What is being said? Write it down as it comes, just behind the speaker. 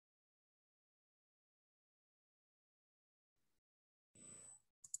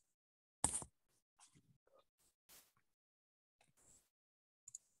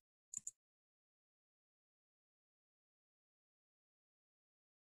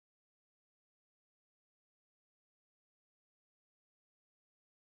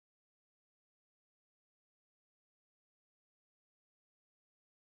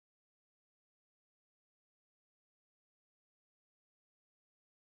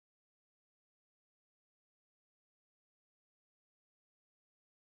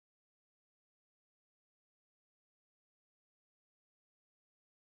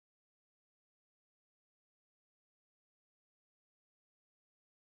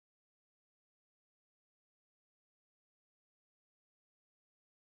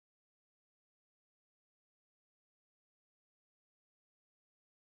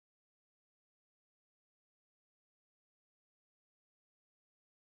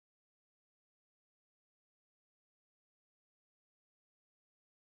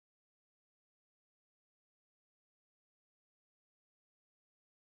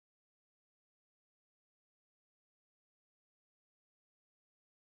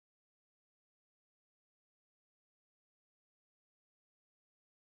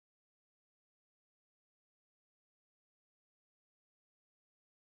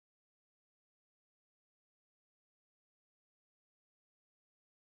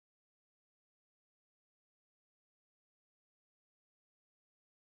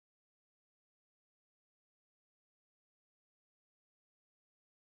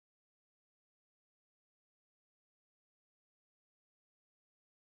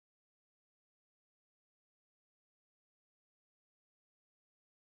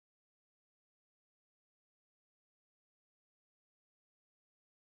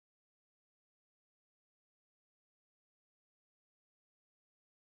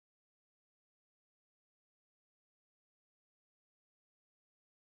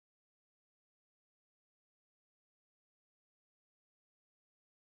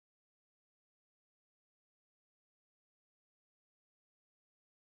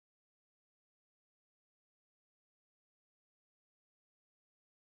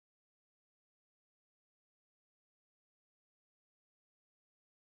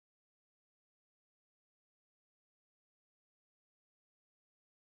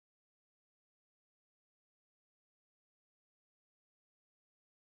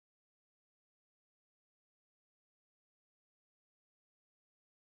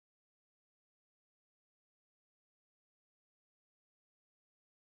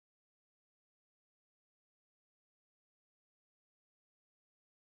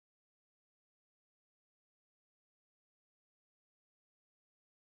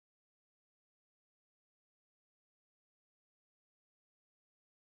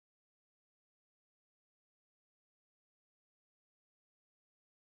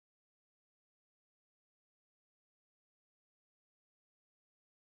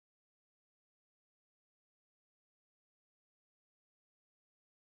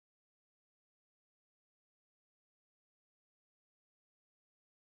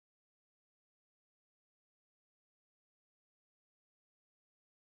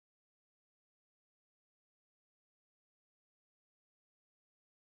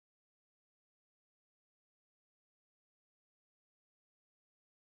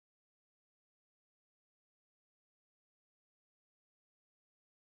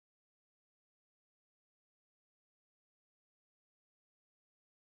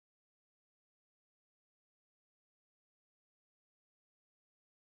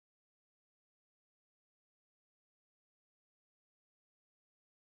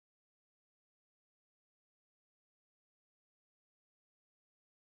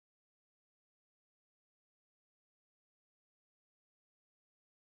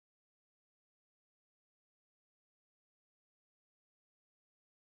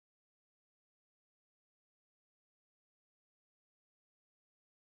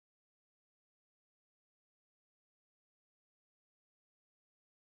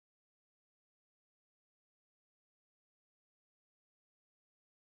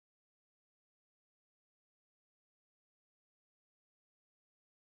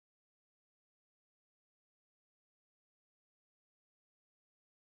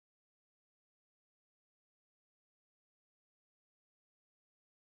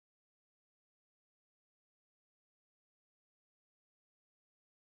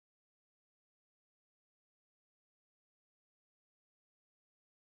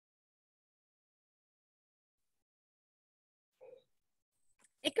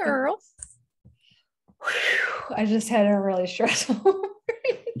Hey, girl. Whew, I just had a really stressful morning.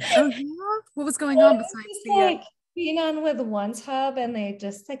 Oh, yeah? What was going on besides It's the like being on with One's Hub, and they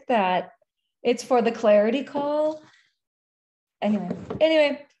just like that. It's for the clarity call.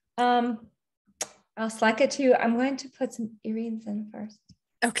 Anyway, um, I'll slack it to you. I'm going to put some earrings in first.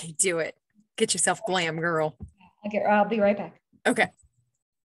 Okay, do it. Get yourself glam, girl. I'll be right back. Okay.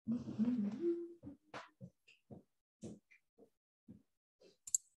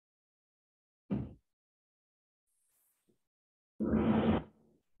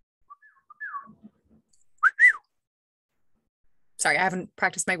 Sorry, I haven't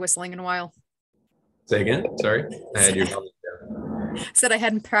practiced my whistling in a while. Say again. Sorry, I had your volume down. Said I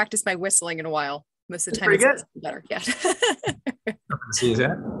hadn't practiced my whistling in a while. Most of the That's time, pretty it's good. better. Yeah. Nothing to sneeze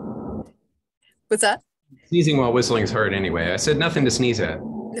at. What's that? Sneezing while whistling is hard anyway. I said nothing to sneeze at.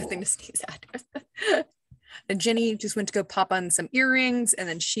 Nothing to sneeze at. And Jenny just went to go pop on some earrings, and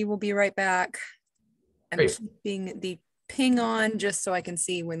then she will be right back. I'm Great. keeping the ping on just so I can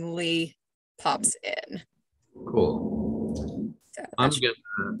see when Lee pops in. Cool. So I'm gonna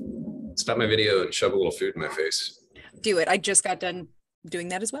stop my video and shove a little food in my face. do it. I just got done doing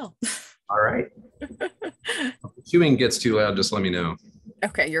that as well. All right. If chewing gets too loud, just let me know.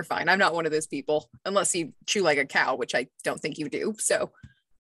 Okay, you're fine. I'm not one of those people, unless you chew like a cow, which I don't think you do. So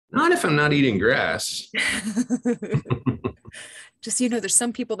Not if I'm not eating grass. just so you know, there's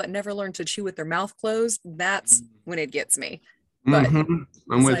some people that never learn to chew with their mouth closed. That's when it gets me. But I'm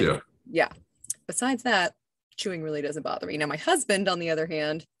with you. Yeah. Besides that, chewing really doesn't bother me. Now, my husband, on the other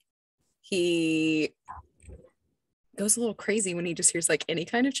hand, he goes a little crazy when he just hears like any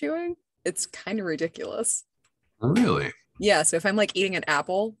kind of chewing. It's kind of ridiculous. Really? Yeah. So if I'm like eating an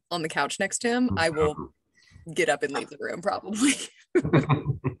apple on the couch next to him, I will get up and leave the room probably.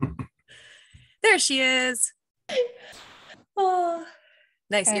 There she is. Oh,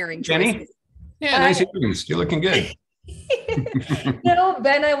 Nice okay. earring Jenny? choice. Yeah, nice earrings. You're looking good. No,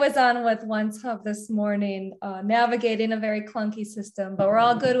 Ben, I was on with One's Hub this morning, navigating a very clunky system, but we're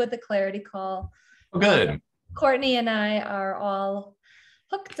all good with the clarity call. Oh, good. Courtney and I are all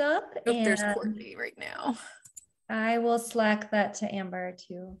hooked up, Oh, there's and Courtney right now. I will slack that to Amber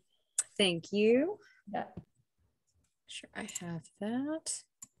too. Thank you. Yeah. Sure, I have that.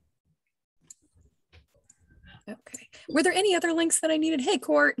 Okay. Were there any other links that I needed? Hey,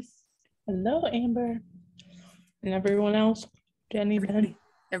 Court. Hello, Amber. And everyone else. Jenny, Ben.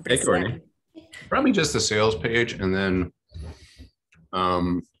 Everybody. Hey, Courtney. Probably just the sales page, and then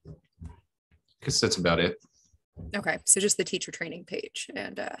I guess that's about it. Okay, so just the teacher training page,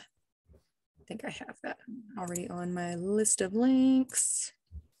 and I think I have that already on my list of links.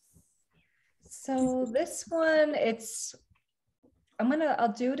 So this one,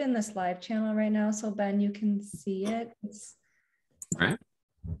 I'll do it in this live channel right now, so Ben, you can see it. All right.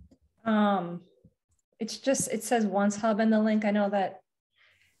 It says One's Hub in the link. I know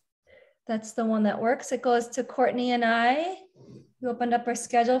that's the one that works. It goes to Courtney and I. We opened up our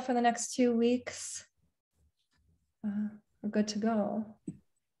schedule for the next 2 weeks. We're good to go.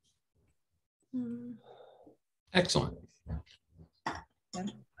 Excellent. Yeah.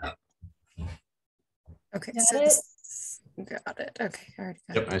 Okay, Got so it? got it. Okay, I already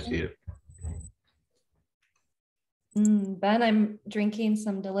got Yep, it. I see it. Ben, I'm drinking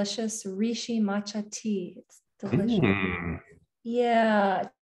some delicious Rishi matcha tea. It's delicious. Yeah,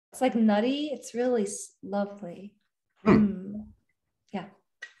 it's like nutty. It's really lovely. Yeah.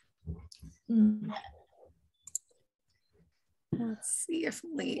 Let's see if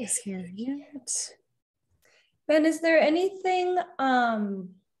Lee is here yet. Ben, is there anything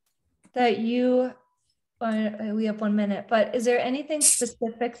that you, we have 1 minute, but is there anything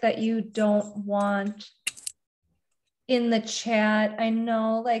specific that you don't want in the chat? I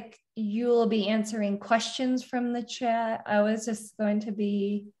know like you will be answering questions from the chat. I was just going to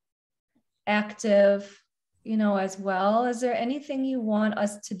be active, as well. Is there anything you want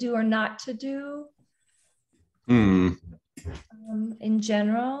us to do or not to do in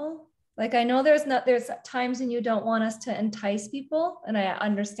general? Like, I know there's times when you don't want us to entice people, and I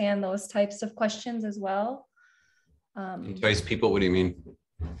understand those types of questions as well. Entice people? What do you mean?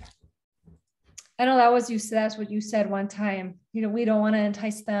 I know that's what you said one time. We don't want to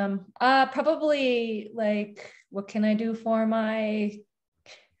entice them. Probably like, what can I do for my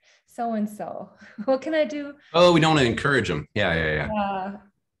so-and-so? What can I do? Oh, we don't want to encourage them. Yeah.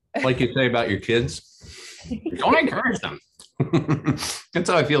 Like you say about your kids. Don't encourage them. That's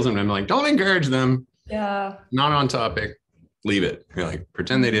how I feel sometimes. I'm like, don't encourage them. Yeah. Not on topic. Leave it. You're like,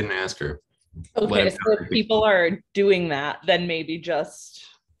 pretend they didn't ask her. Okay, so if people are doing that, then maybe just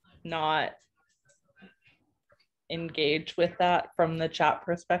not engage with that from the chat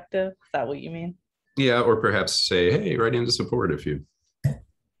perspective. Is that what you mean? Yeah, or perhaps say, hey, write into support if you.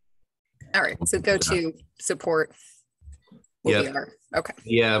 All right, so go to support. Yeah. Okay.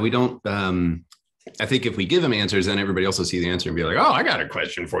 Yeah, we don't. I think if we give them answers, then everybody else will see the answer and be like, oh, I got a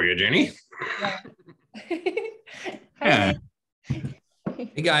question for you, Jenny. Yeah.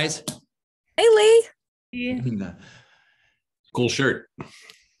 Hey guys. Hey, Lee. Yeah. Cool shirt.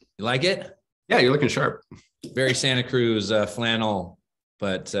 You like it? Yeah, you're looking sharp. Very Santa Cruz flannel,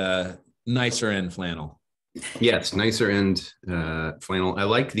 but nicer end flannel. Yes, nicer end flannel. I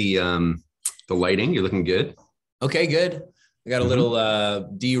like the lighting. You're looking good. Okay, good. I got a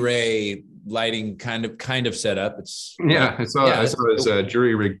little D-Ray lighting kind of set up. It's I saw his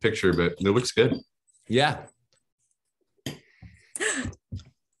jury rig picture, but it looks good. Yeah.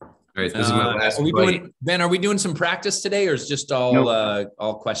 All right, this is my last. Ben, are we doing some practice today, or is just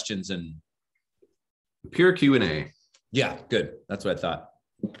all questions and pure Q&A? Yeah, good. That's what I thought.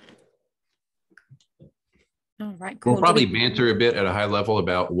 All right, cool. We'll probably banter a bit at a high level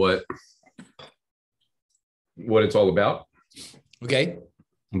about what it's all about. Okay.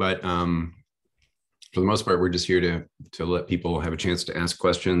 But for the most part, we're just here to let people have a chance to ask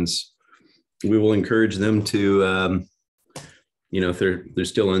questions. We will encourage them to, if they're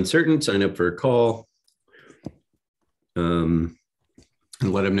still uncertain, sign up for a call, and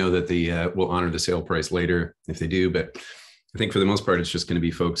let them know that we'll honor the sale price later if they do. But I think for the most part, it's just going to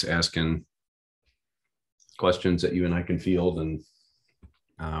be folks asking questions that you and I can field and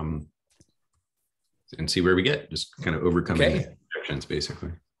see where we get. Just kind of overcoming objections,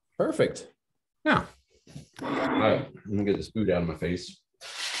 basically. Perfect. Yeah. All right. Let me get this food out of my face.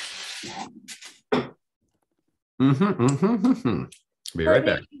 Be right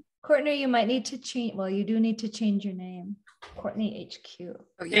back. Courtney, you might need to change. Well, you do need to change your name. Courtney HQ.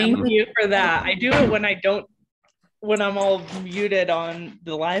 Oh, yeah. Thank you for that. I do it when I'm all muted on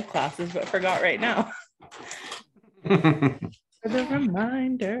the live classes, but forgot right now. For the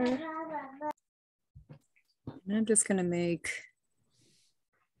reminder. And I'm just gonna make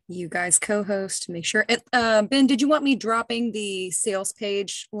you guys co-host to make sure. Ben, did you want me dropping the sales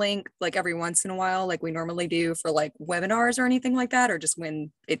page link like every once in a while, like we normally do for like webinars or anything like that, or just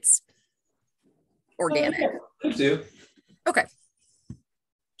when it's organic? I do. Okay.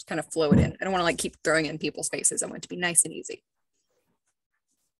 Just kind of flow it in. I don't want to like keep throwing in people's faces. I want it to be nice and easy.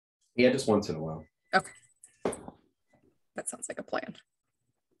 Yeah, just once in a while. Okay. That sounds like a plan.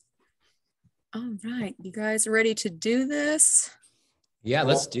 All right, you guys ready to do this? Yeah,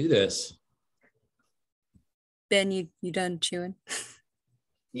 let's do this. Ben, you done chewing?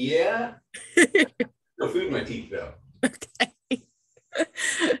 Yeah. No food in my teeth though. Okay.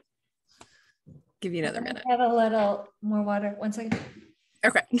 Give you another minute. Have a little more water. 1 second.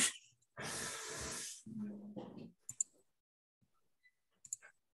 Okay.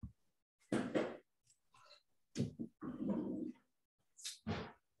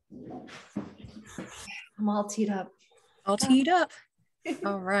 I'm all teed up. All teed up.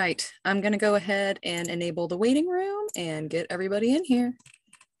 All right. I'm going to go ahead and enable the waiting room and get everybody in here.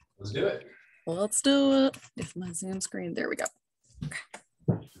 Let's do it. Let's do it. If my Zoom screen, there we go. Okay.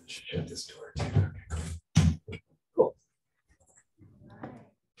 Shut this door too. Cool.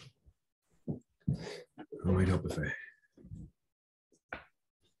 I might help if I.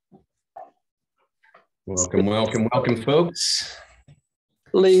 Welcome, folks.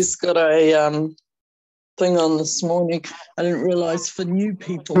 Lee's got a thing on this morning. I didn't realize for new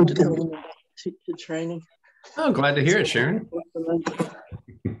people to tell them about teacher training. Oh, glad to hear it, Sharon.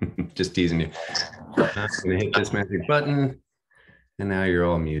 Just teasing you. I'm going to hit this magic button, and now you're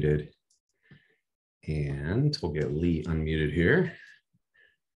all muted. And we'll get Lee unmuted here.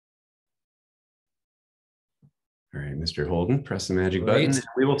 All right, Mr. Holden, press the magic button.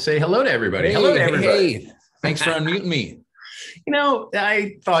 We will say hello to everybody. Hey, hello to everybody. Hey, thanks for unmuting me.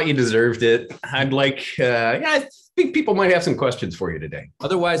 I thought you deserved it. I think people might have some questions for you today.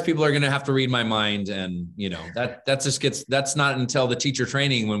 Otherwise, people are going to have to read my mind, and that's not until the teacher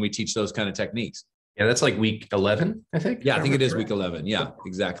training when we teach those kind of techniques. Yeah, that's like week 11, I think. Yeah, I think it is week 11. Yeah,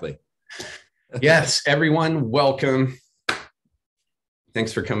 exactly. Yes, everyone, welcome.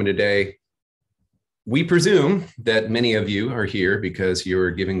 Thanks for coming today. We presume that many of you are here because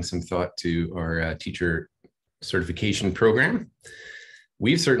you're giving some thought to our teacher certification program.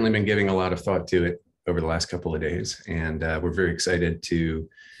 We've certainly been giving a lot of thought to it over the last couple of days, and we're very excited to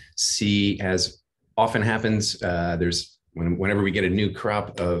see, as often happens, whenever we get a new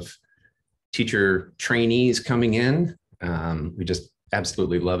crop of teacher trainees coming in, we just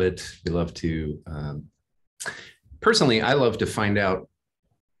absolutely love it. We love to, personally, I love to find out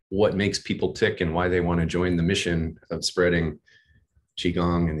what makes people tick and why they want to join the mission of spreading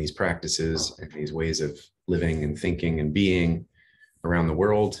Qigong and these practices and these ways of living and thinking and being around the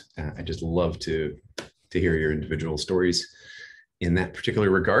world. I just love to hear your individual stories in that particular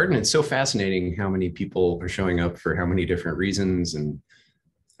regard. And it's so fascinating how many people are showing up for how many different reasons, and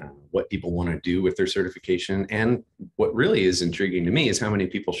what people want to do with their certification. And what really is intriguing to me is how many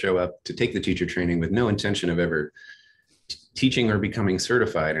people show up to take the teacher training with no intention of ever teaching or becoming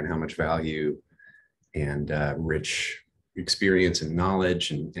certified, and how much value and rich experience and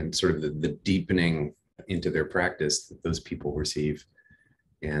knowledge and sort of the deepening into their practice that those people receive.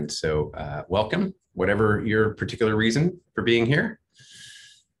 And so welcome, whatever your particular reason for being here.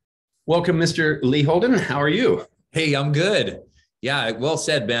 Welcome, Mr. Lee Holden. How are you? Hey, I'm good. Yeah, well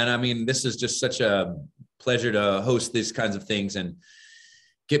said, Ben. I mean, this is just such a pleasure to host these kinds of things and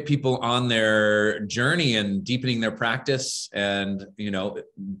get people on their journey and deepening their practice. And, you know,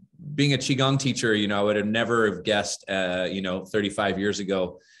 being a Qigong teacher, you know, I would have never have guessed, 35 years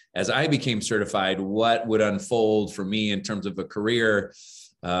ago, as I became certified, what would unfold for me in terms of a career,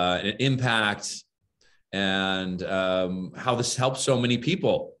 an impact, and how this helps so many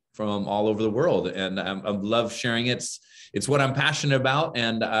people from all over the world. And I love sharing it. It's what I'm passionate about.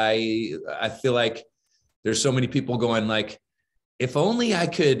 And I feel like there's so many people going like, if only I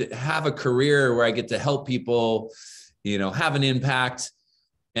could have a career where I get to help people, you know, have an impact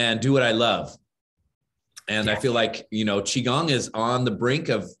and do what I love. And I feel like, you know, Qigong is on the brink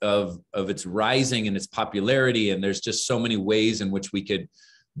of its rising and its popularity. And there's just so many ways in which we could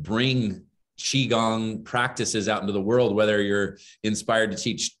bring Qigong practices out into the world, whether you're inspired to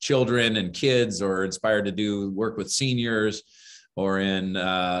teach children and kids, or inspired to do work with seniors, or in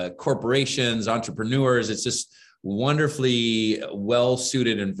corporations, entrepreneurs. It's just wonderfully well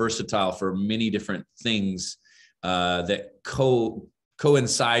suited and versatile for many different things that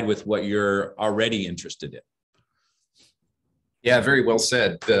coincide with what you're already interested in. Yeah, very well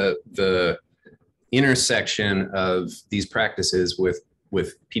said. The intersection of these practices with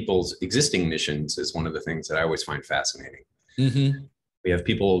people's existing missions is one of the things that I always find fascinating. Mm-hmm. We have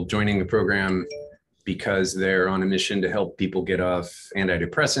people joining the program because they're on a mission to help people get off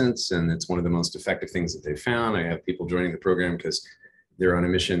antidepressants, and it's one of the most effective things that they've found. I have people joining the program because they're on a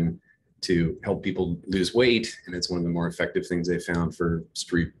mission to help people lose weight, and it's one of the more effective things they found for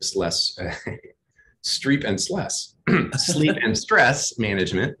sleep and stress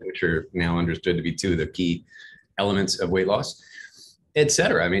management, which are now understood to be two of the key elements of weight loss, et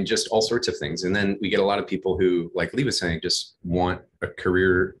cetera. I mean, just all sorts of things. And then we get a lot of people who, like Lee was saying, just want a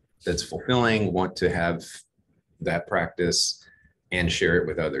career that's fulfilling, want to have that practice and share it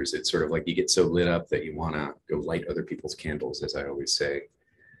with others. It's sort of like you get so lit up that you want to go light other people's candles, as I always say.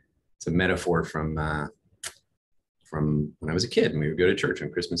 It's a metaphor from when I was a kid and we would go to church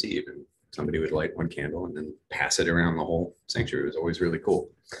on Christmas Eve, and somebody would light one candle and then pass it around the whole sanctuary. It was always really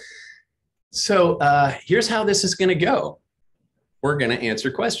cool. So here's how this is going to go. We're going to answer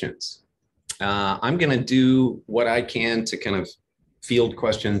questions. I'm going to do what I can to kind of field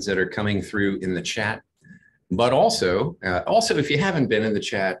questions that are coming through in the chat, but also if you haven't been in the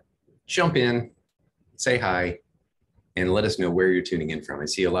chat, jump in, say hi, and let us know where you're tuning in from. I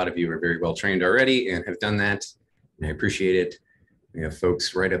see a lot of you are very well trained already and have done that, and I appreciate it. We have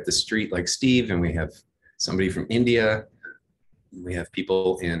folks right up the street like Steve, and we have somebody from India. We have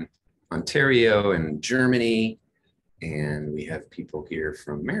people in Ontario and Germany, and we have people here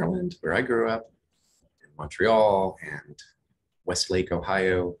from Maryland, where I grew up, and Montreal, and Westlake,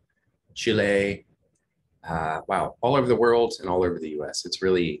 Ohio, Chile. Wow, all over the world and all over the US. It's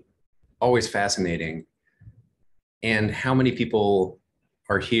really always fascinating. And how many people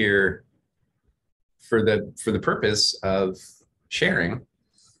are here for the purpose of sharing,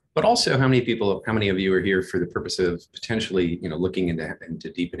 but also how many of you are here for the purpose of potentially, you know, looking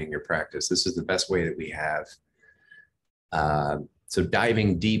into deepening your practice. This is the best way that we have. So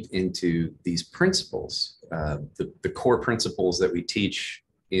diving deep into these principles, the core principles that we teach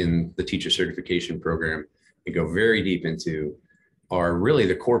in the teacher certification program, we go very deep into, are really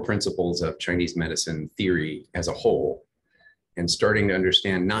the core principles of Chinese medicine theory as a whole, and starting to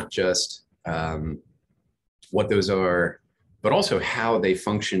understand not just what those are, but also how they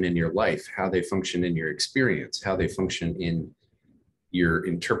function in your life, how they function in your experience, how they function in your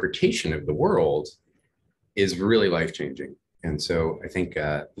interpretation of the world, is really life-changing. And so I think,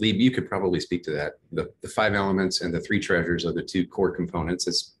 Lee, you could probably speak to that. The 5 elements and the 3 treasures are the 2 core components,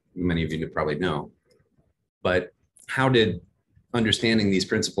 as many of you probably know. But how did understanding these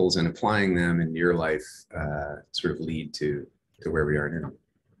principles and applying them in your life sort of lead to where we are now?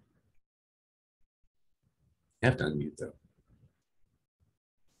 You have to unmute, though.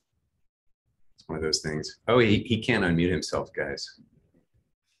 one of those things. Oh, he can't unmute himself, guys.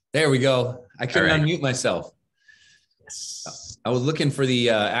 There we go. I couldn't All right. unmute myself. Yes. I was looking for the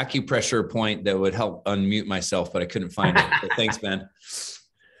acupressure point that would help unmute myself, but I couldn't find it. So thanks, Ben.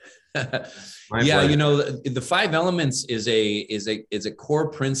 Yeah, you know, the 5 elements is a core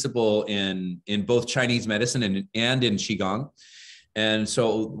principle in both Chinese medicine and in Qigong. And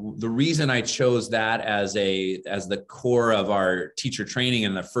so the reason I chose that as the core of our teacher training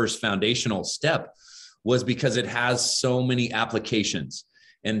and the first foundational step was because it has so many applications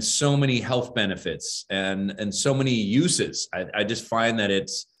and so many health benefits and so many uses. I just find that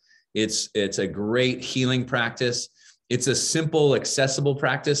it's a great healing practice. It's a simple, accessible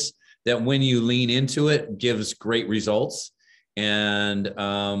practice that when you lean into it gives great results. And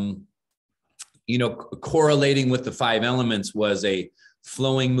you know, correlating with the 5 elements was a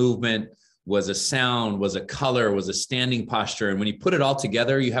flowing movement, was a sound, was a color, was a standing posture. And when you put it all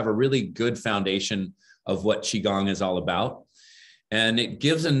together, you have a really good foundation of what Qigong is all about. And it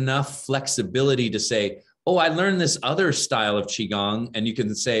gives enough flexibility to say, oh, I learned this other style of Qigong. And you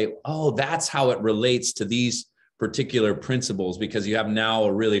can say, oh, that's how it relates to these particular principles, because you have now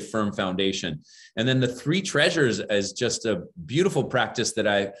a really firm foundation. And then the 3 treasures is just a beautiful practice that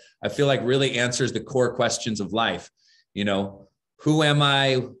I feel like really answers the core questions of life. You know, who am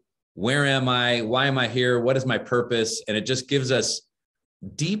I? Where am I? Why am I here? What is my purpose? And it just gives us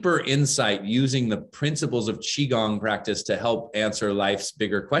deeper insight using the principles of Qigong practice to help answer life's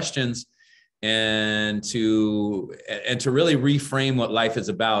bigger questions and to really reframe what life is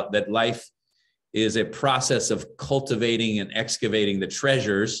about, that life is a process of cultivating and excavating the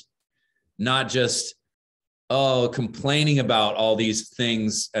treasures, not just, complaining about all these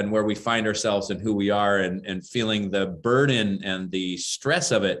things and where we find ourselves and who we are and feeling the burden and the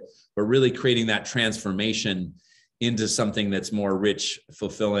stress of it, but really creating that transformation into something that's more rich,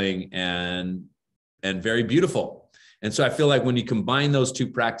 fulfilling, and very beautiful. And so I feel like when you combine those 2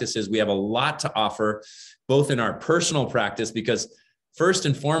 practices, we have a lot to offer, both in our personal practice, because first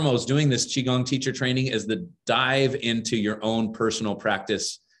and foremost, doing this Qigong teacher training is the dive into your own personal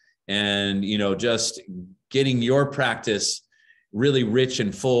practice and, you know, just getting your practice really rich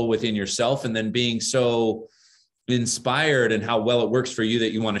and full within yourself, and then being so inspired and how well it works for you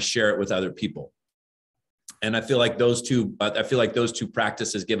that you want to share it with other people. And I feel like those two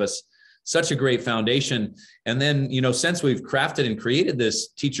practices give us such a great foundation. And then, you know, since we've crafted and created this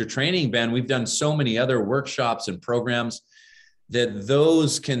teacher training, Ben, we've done so many other workshops and programs that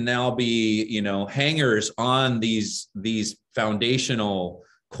those can now be, you know, hangers on these foundational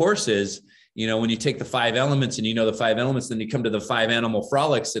courses. You know, when you take the 5 elements and you know the 5 elements, then you come to the 5 animal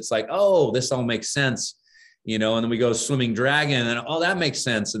frolics. It's like, oh, this all makes sense. You know, and then we go swimming dragon and oh, that makes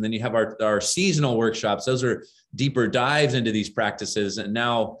sense. And then you have our seasonal workshops. Those are deeper dives into these practices. And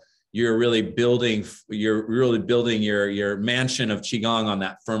now you're really building your mansion of Qigong on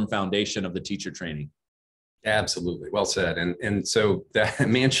that firm foundation of the teacher training. Absolutely. Well said. And so the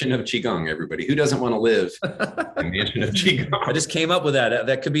mansion of Qigong, everybody, who doesn't want to live in the mansion of Qigong? I just came up with that.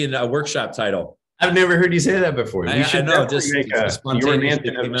 That could be a workshop title. I've never heard you say that before. I know, just make a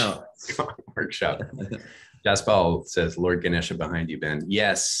spontaneously came out. Workshop. Jaspal says, Lord Ganesha behind you, Ben.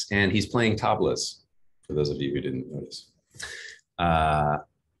 Yes. And he's playing tablas, for those of you who didn't notice.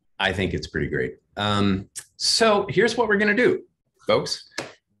 I think it's pretty great. So here's what we're going to do, folks.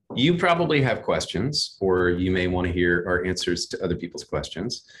 You probably have questions, or you may want to hear our answers to other people's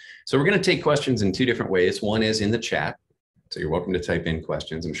questions. So we're going to take questions in 2 different ways. One is in the chat. So you're welcome to type in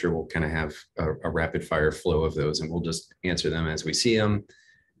questions. I'm sure we'll kind of have a rapid fire flow of those, and we'll just answer them as we see them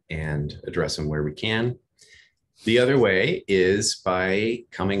and address them where we can. The other way is by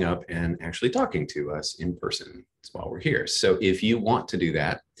coming up and actually talking to us in person while we're here. So if you want to do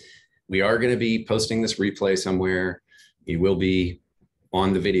that, we are going to be posting this replay somewhere. It will be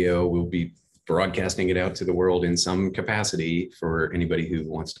on the video. We'll be broadcasting it out to the world in some capacity for anybody who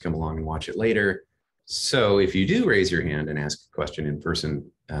wants to come along and watch it later. So if you do raise your hand and ask a question in person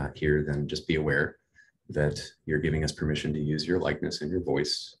here, then just be aware that you're giving us permission to use your likeness and your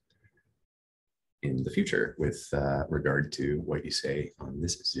voice in the future with regard to what you say on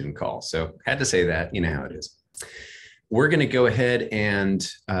this Zoom call. So had to say that, you know how it is. We're going to go ahead and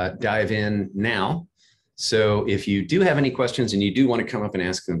dive in now. So if you do have any questions and you do want to come up and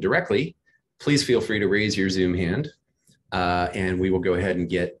ask them directly, please feel free to raise your Zoom hand and we will go ahead and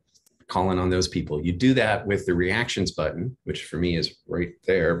get calling on those people. You do that with the reactions button, which for me is right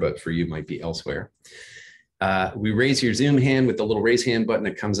there, but for you might be elsewhere. We raise your Zoom hand with the little raise hand button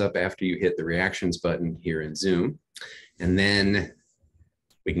that comes up after you hit the reactions button here in Zoom. And then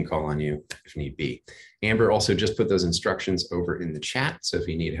we can call on you if need be. Amber also just put those instructions over in the chat. So if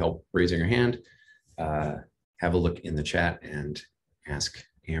you need help raising your hand, have a look in the chat and ask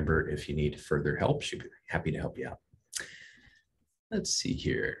Amber if you need further help. She'd be happy to help you out. Let's see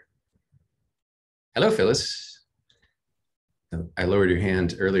here. Hello, Phyllis. I lowered your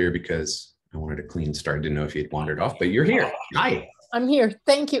hand earlier because I wanted a clean start. I didn't know if you'd wandered off, but you're here. Hi. I'm here.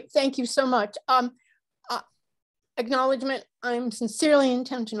 Thank you. Thank you so much. Acknowledgement, I'm sincerely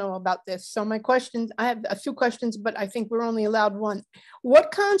intentional about this. So my questions, I have a few questions, but I think we're only allowed one.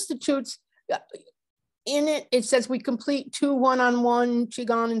 What constitutes, in it, it says we complete 2 one-on-one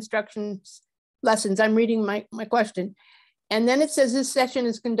Qigong instructions lessons. I'm reading my question. And then it says this session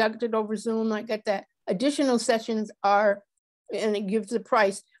is conducted over Zoom. I get that. Additional sessions are, and it gives the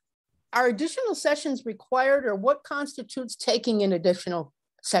price. Are additional sessions required, or what constitutes taking an additional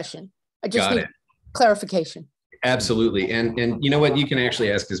session? I just need clarification. Absolutely. And you know what? You can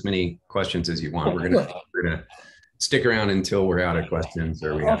actually ask as many questions as you want. We're gonna stick around until we're out of questions.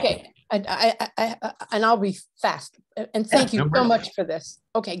 Or we okay. And I'll be fast. And thank you so much for this.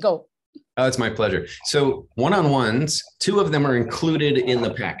 Okay, go. Oh, it's my pleasure. So one-on-ones, 2 of them are included in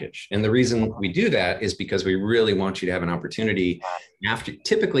the package. And the reason we do that is because we really want you to have an opportunity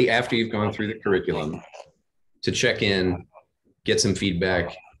typically after you've gone through the curriculum, to check in, get some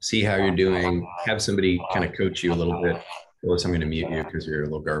feedback, see how you're doing, have somebody kind of coach you a little bit. Phyllis, I'm going to mute you because you're a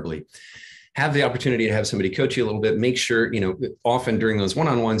little garbly. Have the opportunity to have somebody coach you a little bit. Make sure, often during those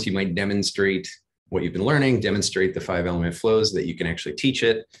one-on-ones, you might demonstrate what you've been learning, demonstrate the 5-element flows that you can actually teach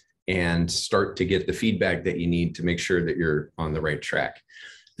it, and start to get the feedback that you need to make sure that you're on the right track.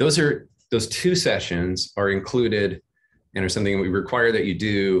 Those 2 sessions are included and are something that we require that you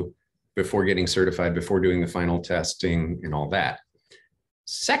do before getting certified, before doing the final testing and all that.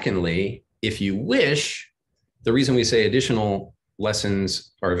 Secondly, if you wish, the reason we say additional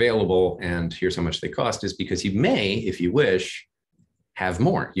lessons are available and here's how much they cost is because you may, if you wish, have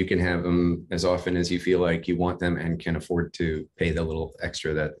more. You can have them as often as you feel like you want them and can afford to pay the little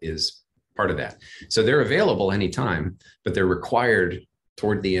extra that is part of that. So they're available anytime, but they're required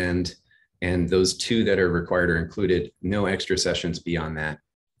toward the end. And those 2 that are required are included. No extra sessions beyond that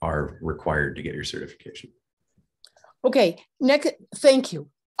are required to get your certification. Okay, next, thank you.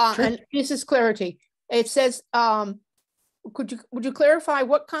 Sure. And this is clarity. It says, would you clarify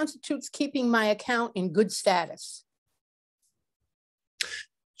what constitutes keeping my account in good status?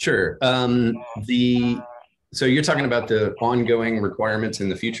 Sure. So you're talking about the ongoing requirements in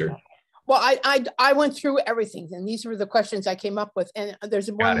the future? Well, I went through everything, and these were the questions I came up with. And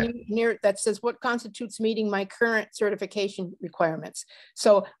there's one near that says, what constitutes meeting my current certification requirements?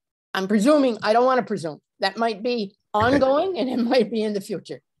 So I'm presuming, I don't want to presume, that might be ongoing and it might be in the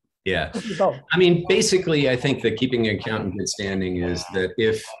future. Yeah. I mean, basically, I think that keeping an account in good standing is that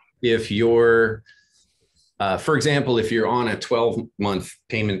if you're, for example, if you're on a 12-month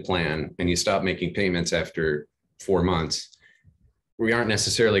payment plan and you stop making payments after 4 months, we aren't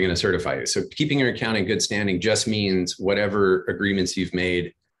necessarily going to certify you. So keeping your account in good standing just means whatever agreements you've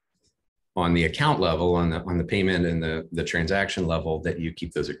made on the account level, on the payment and the transaction level, that you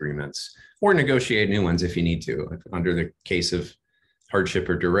keep those agreements or negotiate new ones if you need to. Under the case of hardship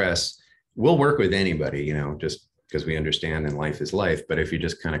or duress, we'll work with anybody, just because we understand and life is life. But if you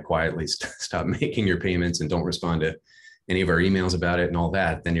just kind of quietly stop making your payments and don't respond to any of our emails about it and all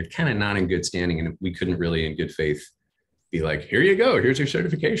that, then you're kind of not in good standing. And we couldn't really in good faith be like, here you go, here's your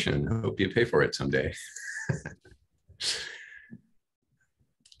certification. I hope you pay for it someday.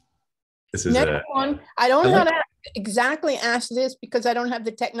 This is next one. I don't know how to exactly ask this because I don't have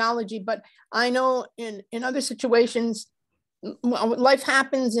the technology, but I know in other situations, life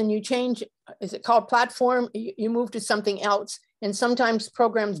happens and you change, is it called platform? You move to something else. And sometimes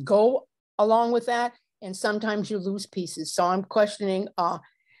programs go along with that. And sometimes you lose pieces. So I'm questioning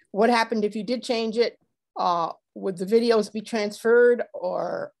what happened if you did change it? Would the videos be transferred,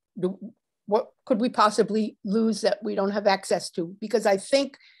 or what could we possibly lose that we don't have access to? Because I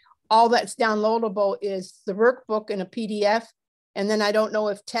think all that's downloadable is the workbook in a PDF. And then I don't know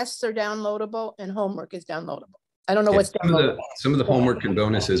if tests are downloadable and homework is downloadable. I don't know what's downloadable. Some of the homework and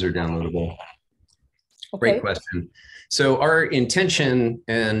bonuses are downloadable. Okay. Great question. So our intention,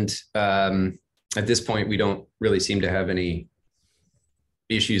 and at this point, we don't really seem to have any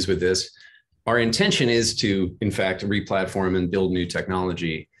issues with this. Our intention is to, in fact, re-platform and build new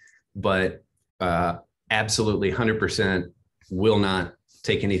technology, but absolutely 100% will not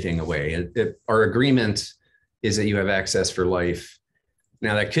take anything away. Our agreement is that you have access for life.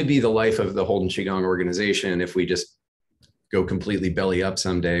 Now, that could be the life of the Holden QiGong organization if we just go completely belly up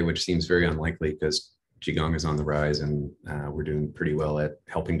someday, which seems very unlikely because Qigong is on the rise and we're doing pretty well at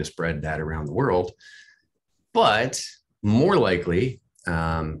helping to spread that around the world. But more likely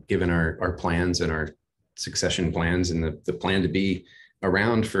given our plans and our succession plans and the plan to be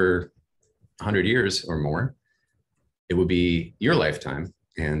around for 100 years or more, it would be your lifetime.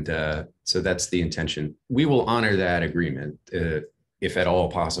 And so that's the intention. We will honor that agreement if at all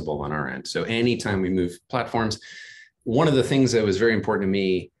possible on our end. So anytime we move platforms, one of the things that was very important to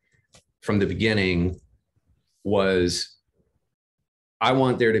me from the beginning was I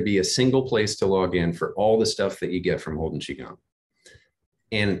want there to be a single place to log in for all the stuff that you get from Holden QiGong.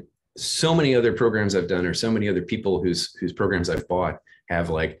 And so many other programs I've done, or so many other people whose programs I've bought, have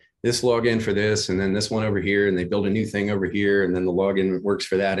like this login for this, and then this one over here, and they build a new thing over here, and then the login works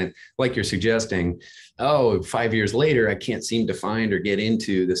for that. And like you're suggesting, oh, 5 years later, I can't seem to find or get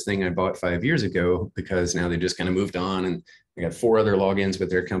into this thing I bought 5 years ago because now they just kind of moved on, and I got 4 other logins with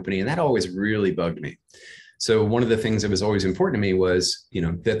their company. And that always really bugged me. So one of the things that was always important to me was,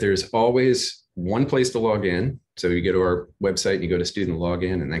 that there's always one place to log in. So you go to our website and you go to student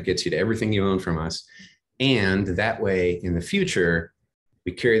login, and that gets you to everything you own from us. And that way in the future,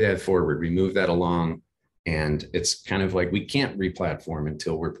 we carry that forward, we move that along. And it's kind of like we can't re-platform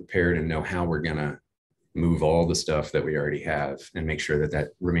until we're prepared and know how we're going to move all the stuff that we already have and make sure that that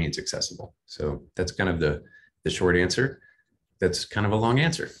remains accessible. So that's kind of the short answer. That's kind of a long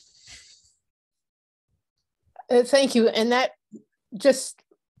answer. Thank you. And that just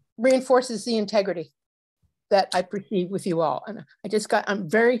reinforces the integrity that I perceive with you all. And I'm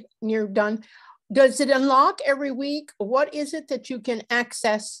very near done. Does it unlock every week? What is it that you can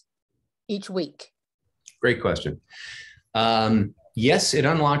access each week? Great question. Yes, it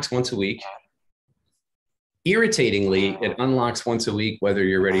unlocks once a week. Irritatingly, it unlocks once a week, whether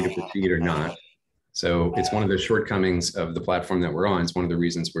you're ready to proceed or not. So it's one of the shortcomings of the platform that we're on. It's one of the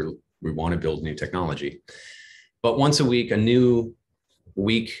reasons we want to build new technology. But once a week, a new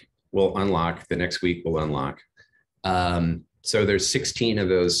week will unlock, the next week will unlock. So there's 16 of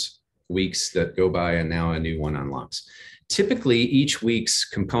those weeks that go by, and now a new one unlocks. Typically, each week's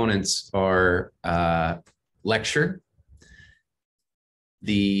components are lecture,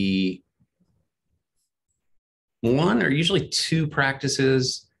 the one or usually 2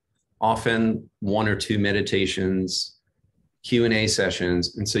 practices, often 1 or 2 meditations, Q&A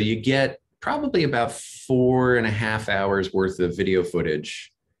sessions. And so you get probably about 4.5 hours worth of video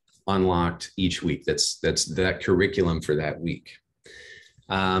footage unlocked each week. That's that curriculum for that week.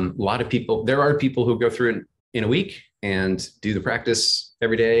 A lot of people, there are people who go through it in a week and do the practice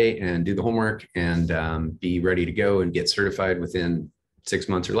every day and do the homework and be ready to go and get certified within 6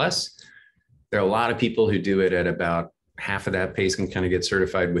 months or less. There are a lot of people who do it at about half of that pace and kind of get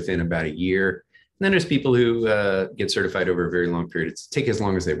certified within about a year. And then there's people who get certified over a very long period. It's take as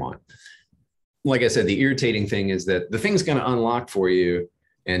long as they want. Like I said, the irritating thing is that the thing's going to unlock for you,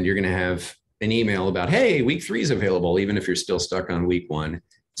 and you're going to have an email about, hey, week 3 is available, even if you're still stuck on week 1.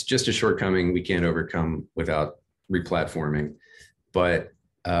 It's just a shortcoming we can't overcome without replatforming. But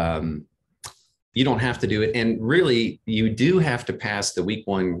you don't have to do it. And really, you do have to pass the week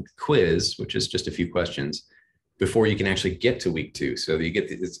 1 quiz, which is just a few questions, before you can actually get to week 2. So you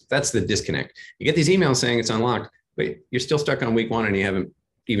get that's the disconnect. You get these emails saying it's unlocked, but you're still stuck on week 1 and you haven't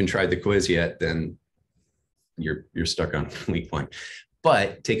even tried the quiz yet, then you're stuck on week 1.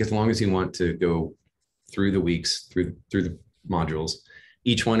 But take as long as you want to go through the weeks, through the modules.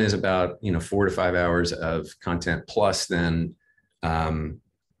 Each one is about 4 to 5 hours of content, plus then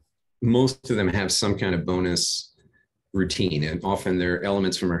most of them have some kind of bonus routine, and often they're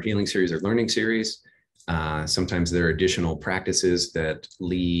elements from our healing series or learning series. Sometimes there are additional practices that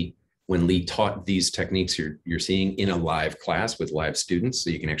when Lee taught these techniques you're seeing in a live class with live students, so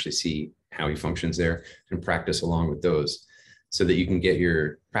you can actually see how he functions there and practice along with those, so that you can get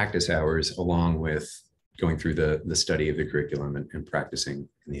your practice hours along with going through the study of the curriculum and practicing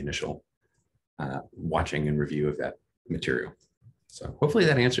in the initial watching and review of that material. So hopefully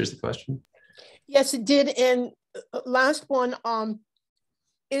that answers the question. Yes, it did. And last one,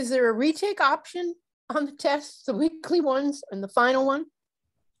 is there a retake option on the tests, the weekly ones and the final one?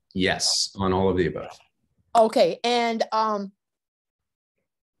 Yes, on all of the above. Okay. And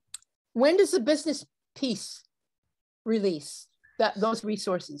when does the business piece release those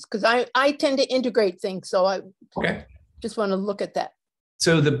resources? Because I tend to integrate things, so I just want to look at that.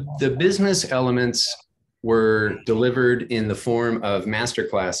 So the business elements were delivered in the form of master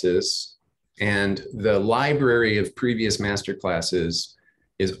classes, and the library of previous master classes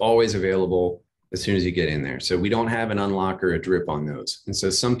is always available as soon as you get in there. So we don't have an unlock or a drip on those. And so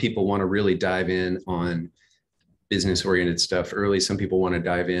some people want to really dive in on business oriented stuff early. Some people want to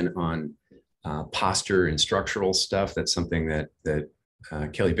dive in on posture and structural stuff. That's something that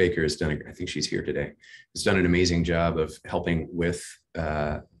Kelly Baker has done, I think she's here today, has done an amazing job of helping with,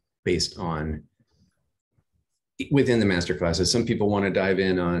 based on within the master classes. Some people want to dive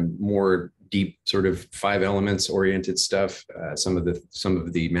in on more deep sort of 5 elements oriented stuff. Some of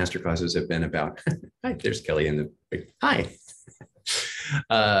the master classes have been about, hi, there's Kelly in the, hi.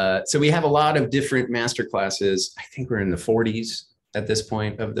 So we have a lot of different master classes. I think we're in the 40s at this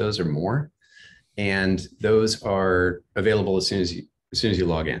point of those or more. And those are available as soon as you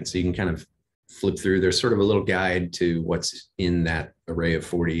log in. So you can kind of flip through. There's sort of a little guide to what's in that array of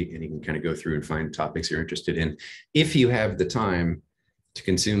 40, and you can kind of go through and find topics you're interested in if you have the time to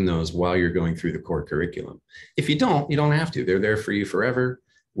consume those while you're going through the core curriculum. If you don't have to. They're there for you forever.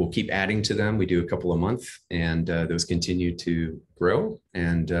 We'll keep adding to them. We do a couple a month, and those continue to grow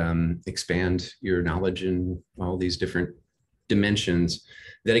and expand your knowledge in all these different dimensions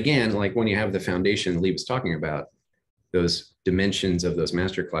that, again, like when you have the foundation Lee was talking about, those dimensions of those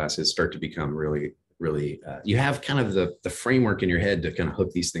master classes start to become really, you have kind of the framework in your head to kind of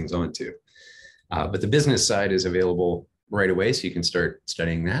hook these things onto. But the business side is available right away, so you can start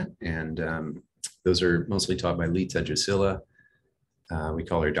studying that. And those are mostly taught by Lita Drusilla. We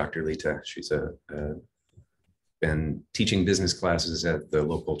call her Dr. Lita. She's been teaching business classes at the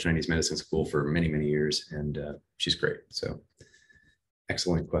local Chinese medicine school for many, many years, and she's great. So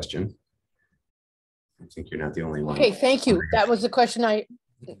excellent question. I think you're not the only one. Okay, thank you. That was the question I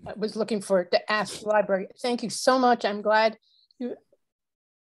was looking for to ask the library. Thank you so much. I'm glad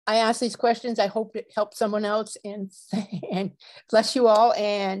I asked these questions. I hope it helped someone else, and bless you all,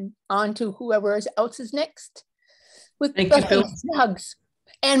 and on to whoever else is next. With blessings and hugs.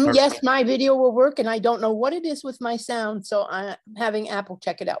 And yes, my video will work, and I don't know what it is with my sound, so I'm having Apple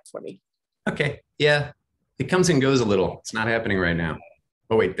check it out for me. Okay, yeah, it comes and goes a little. It's not happening right now.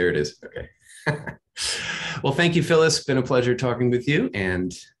 Oh wait, there it is. Okay. Well, thank you, Phyllis. It's been a pleasure talking with you,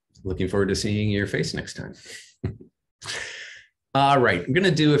 and looking forward to seeing your face next time. All right, I'm going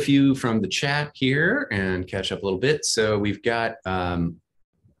to do a few from the chat here and catch up a little bit. So we've got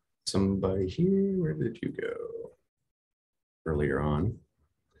somebody here. Where did you go? Earlier on.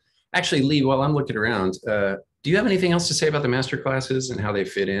 Actually, Lee, while I'm looking around, do you have anything else to say about the master classes and how they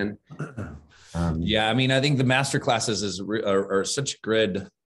fit in? Yeah, I mean, I think the master classes are such good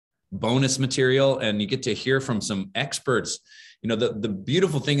bonus material, and you get to hear from some experts. You know, the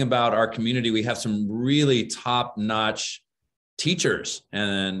beautiful thing about our community, we have some really top-notch teachers,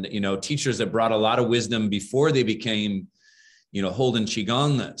 and, you know, teachers that brought a lot of wisdom before they became, you know, Holden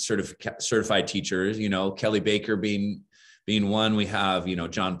QiGong certified teachers, you know, Kelly Baker being one. We have, you know,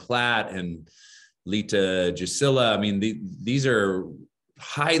 John Platt and Lita Drusilla. I mean, these are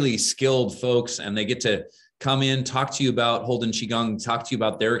highly skilled folks, and they get to come in, talk to you about Holden QiGong, talk to you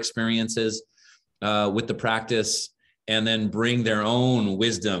about their experiences with the practice, and then bring their own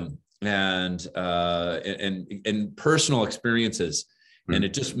wisdom and personal experiences. Mm-hmm. And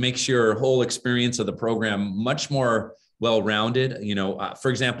it just makes your whole experience of the program much more well-rounded. You know,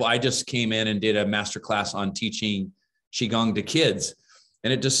 for example, I just came in and did a masterclass on teaching Qigong to kids,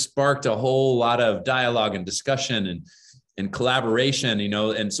 and it just sparked a whole lot of dialogue and discussion and collaboration, you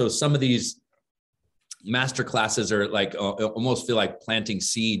know. And so some of these master classes are like, almost feel like planting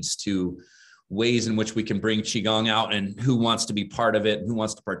seeds to ways in which we can bring Qigong out, and who wants to be part of it, and who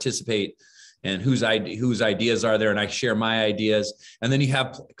wants to participate, and whose ideas are there. And I share my ideas. And then you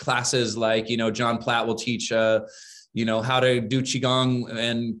have classes like, you know, John Platt will teach, you know, how to do Qigong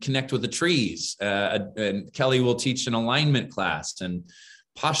and connect with the trees. And Kelly will teach an alignment class and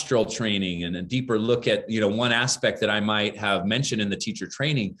postural training, and a deeper look at, you know, one aspect that I might have mentioned in the teacher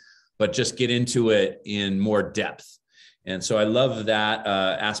training, but just get into it in more depth. And so I love that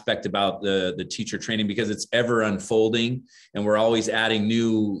aspect about the teacher training, because it's ever unfolding and we're always adding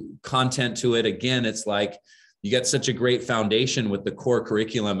new content to it. Again, it's like you get such a great foundation with the core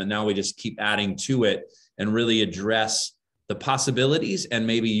curriculum, and now we just keep adding to it and really address the possibilities and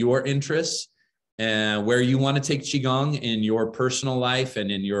maybe your interests and where you want to take Qigong in your personal life and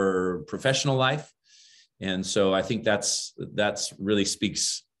in your professional life. And so I think that's really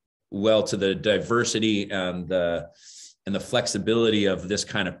speaks well to the diversity and the flexibility of this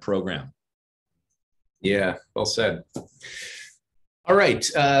kind of program. Yeah, well said. All right,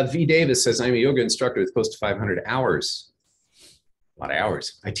 V. Davis says, I'm a yoga instructor with close to 500 hours. A lot of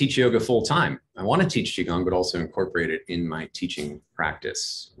hours. I teach yoga full time. I want to teach Qigong, but also incorporate it in my teaching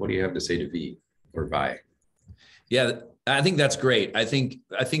practice. What do you have to say to V or Vi? Yeah, I think that's great. I think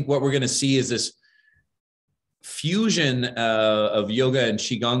what we're going to see is this fusion of yoga and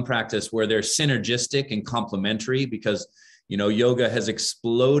Qigong practice where they're synergistic and complementary, because, you know, yoga has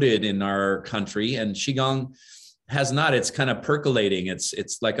exploded in our country, and Qigong has not. It's kind of percolating.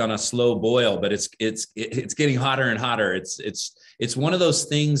 It's like on a slow boil, but it's getting hotter and hotter. It's one of those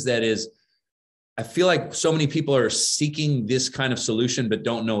things that is, I feel like so many people are seeking this kind of solution, but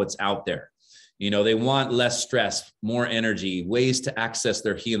don't know it's out there. You know, they want less stress, more energy, ways to access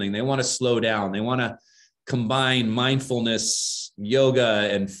their healing. They want to slow down. They want to combine mindfulness, yoga,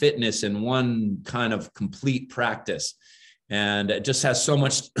 and fitness in one kind of complete practice. And it just has so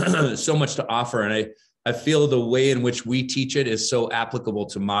much, so much to offer. And I feel the way in which we teach it is so applicable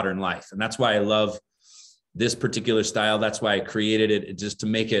to modern life. And that's why I love this particular style. That's why I created it, just to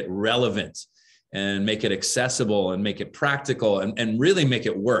make it relevant and make it accessible and make it practical and really make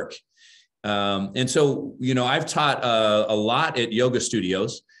it work. And so, you know, I've taught a lot at yoga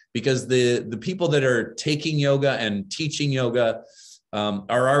studios, because the people that are taking yoga and teaching yoga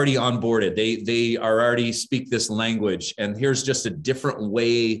are already onboarded. They are already speak this language, and here's just a different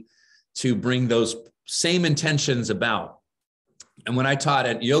way to bring those same intentions about. And when I taught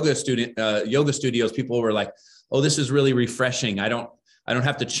at yoga studios, people were like, "Oh, this is really refreshing. I don't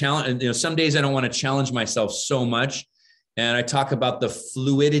have to challenge." You know, some days I don't want to challenge myself so much. And I talk about the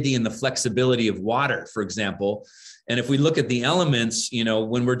fluidity and the flexibility of water, for example. And if we look at the elements, you know,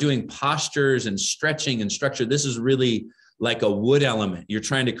 when we're doing postures and stretching and structure, this is really like a wood element. You're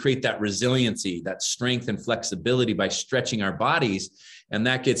trying to create that resiliency, that strength and flexibility by stretching our bodies, and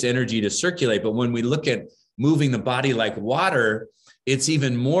that gets energy to circulate. But when we look at moving the body like water, it's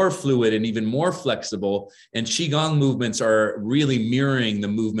even more fluid and even more flexible. And Qigong movements are really mirroring the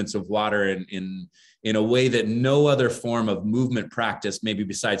movements of water in a way that no other form of movement practice, maybe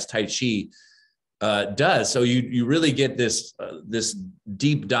besides Tai Chi, does. So you really get this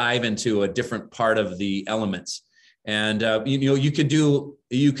deep dive into a different part of the elements. And you know, you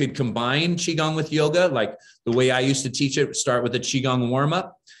could combine Qigong with yoga, like the way I used to teach it. Start with a Qigong warm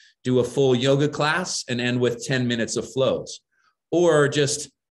up, do a full yoga class, and end with 10 minutes of flows, or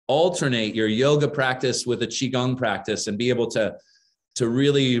just alternate your yoga practice with a Qigong practice and be able to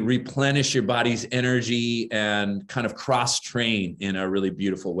really replenish your body's energy and kind of cross train in a really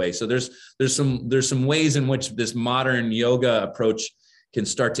beautiful way. So there's some ways in which this modern yoga approach can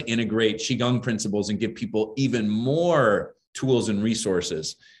start to integrate Qigong principles and give people even more tools and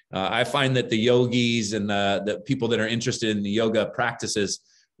resources. I find that the yogis and the people that are interested in the yoga practices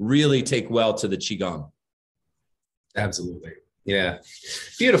really take well to the Qigong. Absolutely. Yeah.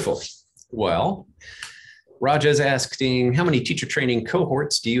 Beautiful. Well, Raja's asking, how many teacher training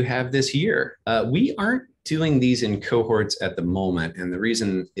cohorts do you have this year? We aren't doing these in cohorts at the moment. And the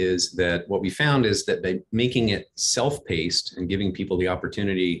reason is that what we found is that by making it self-paced and giving people the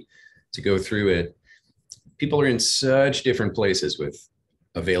opportunity to go through it, people are in such different places with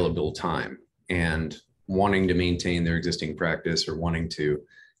available time and wanting to maintain their existing practice or wanting to,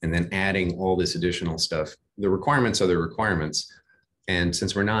 and then adding all this additional stuff. The requirements are the requirements. And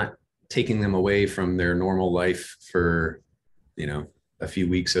since we're not taking them away from their normal life for, you know, a few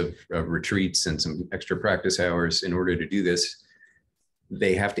weeks of retreats and some extra practice hours in order to do this,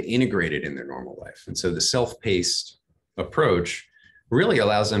 they have to integrate it in their normal life. And so the self-paced approach really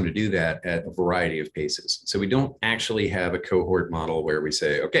allows them to do that at a variety of paces. So we don't actually have a cohort model where we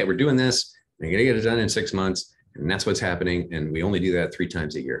say, okay, we're doing this, we're gonna get it done in 6 months, and that's what's happening. And we only do that 3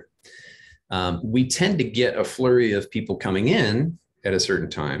 times a year. We tend to get a flurry of people coming in at a certain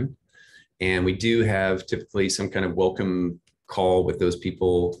time. And we do have typically some kind of welcome call with those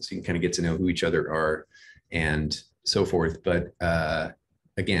people, so you can kind of get to know who each other are and so forth. But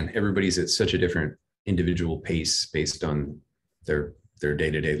again, everybody's at such a different individual pace based on their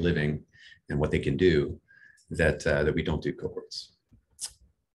day-to-day living and what they can do that we don't do cohorts.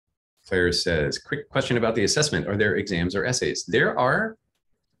 Claire says, quick question about the assessment. Are there exams or essays? There are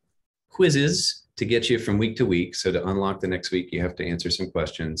quizzes to get you from week to week. So to unlock the next week, you have to answer some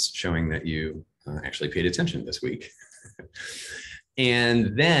questions showing that you actually paid attention this week.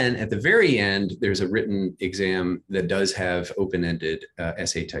 And then at the very end, there's a written exam that does have open-ended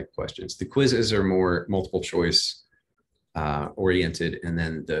essay type questions. The quizzes are more multiple choice oriented. And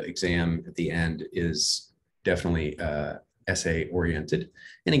then the exam at the end is definitely essay oriented.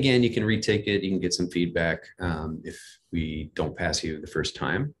 And again, you can retake it. You can get some feedback if we don't pass you the first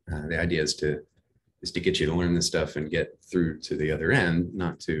time. The idea is to get you to learn this stuff and get through to the other end,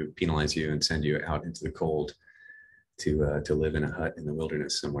 not to penalize you and send you out into the cold to live in a hut in the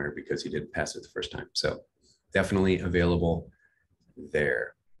wilderness somewhere because you didn't pass it the first time. So definitely available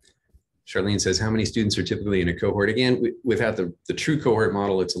there. Charlene says, how many students are typically in a cohort? Again, without the true cohort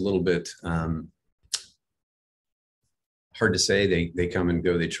model, it's a little bit hard to say. They come and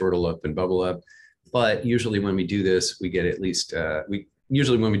go, they chortle up and bubble up. But usually when we do this, we get at least, we get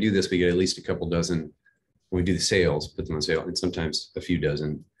at least a couple dozen when we do the sales, put them on sale, and sometimes a few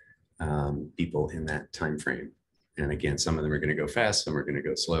dozen people in that time frame. And again, some of them are going to go fast, some are going to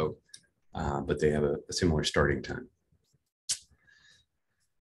go slow, but they have a similar starting time.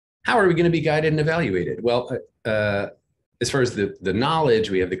 How are we going to be guided and evaluated? Well, as far as the knowledge,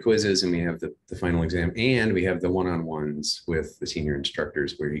 we have the quizzes and we have the final exam, and we have the one-on-ones with the senior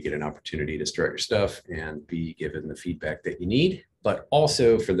instructors where you get an opportunity to start your stuff and be given the feedback that you need. But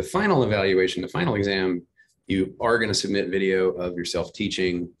also for the final evaluation, the final exam, you are going to submit video of yourself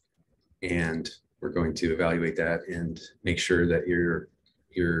teaching, and we're going to evaluate that and make sure that you're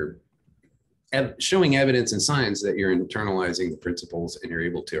showing evidence and signs that you're internalizing the principles and you're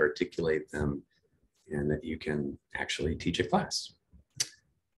able to articulate them and that you can actually teach a class.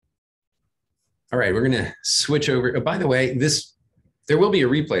 All right, we're going to switch over. Oh, by the way, there will be a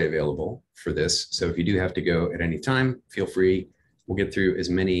replay available for this. So if you do have to go at any time, feel free. We'll get through as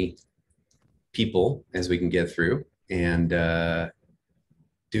many people as we can get through and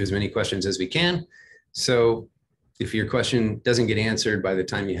do as many questions as we can. So if your question doesn't get answered by the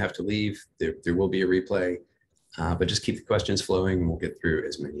time you have to leave, there will be a replay. But just keep the questions flowing and we'll get through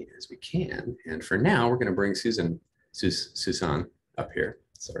as many as we can. And for now, we're going to bring Susan up here.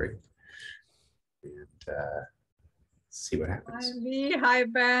 Sorry. And see what happens. Hi, Lee. Hi,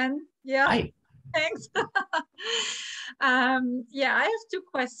 Ben. Yeah. Hi. Thanks. Yeah, I have two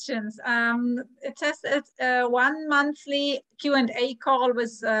questions. It says it's one monthly Q&A call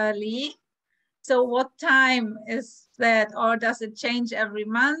with Lee. So what time is that? Or does it change every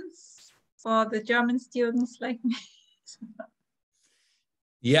month for the German students like me?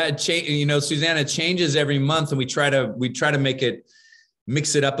 Yeah, Susanna, it changes every month, and we try to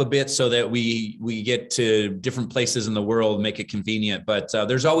mix it up a bit so that we get to different places in the world, make it convenient. But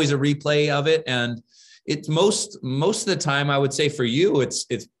there's always a replay of it, and it's most of the time, I would say for you, it's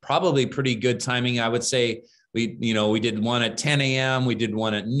probably pretty good timing. I would say we did one at 10 a.m. We did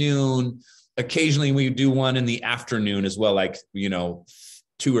one at noon. Occasionally we do one in the afternoon as well, like 2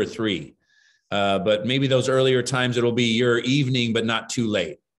 or 3. But maybe those earlier times it'll be your evening, but not too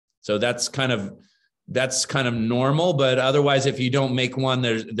late. So that's kind of normal. But otherwise, if you don't make one,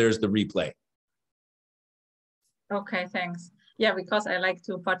 there's the replay. Okay, thanks. Yeah, because I like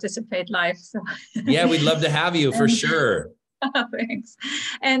to participate live. So. Yeah, we'd love to have you for sure. Thanks.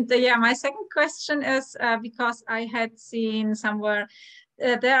 And yeah, my second question is because I had seen somewhere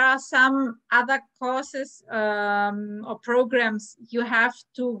there are some other courses or programs you have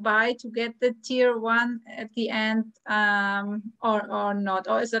to buy to get the tier 1 at the end or not,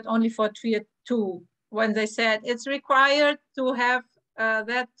 or is that only for tier 2 when they said it's required to have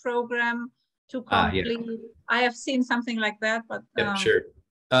that program to complete? Yeah. I have seen something like that, but yeah, sure.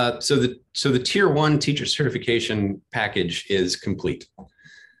 So the tier 1 teacher certification package is complete.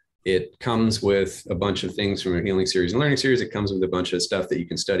 It comes with a bunch of things from a healing series and learning series. It comes with a bunch of stuff that you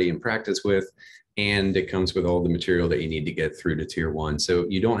can study and practice with, and it comes with all the material that you need to get through to tier 1. So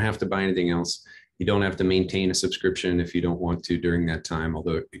you don't have to buy anything else. You don't have to maintain a subscription if you don't want to during that time,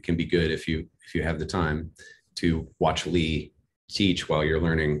 although it can be good if you have the time to watch Lee teach while you're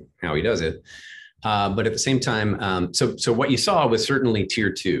learning how he does it. But at the same time, so what you saw was certainly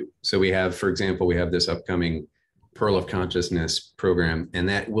tier 2. So we have, for example, we have this upcoming Pearl of Consciousness program, and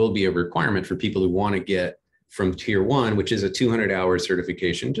that will be a requirement for people who want to get from tier 1, which is a 200-hour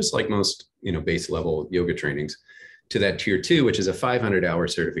certification, just like most base level yoga trainings, to that tier 2, which is a 500-hour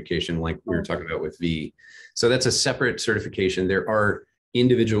certification, like we were talking about with V. So that's a separate certification. There are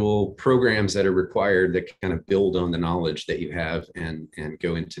individual programs that are required that kind of build on the knowledge that you have and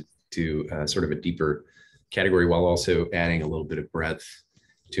go into sort of a deeper category, while also adding a little bit of breadth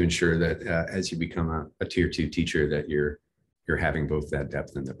to ensure that as you become a tier 2 teacher, that you're having both that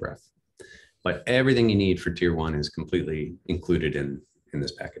depth and the breadth. But everything you need for tier 1 is completely included in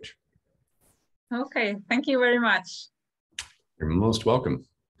this package. Okay, thank you very much. You're most welcome.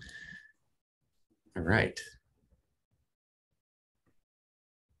 All right.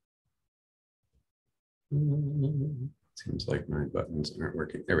 Seems like my buttons aren't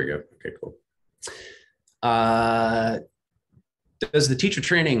working. There we go. Okay, cool. Does the teacher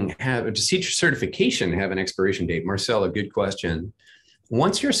certification have an expiration date? Marcella, good question.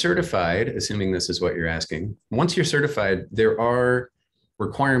 Once you're certified, assuming this is what you're asking, once you're certified, there are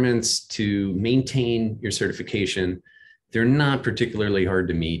requirements to maintain your certification. They're not particularly hard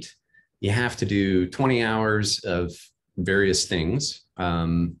to meet. You have to do 20 hours of various things,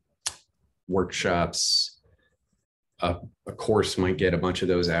 workshops. A course might get a bunch of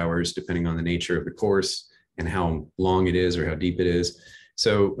those hours depending on the nature of the course and how long it is or how deep it is.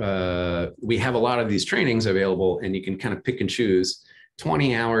 So we have a lot of these trainings available, and you can kind of pick and choose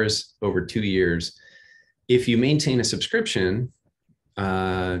 20 hours over 2 years. If you maintain a subscription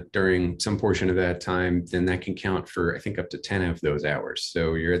during some portion of that time, then that can count for, I think, up to 10 of those hours.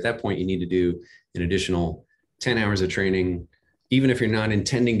 So you're at that point, you need to do an additional 10 hours of training, even if you're not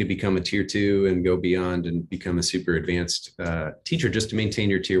intending to become a tier 2 and go beyond and become a super advanced teacher, just to maintain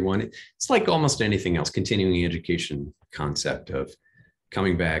your tier 1. It's like almost anything else, continuing education concept of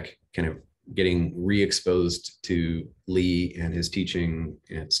coming back, kind of getting re-exposed to Lee and his teaching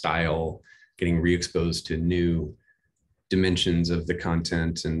and style, getting re-exposed to new dimensions of the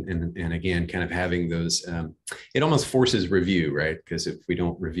content, and again, kind of having those, it almost forces review, right? Because if we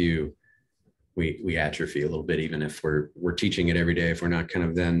don't review, we atrophy a little bit, even if we're teaching it every day. If we're not kind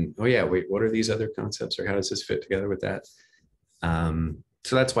of then, oh yeah, wait, what are these other concepts, or how does this fit together with that?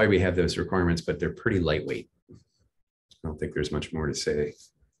 So that's why we have those requirements, but they're pretty lightweight. I don't think there's much more to say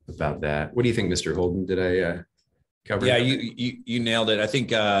about that. What do you think, Mr. Holden? Did I cover? Yeah, you nailed it. I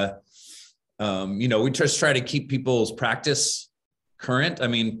think we just try to keep people's practice current. I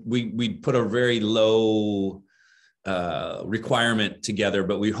mean, we put a very low requirement together,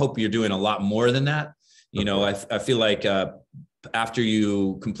 but we hope you're doing a lot more than that. You know, I feel like after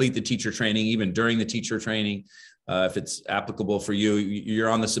you complete the teacher training, even during the teacher training, if it's applicable for you, you're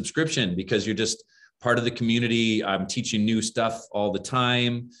on the subscription because you're just part of the community. I'm teaching new stuff all the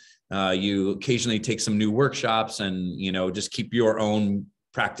time. You occasionally take some new workshops and, just keep your own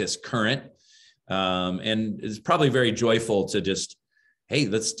practice current. And it's probably very joyful to just, hey,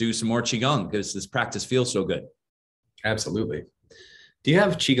 let's do some more Qigong because this practice feels so good. Absolutely. Do you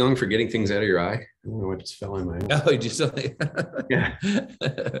have Qigong for getting things out of your eye? I don't know what just fell in my eye. Oh, just yeah.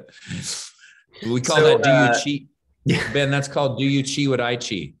 We call that do you cheat? Yeah. Ben, that's called do you cheat what I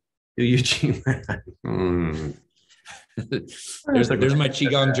cheat? Do you cheat? There's my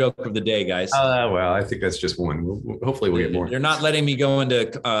Qigong joke of the day, guys. Well, I think that's just one. Hopefully we'll get more. You're not letting me go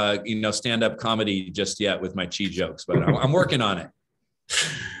into stand-up comedy just yet with my Qi jokes, but I'm working on it.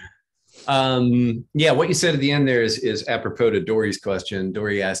 Yeah, what you said at the end there is apropos to Dory's question.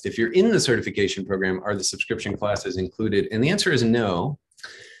 Dory asked, if you're in the certification program, are the subscription classes included? And the answer is no.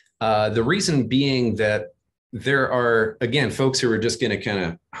 The reason being that there are, again, folks who are just going to kind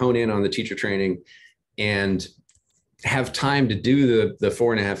of hone in on the teacher training and have time to do the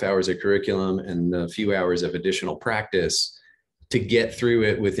 4.5 hours of curriculum and the few hours of additional practice to get through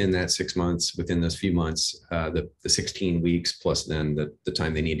it within that 6 months, within those few months, the 16 weeks, plus then the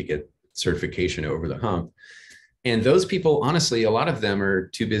time they need to get certification over the hump. And those people, honestly, a lot of them are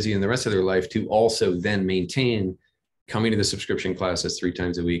too busy in the rest of their life to also then maintain coming to the subscription classes 3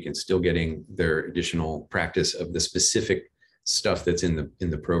 times a week and still getting their additional practice of the specific stuff that's in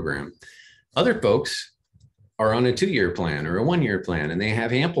the program. Other folks are on a 2-year plan or a 1-year plan, and they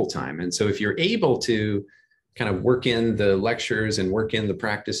have ample time. And so if you're able to kind of work in the lectures and work in the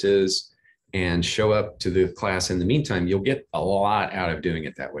practices and show up to the class in the meantime, you'll get a lot out of doing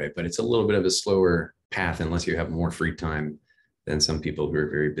it that way. But it's a little bit of a slower path unless you have more free time than some people who are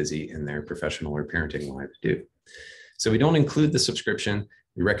very busy in their professional or parenting lives do. So we don't include the subscription.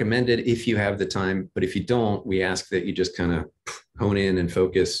 We recommend it if you have the time, but if you don't, we ask that you just kind of hone in and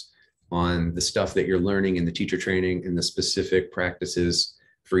focus on the stuff that you're learning in the teacher training and the specific practices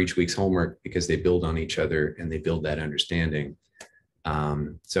for each week's homework, because they build on each other and they build that understanding.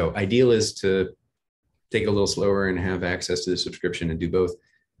 So ideal is to take it a little slower and have access to the subscription and do both.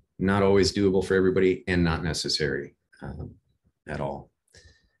 Not always doable for everybody and not necessary at all.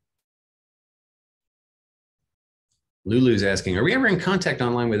 Lulu's asking, are we ever in contact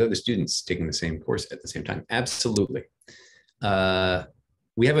online with other students taking the same course at the same time? Absolutely.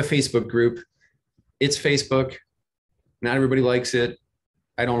 We have a Facebook group. It's Facebook. Not everybody likes it.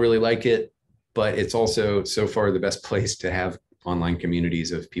 I don't really like it, but it's also so far the best place to have online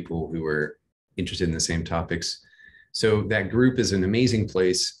communities of people who are interested in the same topics. So that group is an amazing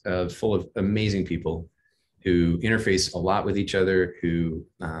place full of amazing people who interface a lot with each other, who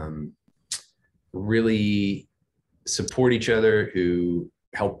really support each other, who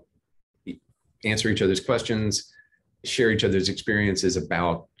help answer each other's questions, share each other's experiences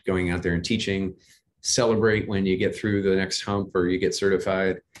about going out there and teaching, celebrate when you get through the next hump or you get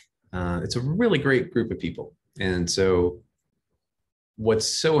certified. It's a really great group of people. And so what's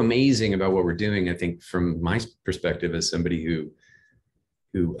so amazing about what we're doing, I think from my perspective as somebody who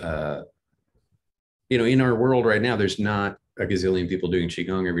in our world right now, there's not a gazillion people doing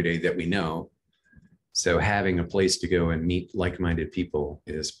Qigong every day that we know. So having a place to go and meet like-minded people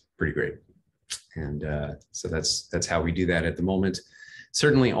is pretty great. And so that's how we do that at the moment.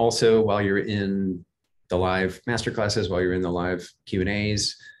 Certainly also while you're in the live masterclasses, while you're in the live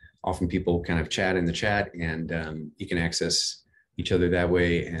Q&As, often people kind of chat in the chat, and you can access each other that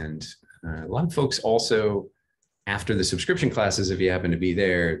way and A lot of folks also, after the subscription classes, if you happen to be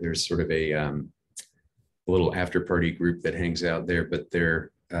there, there's sort of a little after party group that hangs out there, but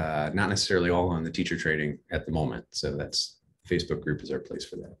they're not necessarily all on the teacher training at the moment. So that's Facebook group is our place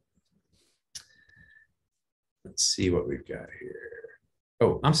for that. Let's see what we've got here.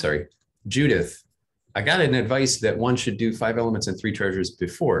 Oh, I'm sorry, Judith. I got an advice that one should do 5 elements and 3 treasures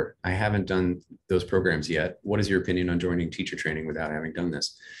before. I haven't done those programs yet. What is your opinion on joining teacher training without having done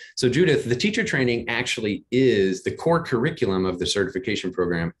this? So Judith, the teacher training actually is the core curriculum of the certification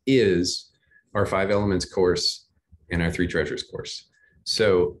program is our 5 elements course and our 3 treasures course.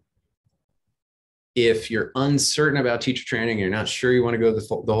 So if you're uncertain about teacher training, you're not sure you want to go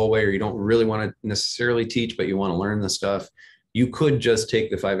the whole way, or you don't really want to necessarily teach, but you want to learn the stuff, you could just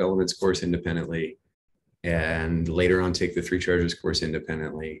take the 5 elements course independently and later on take the 3 treasures course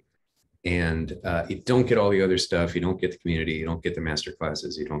independently. And you don't get all the other stuff. You don't get the community, you don't get the master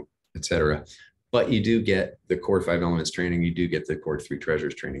classes, you don't, etc. But you do get the core 5 elements training. You do get the core 3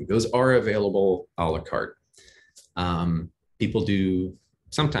 treasures training. Those are available a la carte. People do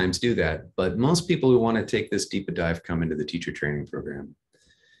sometimes do that, but most people who want to take this deep a dive come into the teacher training program.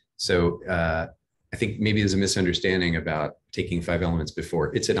 So I think maybe there's a misunderstanding about taking 5 elements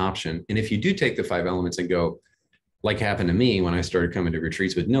before. It's an option. And if you do take the 5 elements and go, like happened to me when I started coming to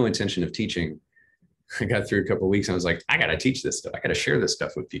retreats with no intention of teaching, I got through a couple of weeks and I was like, I got to teach this stuff. I got to share this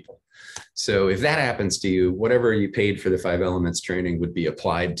stuff with people. So if that happens to you, whatever you paid for the 5 elements training would be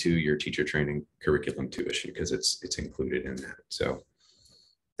applied to your teacher training curriculum tuition because it's included in that. So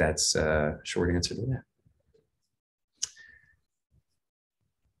that's a short answer to that.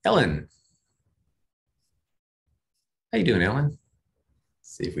 Ellen. How you doing, Ellen?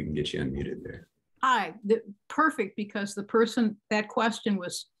 See if we can get you unmuted there. Hi, perfect, because the person, that question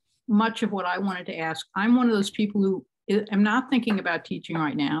was much of what I wanted to ask. I'm one of those people who am not thinking about teaching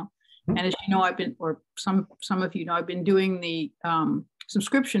right now. And as you know, I've been, or some of you know, I've been doing the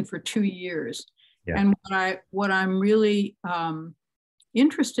subscription for 2 years. Yeah. And what I'm really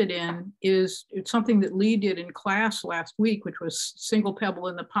interested in is it's something that Lee did in class last week, which was single pebble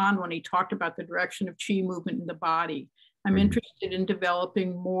in the pond, when he talked about the direction of Qi movement in the body. I'm interested in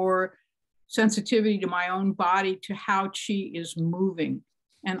developing more sensitivity to my own body, to how Qi is moving.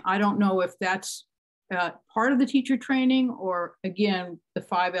 And I don't know if that's part of the teacher training, or again, the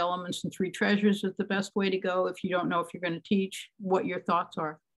 5 elements and 3 treasures is the best way to go. If you don't know if you're going to teach, what your thoughts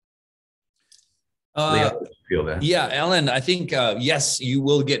are. Feel that. Yeah, Ellen, I think, yes, you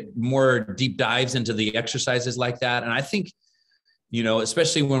will get more deep dives into the exercises like that. And I think, you know,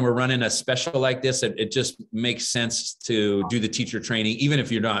 especially when we're running a special like this, it just makes sense to do the teacher training, even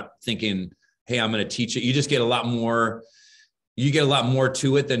if you're not thinking, hey, I'm going to teach it. You just get a lot more, you get a lot more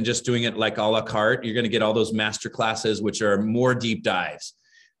to it than just doing it like a la carte. You're going to get all those master classes, which are more deep dives.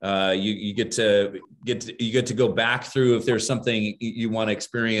 You get to go back through if there's something you want to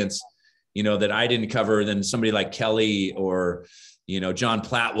experience, you know, that I didn't cover. Then somebody like Kelly or, you know, John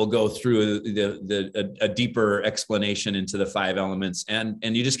Platt will go through a deeper explanation into the 5 elements, and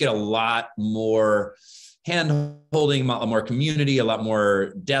you just get a lot more hand holding, a lot more community, a lot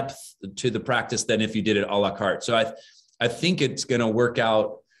more depth to the practice than if you did it a la carte. So I think it's going to work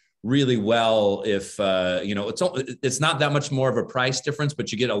out really well if, you know, it's not that much more of a price difference,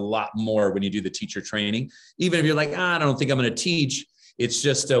 but you get a lot more when you do the teacher training. Even if you're like, I don't think I'm going to teach, it's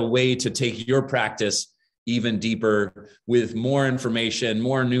just a way to take your practice even deeper with more information,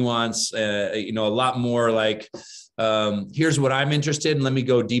 more nuance, you know, a lot more like, here's what I'm interested in. Let me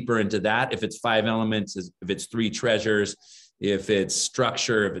go deeper into that. If it's 5 elements, if it's 3 treasures, if it's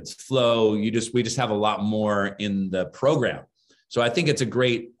structure, if it's flow, we just have a lot more in the program. So I think it's a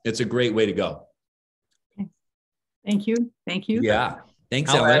great way to go. Thank you. Thank you. Yeah.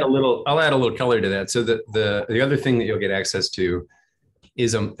 Thanks. I'll add a little color to that. So the other thing that you'll get access to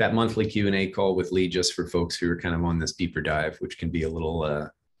is that monthly Q&A call with Lee, just for folks who are kind of on this deeper dive, which can be a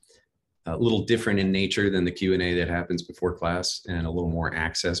little different in nature than the Q&A that happens before class, and a little more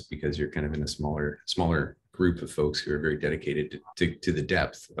access because you're kind of in a smaller group of folks who are very dedicated to the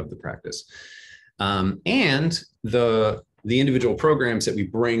depth of the practice. And the individual programs that we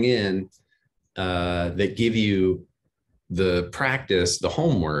bring in that give you the practice, the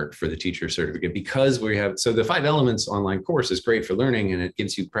homework for the teacher certificate, because we have, so the 5 elements online course is great for learning, and it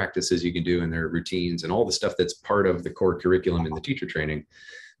gives you practices you can do, and their routines and all the stuff that's part of the core curriculum in the teacher training.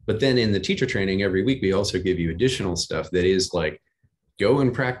 But then in the teacher training every week, we also give you additional stuff that is like, go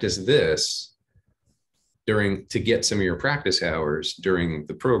and practice this to get some of your practice hours during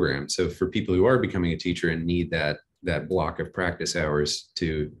the program. So for people who are becoming a teacher and need that block of practice hours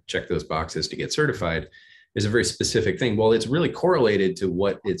to check those boxes to get certified, is a very specific thing. Well, it's really correlated to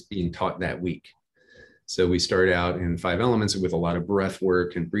what it's being taught that week. So we start out in 5 elements with a lot of breath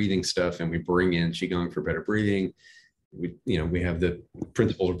work and breathing stuff, and we bring in Qigong for better breathing. We have the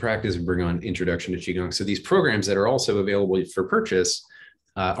principles of practice and bring on introduction to Qigong. So these programs that are also available for purchase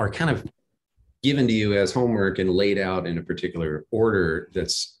are kind of given to you as homework and laid out in a particular order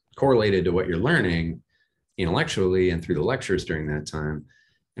that's correlated to what you're learning intellectually and through the lectures during that time.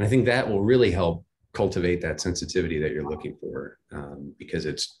 And I think that will really help cultivate that sensitivity that you're looking for, because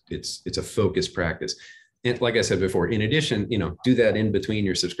it's a focused practice. And like I said before, in addition, do that in between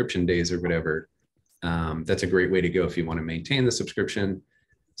your subscription days or whatever. That's a great way to go if you want to maintain the subscription.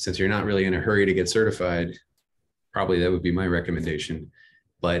 Since you're not really in a hurry to get certified, probably that would be my recommendation.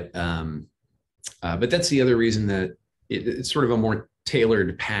 But that's the other reason that it's sort of a more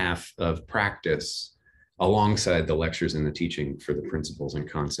tailored path of practice alongside the lectures and the teaching for the principles and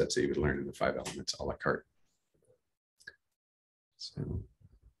concepts that you would learn in the 5 elements a la carte. So,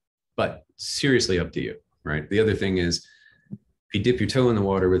 but seriously up to you, right? The other thing is, if you dip your toe in the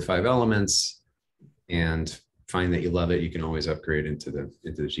water with 5 elements and find that you love it, you can always upgrade into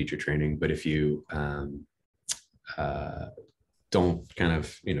the teacher training. But if you don't kind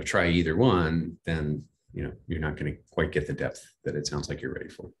of try either one, then you're not going to quite get the depth that it sounds like you're ready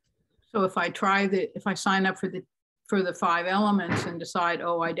for. So if I sign up for the 5 elements and decide,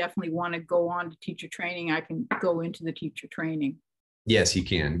 oh, I definitely want to go on to teacher training, I can go into the teacher training. Yes, you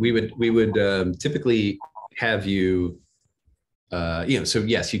can. We would typically have you, so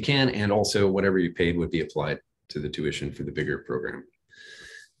yes, you can, and also whatever you paid would be applied to the tuition for the bigger program.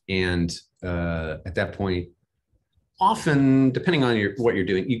 And at that point, often, depending on what you're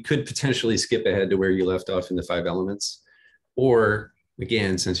doing, you could potentially skip ahead to where you left off in the 5 elements, or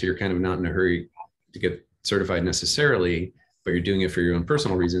again, since you're kind of not in a hurry to get certified necessarily, but you're doing it for your own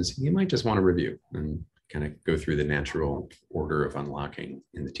personal reasons, you might just want to review and kind of go through the natural order of unlocking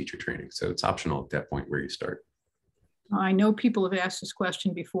in the teacher training. So it's optional at that point where you start. I know people have asked this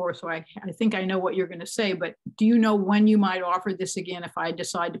question before, so I think I know what you're going to say, but do you know when you might offer this again if I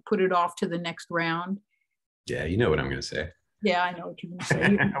decide to put it off to the next round? Yeah, you know what I'm going to say. Yeah, I know what you're going to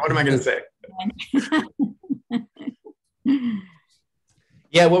say. What am I going to say?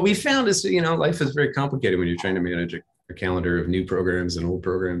 Yeah, what we found is, life is very complicated when you're trying to manage a calendar of new programs and old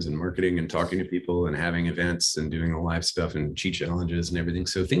programs and marketing and talking to people and having events and doing the live stuff and cheat challenges and everything.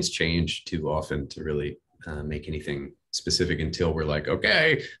 So things change too often to really make anything specific until we're like,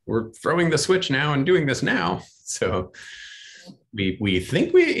 okay, we're throwing the switch now and doing this now. So we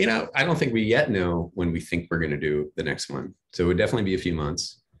think I don't think we yet know when we think we're going to do the next one. So it would definitely be a few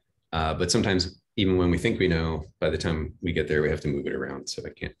months. But sometimes even when we think we know, by the time we get there, we have to move it around. So I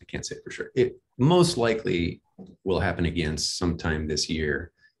can't say for sure. It most likely will happen again sometime this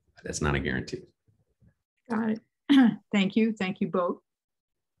year. But that's not a guarantee. Got it. Thank you. Thank you both.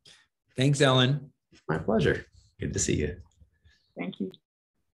 Thanks, Ellen. My pleasure. Good to see you. Thank you.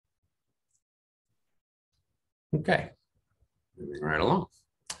 Okay. Moving right along.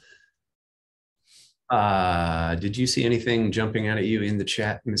 Did you see anything jumping out at you in the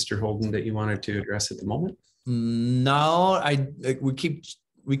chat, Mr. Holden, that you wanted to address at the moment? No, we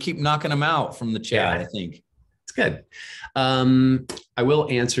keep knocking them out from the chat. Yeah. I think it's good. I will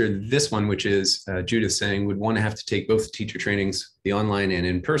answer this one, which is Judith saying, would one have to take both teacher trainings, the online and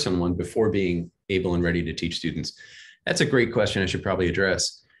in-person one, before being able and ready to teach students? That's a great question I should probably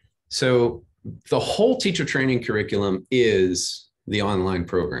address. So the whole teacher training curriculum is the online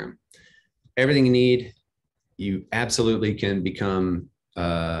program. Everything you need, you absolutely can become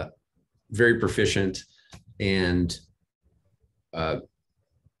very proficient. And in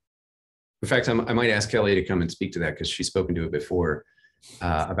fact, I might ask Kelly to come and speak to that because she's spoken to it before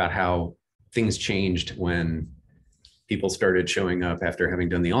about how things changed when people started showing up after having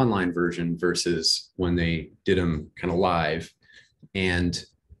done the online version versus when they did them kind of live, and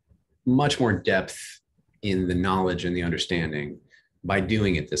much more depth in the knowledge and the understanding by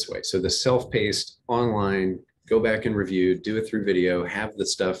doing it this way. So the self-paced online, go back and review, do it through video, have the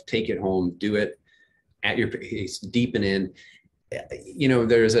stuff, take it home, do it at your pace, deepen in.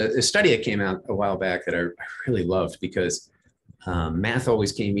 There's a study that came out a while back that I really loved because math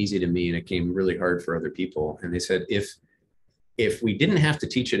always came easy to me and it came really hard for other people. And they said, if we didn't have to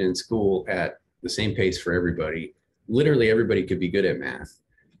teach it in school at the same pace for everybody, literally everybody could be good at math.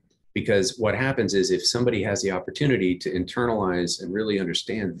 Because what happens is if somebody has the opportunity to internalize and really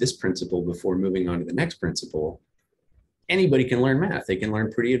understand this principle before moving on to the next principle, anybody can learn math. They can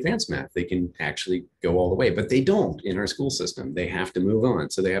learn pretty advanced math. They can actually go all the way, but they don't in our school system. They have to move on.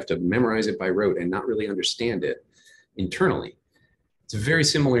 So they have to memorize it by rote and not really understand it internally. It's very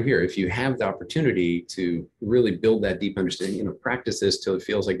similar here. If you have the opportunity to really build that deep understanding, you know, practice this till it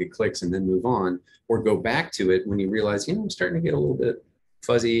feels like it clicks and then move on, or go back to it when you realize, you know, I'm starting to get a little bit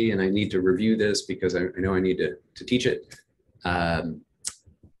fuzzy and I need to review this because I know I need to teach it. That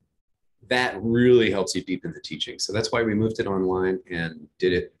really helps you deepen the teaching. So that's why we moved it online and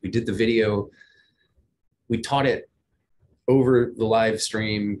did it. We did the video. We taught it over the live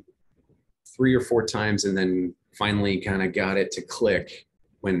stream 3 or 4 times, and then finally kind of got it to click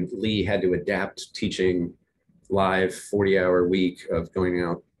when Lee had to adapt teaching live 40-hour week of going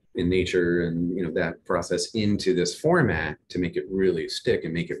out in nature and, you know, that process into this format to make it really stick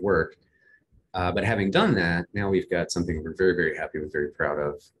and make it work. But having done that, now we've got something we're very, very happy with, very proud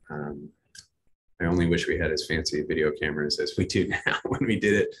of. I only wish we had as fancy video cameras as we do now when we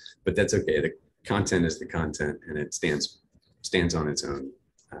did it, but that's okay. The content is the content, and it stands on its own.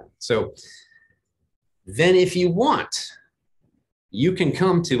 So then if you want, you can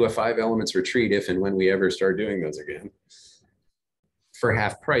come to a 5 Elements retreat if and when we ever start doing those again for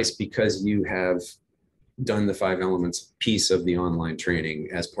half price, because you have done the 5 Elements piece of the online training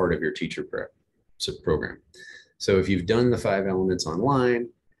as part of your teacher prep program. So if you've done the 5 Elements online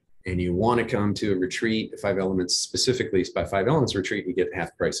and you want to come to a retreat, 5 Elements specifically, by 5 Elements retreat, you get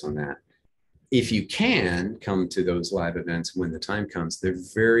half price on that. If you can come to those live events when the time comes, they're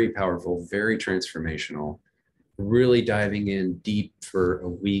very powerful, very transformational, really diving in deep for a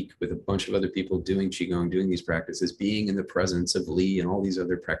week with a bunch of other people doing Qigong, doing these practices, being in the presence of Lee and all these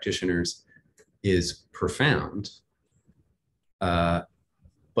other practitioners is profound,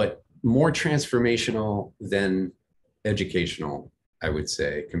 but more transformational than educational, I would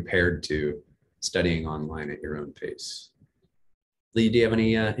say, compared to studying online at your own pace. Lee, do you have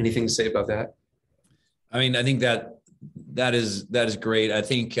anything to say about that? I mean, I think that is great. I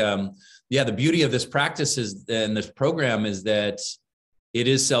think, yeah, the beauty of this practice is, and this program is that it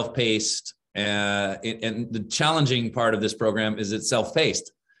is self-paced, and the challenging part of this program is it's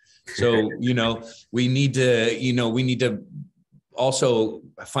self-paced. So, you know, we need to also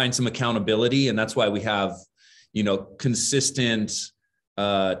find some accountability, and that's why we have, you know, consistent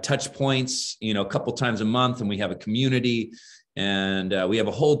touch points, you know, a couple times a month, and we have a community. And we have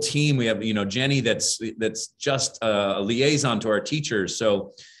a whole team. We have, you know, Jenny that's just a liaison to our teachers.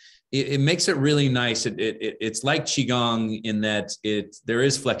 So it makes it really nice. It's like Qigong in that there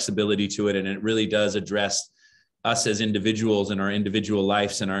is flexibility to it, and it really does address us as individuals and our individual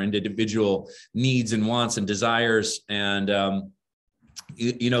lives and our individual needs and wants and desires. And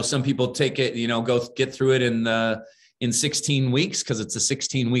you know, some people take it, you know, go get through it in 16 weeks because it's a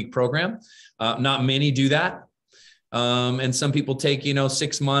 16-week program. Not many do that. And some people take, you know,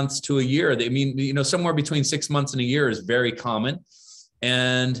 6 months to a year. I mean, you know, somewhere between 6 months and a year is very common.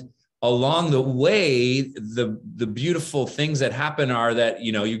 And along the way, the beautiful things that happen are that,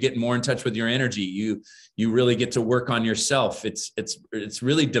 you know, you get more in touch with your energy. You really get to work on yourself. It's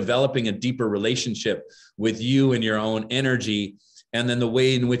really developing a deeper relationship with you and your own energy, and then the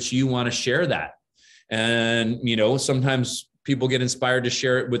way in which you want to share that. And, you know, sometimes people get inspired to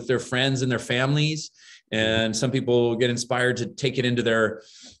share it with their friends and their families. And some people get inspired to take it into their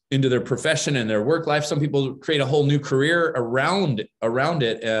profession and their work life. Some people create a whole new career around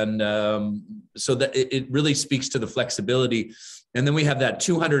it. And so that it really speaks to the flexibility. And then we have that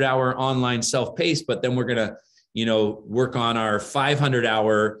 200-hour online self-paced, but then we're going to, you know, work on our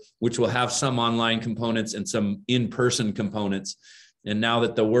 500-hour, which will have some online components and some in-person components. And now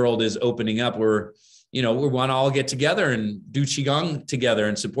that the world is opening up, we want to all get together and do Qigong together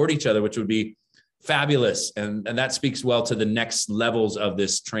and support each other, which would be fabulous. And that speaks well to the next levels of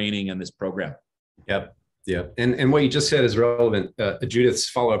this training and this program. Yep. And what you just said is relevant. Judith's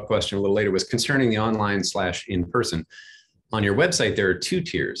follow-up question a little later was concerning the online/in-person. On your website, there are 2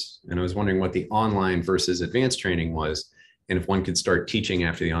 tiers. And I was wondering what the online versus advanced training was, and if one could start teaching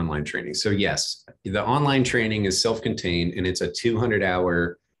after the online training. So yes, the online training is self-contained, and it's a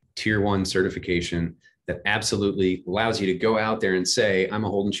 200-hour tier 1 certification that absolutely allows you to go out there and say, I'm a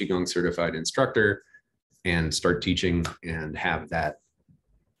Holden QiGong certified instructor, and start teaching and have that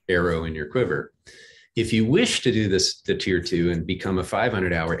arrow in your quiver. If you wish to do this, the tier 2, and become a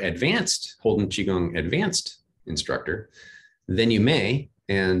 500-hour advanced Holden QiGong advanced instructor, then you may,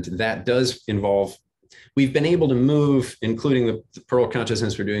 and that does involve, we've been able to move, including the Pearl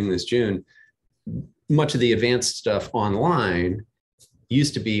Consciousness we're doing this June, much of the advanced stuff online.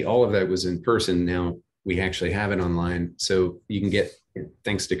 Used to be all of that was in person. Now we actually have it online. So you can get,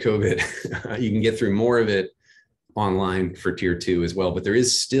 thanks to COVID, you can get through more of it online for tier 2 as well, but there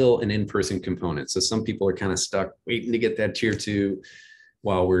is still an in-person component. So some people are kind of stuck waiting to get that tier 2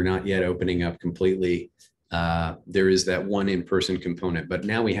 while we're not yet opening up completely. there is that one in-person component. But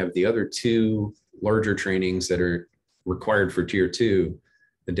now we have the other two larger trainings that are required for tier 2,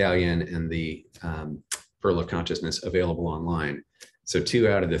 the Dalian and the Pearl of Consciousness, available online. So 2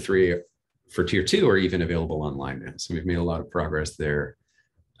 out of the 3 for tier 2 are even available online now. So we've made a lot of progress there,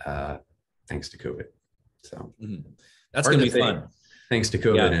 thanks to COVID. So that's going to be fun. Thanks to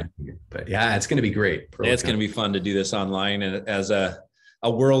COVID. Yeah. But yeah, it's going to be great. It's going to be fun to do this online and as a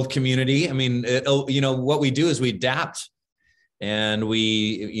world community. I mean, what we do is we adapt, and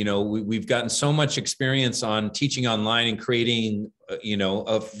we've gotten so much experience on teaching online and creating,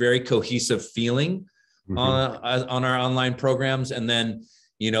 a very cohesive feeling on our online programs. And then,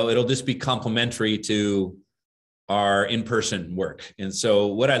 it'll just be complementary to our in-person work. And so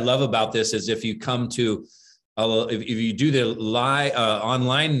what I love about this is if you come to, if you do the live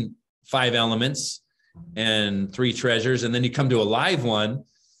online 5 elements and 3 treasures, and then you come to a live one,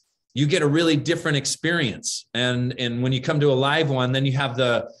 you get a really different experience. And when you come to a live one, then you have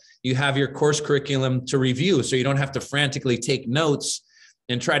your course curriculum to review. So you don't have to frantically take notes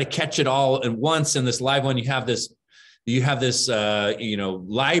and try to catch it all at once. In this live one, you have this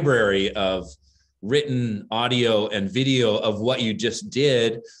library of written audio and video of what you just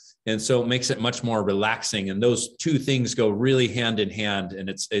did. And so it makes it much more relaxing. And those 2 things go really hand in hand. And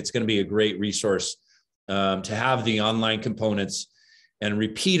it's going to be a great resource to have the online components and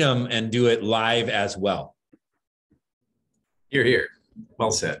repeat them and do it live as well. Hear, hear.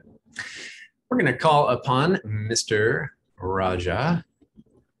 Well said. We're going to call upon Mr. Raja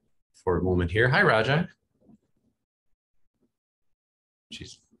for a moment here. Hi, Raja.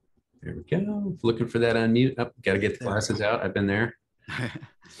 There we go. Looking for that unmute. Oh, got to get the glasses out. I've been there.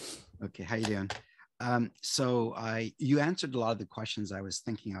 Okay, how you doing? So you answered a lot of the questions I was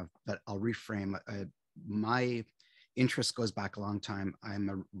thinking of, but I'll reframe. My interest goes back a long time.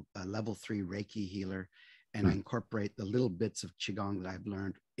 I'm a level 3 Reiki healer, and I incorporate the little bits of Qigong that I've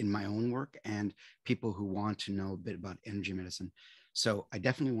learned in my own work and people who want to know a bit about energy medicine. So I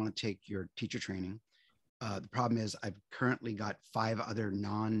definitely want to take your teacher training. The problem is I've currently got 5 other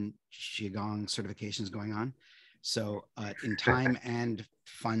non-Qigong certifications going on. So in time and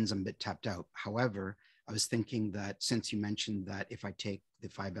funds, I'm a bit tapped out. However, I was thinking that since you mentioned that if I take the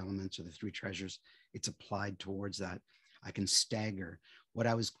 5 elements or the 3 treasures, it's applied towards that, I can stagger. What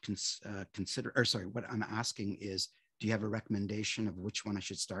I was what I'm asking is, do you have a recommendation of which one I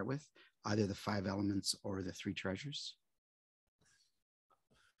should start with, either the 5 elements or the 3 treasures?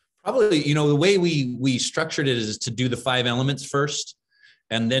 Probably, the way we structured it is to do the 5 elements first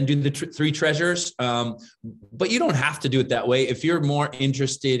and then do the 3 treasures. But you don't have to do it that way. If you're more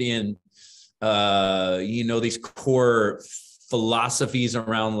interested in, these core philosophies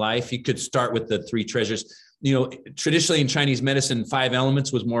around life, you could start with the 3 treasures. Traditionally in Chinese medicine, 5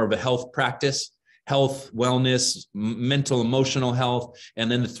 elements was more of a health practice, health, wellness, mental, emotional health. And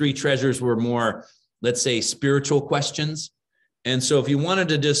then the 3 treasures were more, let's say, spiritual questions. And so if you wanted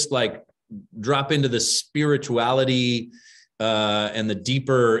to just like drop into the spirituality and the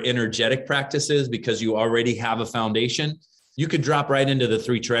deeper energetic practices, because you already have a foundation, you could drop right into the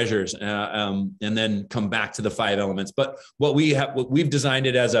 3 treasures and then come back to the 5 elements. But what we've designed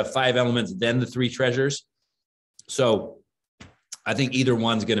it as a 5 elements, then the 3 treasures. So I think either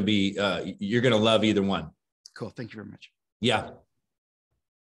one's going to be, you're going to love either one. Cool. Thank you very much. Yeah.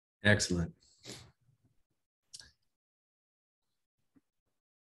 Excellent.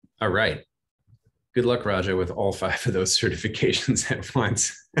 All right. Good luck, Raja, with all 5 of those certifications at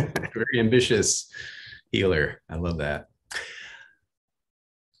once. Very ambitious healer. I love that.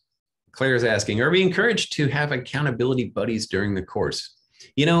 Claire's asking, are we encouraged to have accountability buddies during the course?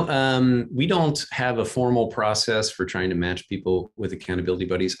 We don't have a formal process for trying to match people with accountability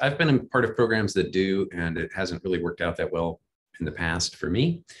buddies. I've been in part of programs that do, and it hasn't really worked out that well in the past for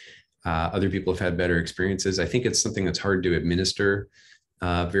me. Other people have had better experiences. I think it's something that's hard to administer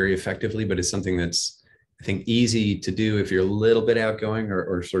very effectively, but it's something that's, I think, easy to do if you're a little bit outgoing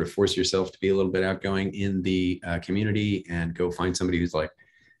or sort of force yourself to be a little bit outgoing in the community and go find somebody who's like,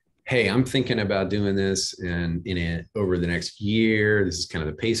 hey, I'm thinking about doing this and over the next year, this is kind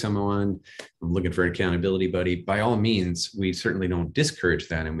of the pace I'm on. I'm looking for an accountability buddy. By all means, we certainly don't discourage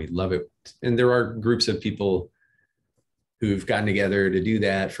that, and we love it. And there are groups of people who've gotten together to do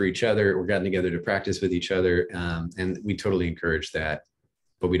that for each other or gotten together to practice with each other. And we totally encourage that,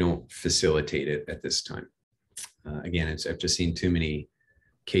 but we don't facilitate it at this time. Again, I've just seen too many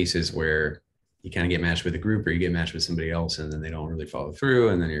cases where you kind of get matched with a group or you get matched with somebody else and then they don't really follow through.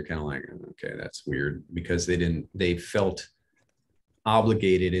 And then you're kind of like, okay, that's weird, because they felt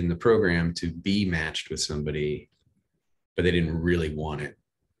obligated in the program to be matched with somebody, but they didn't really want it.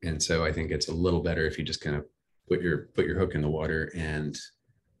 And so I think it's a little better if you just kind of put your hook in the water, and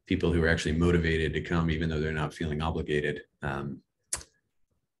people who are actually motivated to come, even though they're not feeling obligated, are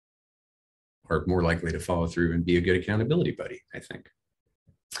more likely to follow through and be a good accountability buddy, I think.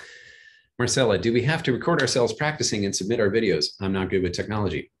 Marcella, do we have to record ourselves practicing and submit our videos? I'm not good with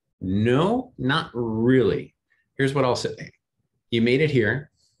technology. No, not really. Here's what I'll say. You made it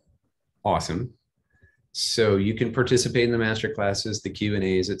here. Awesome. So you can participate in the master classes, the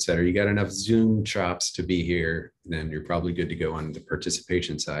Q&As, et cetera. You got enough Zoom chops to be here, then you're probably good to go on the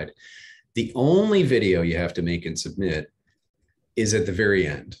participation side. The only video you have to make and submit is at the very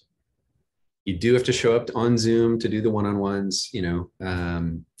end. You do have to show up on Zoom to do the one-on-ones, you know,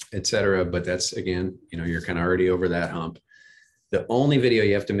 et cetera. But that's, again, you know, you're kind of already over that hump. The only video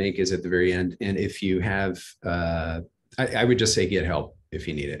you have to make is at the very end. And if you have, I would just say get help if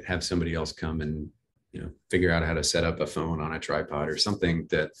you need it. Have somebody else come and, you know, figure out how to set up a phone on a tripod or something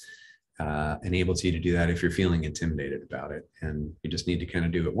that enables you to do that if you're feeling intimidated about it. And you just need to kind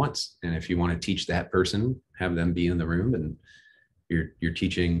of do it once. And if you want to teach that person, have them be in the room and you're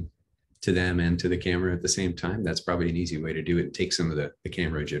teaching to them and to the camera at the same time, that's probably an easy way to do it and take some of the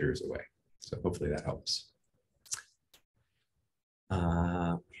camera jitters away. So hopefully that helps. We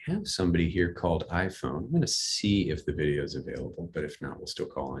have somebody here called iPhone. I'm going to see if the video is available, but if not, we'll still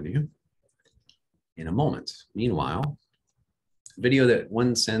call on you in a moment. Meanwhile, video that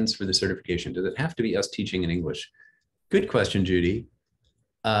one sends for the certification, does it have to be us teaching in English? Good question, Judy.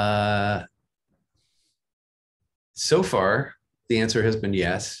 So far, the answer has been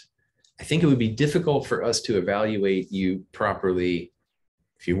yes. I think it would be difficult for us to evaluate you properly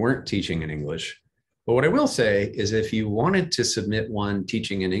if you weren't teaching in English. But what I will say is if you wanted to submit one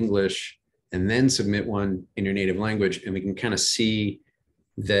teaching in English and then submit one in your native language, and we can kind of see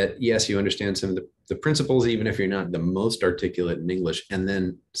that, yes, you understand some of the principles, even if you're not the most articulate in English, and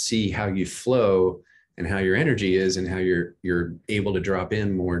then see how you flow and how your energy is and how you're able to drop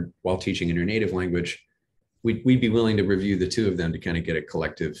in more while teaching in your native language, we'd be willing to review the two of them to kind of get a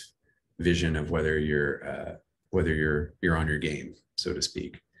collective vision of whether you're on your game, so to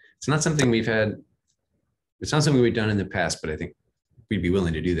speak. It's not something we've had. It's not something we've done in the past, but I think we'd be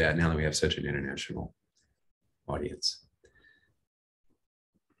willing to do that now that we have such an international audience.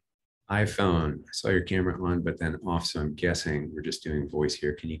 iPhone, I saw your camera on, but then off, so I'm guessing we're just doing voice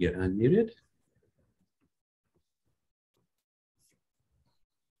here. Can you get unmuted?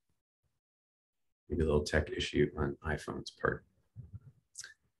 Maybe a little tech issue on iPhone's part.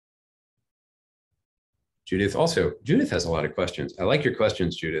 Judith has a lot of questions. I like your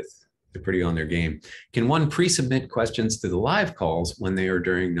questions, Judith. They're pretty on their game. Can one pre-submit questions to the live calls when they are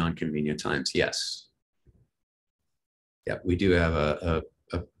during non-convenient times? Yes. Yeah, we do have a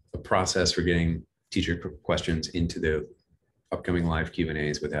process for getting teacher questions into the upcoming live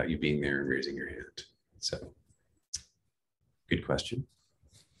Q&As without you being there and raising your hand. So, good question.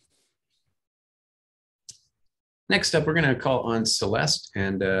 Next up, we're going to call on Celeste,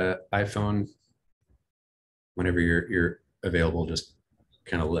 and iPhone. Whenever you're available, just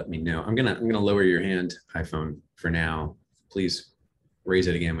kind of let me know. I'm gonna lower your hand, iPhone, for now. Please raise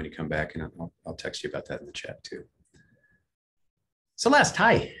it again when you come back, and I'll text you about that in the chat too. Celeste,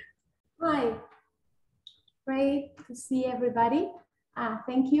 hi. Hi. Great to see everybody.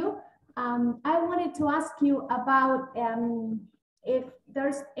 Thank you. I wanted to ask you about if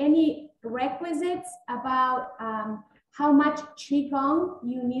there's any requisites about how much Qi Gong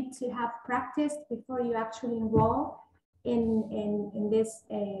you need to have practiced before you actually enroll in this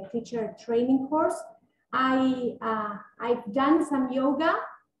teacher training course. I've done some yoga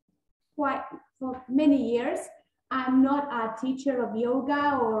for many years. I'm not a teacher of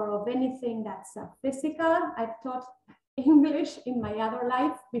yoga or of anything that's physical. I've taught English in my other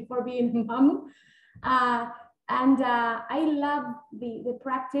life before being a mom. And I love the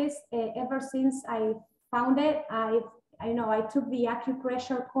practice ever since I found it. I took the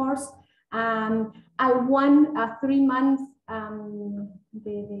acupressure course. I won a 3-month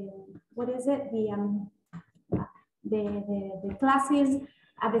the classes,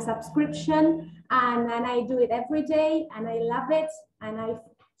 the subscription, and I do it every day, and I love it, and I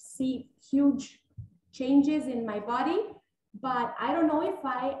see huge changes in my body. But I don't know if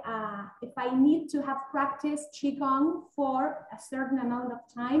I need to have practiced Qigong for a certain amount of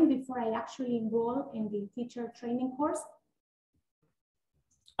time before I actually enroll in the teacher training course.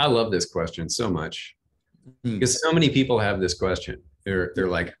 I love this question so much because so many people have this question. They're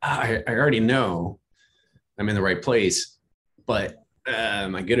like, I already know I'm in the right place, but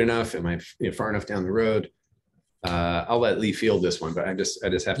am I good enough? Am I far enough down the road? I'll let Lee field this one, but I just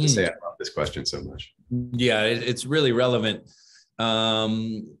have to say I love this question so much. Yeah, it's really relevant.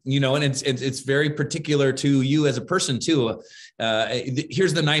 You know, and it's very particular to you as a person too.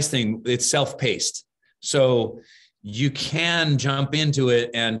 Here's the nice thing. It's self-paced. So you can jump into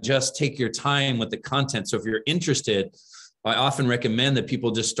it and just take your time with the content. So if you're interested, I often recommend that people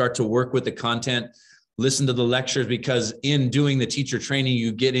just start to work with the content, listen to the lectures, because in doing the teacher training,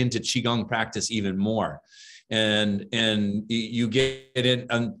 you get into Qigong practice even more. And you get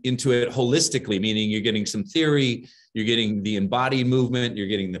into it holistically, meaning you're getting some theory, you're getting the embodied movement, you're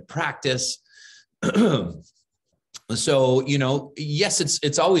getting the practice. So, you know, yes,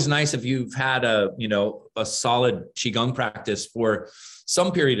 it's always nice if you've had a solid Qigong practice for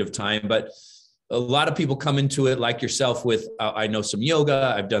some period of time, but a lot of people come into it like yourself with, I know some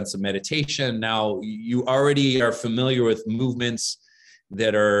yoga, I've done some meditation. Now you already are familiar with movements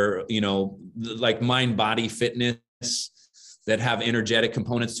that are, you know, like mind body fitness that have energetic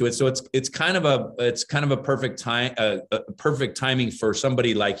components to it. So it's kind of a perfect time, perfect timing for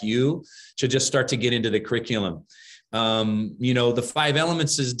somebody like you to just start to get into the curriculum. You know, the 5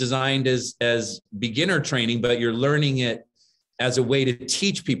 elements is designed as beginner training, but you're learning it as a way to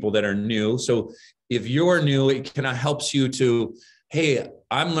teach people that are new. So if you're new, it kind of helps you to, hey,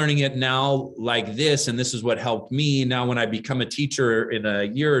 I'm learning it now like this, and this is what helped me. Now, when I become a teacher in a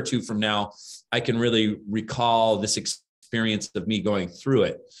year or two from now, I can really recall this experience of me going through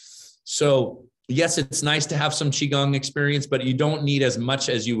it. So yes, it's nice to have some Qigong experience, but you don't need as much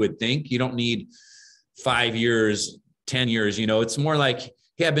as you would think. You don't need 5 years, 10 years, you know, it's more like,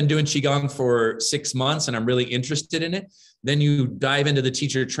 hey, I've been doing Qigong for 6 months and I'm really interested in it. Then you dive into the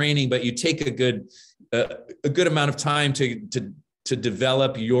teacher training, but you take a good amount of time to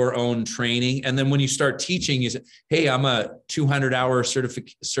develop your own training. And then when you start teaching, you say, hey, I'm a 200-hour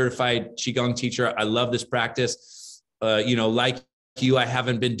certified Qigong teacher. I love this practice. You know, like you, I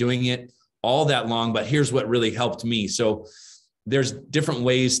haven't been doing it all that long, but here's what really helped me. So there's different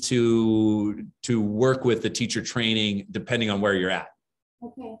ways to work with the teacher training depending on where you're at.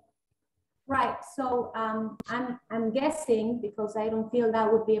 Okay. Right. So I'm guessing, because I don't feel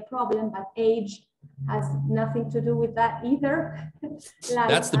that would be a problem, but age has nothing to do with that either. Like,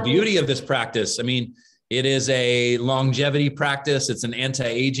 that's the beauty of this practice. I mean, it is a longevity practice. It's an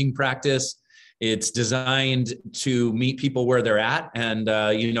anti-aging practice. It's designed to meet people where they're at. And,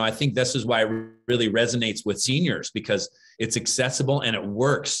 you know, I think this is why it really resonates with seniors, because it's accessible and it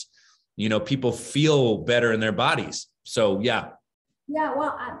works. You know, people feel better in their bodies. So, yeah. Yeah,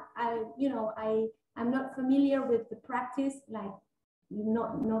 well, I'm not familiar with the practice, like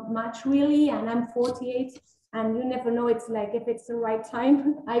not much really, and I'm 48, and you never know. It's like if it's the right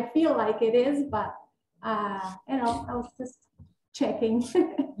time. I feel like it is, but you know, I was just checking.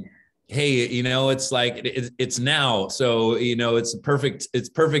 Hey, you know, it's like it's now, so you know, it's perfect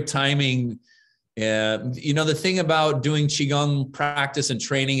timing. You know, the thing about doing Qigong practice and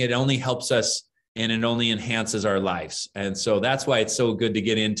training, it only helps us. And it only enhances our lives. And so that's why it's so good to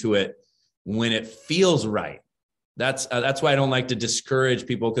get into it when it feels right. That's why I don't like to discourage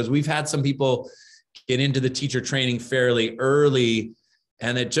people, because we've had some people get into the teacher training fairly early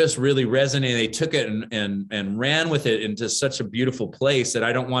and it just really resonated. They took it and ran with it into such a beautiful place that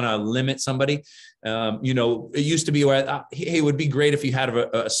I don't want to limit somebody. You know, it used to be where I thought, hey, it would be great if you had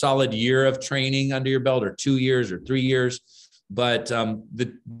a solid year of training under your belt, or 2 years or 3 years. But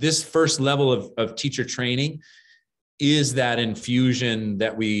this first level of teacher training is that infusion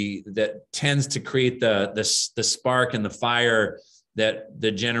that tends to create the spark and the fire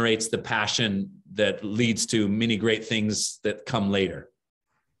that generates the passion that leads to many great things that come later.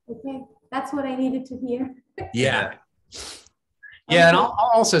 Okay, that's what I needed to hear. Yeah. Yeah, and I'll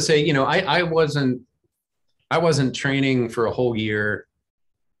also say, you know, I wasn't training for a whole year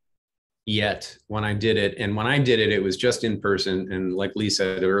yet when I did it. And when I did it, it was just in person. And like Lee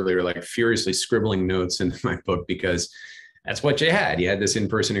said earlier, like furiously scribbling notes in my book, because that's what you had. You had this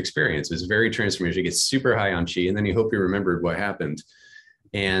in-person experience. It was very transformational. You get super high on Qi, and then you hope you remembered what happened.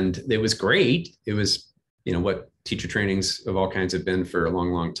 And it was great. It was, you know, what teacher trainings of all kinds have been for a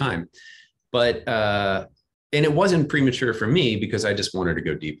long, long time. But, and it wasn't premature for me because I just wanted to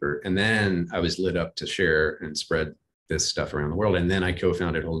go deeper. And then I was lit up to share and spread this stuff around the world. And then I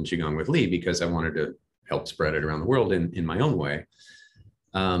co-founded Holden QiGong with Lee because I wanted to help spread it around the world in my own way.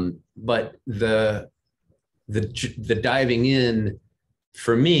 But the diving in,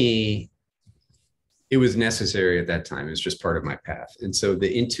 for me, it was necessary at that time. It was just part of my path. And so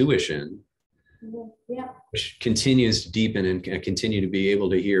the intuition, which continues to deepen and continue to be able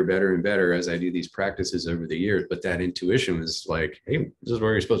to hear better and better as I do these practices over the years. But that intuition was like, hey, this is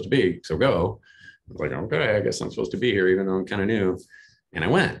where you're supposed to be, so go. I was like, okay, I guess I'm supposed to be here, even though I'm kind of new. And I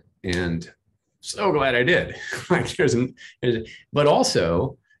went. And so glad I did. Like but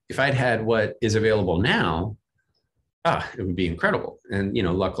also if I'd had what is available now, it would be incredible. And, you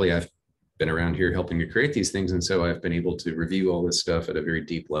know, luckily I've been around here helping to create these things. And so I've been able to review all this stuff at a very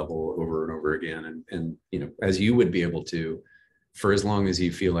deep level over and over again. And, you know, as you would be able to, for as long as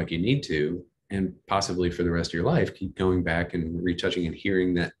you feel like you need to, and possibly for the rest of your life, keep going back and retouching and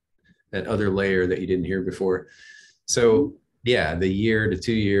hearing that other layer that you didn't hear before. So yeah, the year to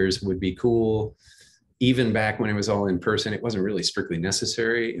 2 years would be cool. Even back when it was all in person, it wasn't really strictly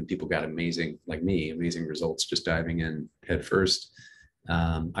necessary, and people got amazing, like me, amazing results just diving in head first.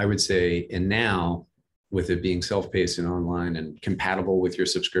 I would say, and now with it being self-paced and online and compatible with your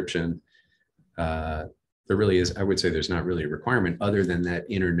subscription, there really is, I would say there's not really a requirement other than that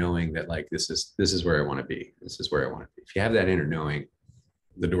inner knowing that like, this is where I want to be. This is where I want to be. If you have that inner knowing,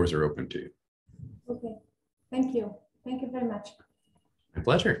 the doors are open to you. Okay, thank you. Thank you very much. My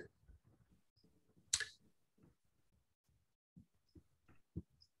pleasure.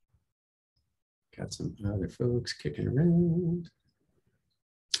 Got some other folks kicking around.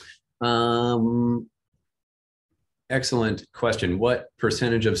 Excellent question. What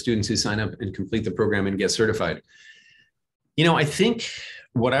percentage of students who sign up and complete the program and get certified? You know, I think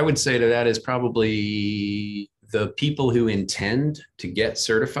what I would say to that is probably the people who intend to get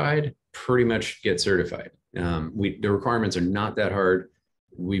certified pretty much get certified. The requirements are not that hard.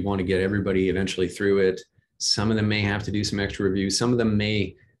 We want to get everybody eventually through it. Some of them may have to do some extra reviews. Some of them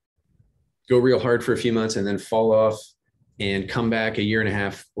may go real hard for a few months and then fall off and come back a year and a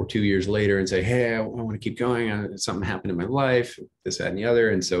half or 2 years later and say, hey, I want to keep going. Something happened in my life, this, that, and the other.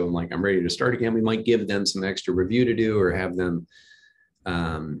 And so I'm like, I'm ready to start again. We might give them some extra review to do or have them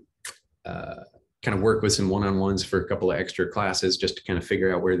kind of work with some one-on-ones for a couple of extra classes just to kind of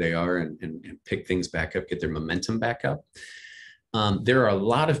figure out where they are and pick things back up, get their momentum back up. There are a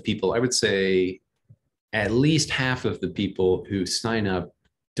lot of people, I would say at least half of the people who sign up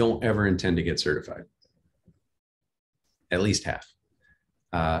don't ever intend to get certified. At least half.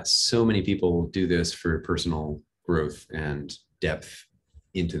 So many people do this for personal growth and depth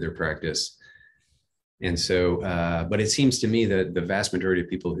into their practice. And so, but it seems to me that the vast majority of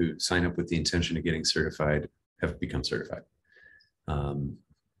people who sign up with the intention of getting certified have become certified.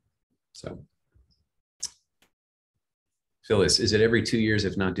 So, Phyllis, is it every 2 years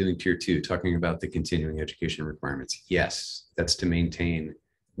if not doing tier 2, talking about the continuing education requirements? Yes, that's to maintain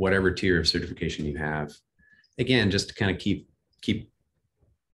whatever tier of certification you have. Again, just to kind of keep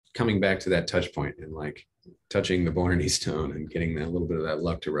coming back to that touch point and like touching the Blarney Stone and getting a little bit of that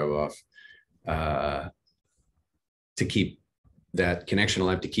luck to rub off, to keep that connection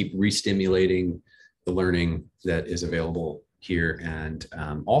alive, to keep re-stimulating the learning that is available here, and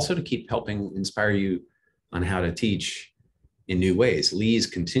also to keep helping inspire you on how to teach in new ways. Lee's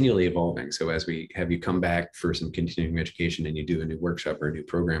continually evolving. So as we have you come back for some continuing education and you do a new workshop or a new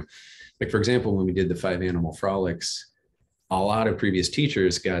program, like for example, when we did the 5 animal frolics, a lot of previous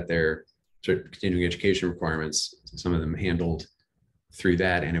teachers got their continuing education requirements. Some of them handled through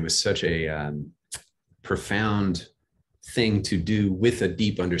that. And it was such a profound thing to do with a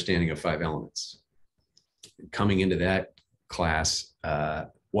deep understanding of 5 elements. Coming into that class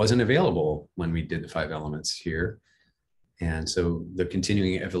wasn't available when we did the 5 elements here. And so the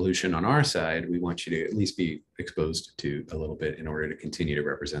continuing evolution on our side, we want you to at least be exposed to a little bit in order to continue to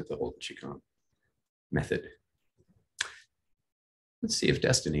represent the Holden QiGong method. Let's see if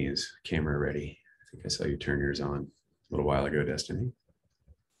Destiny is camera ready. I think I saw you turn yours on a little while ago, Destiny.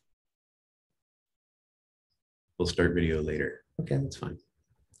 We'll start video later. Okay, that's fine.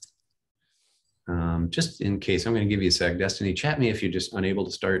 Just in case, I'm going to give you a sec. Destiny, chat me if you're just unable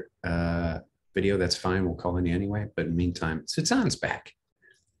to start video. That's fine. We'll call in you anyway. But in the meantime, Suzanne's back.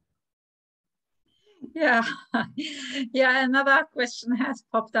 Yeah, yeah. Another question has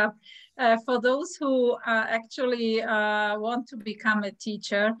popped up. For those who actually want to become a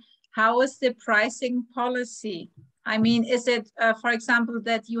teacher, how is the pricing policy? I mean, is it, for example,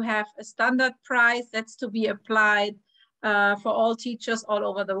 that you have a standard price that's to be applied for all teachers all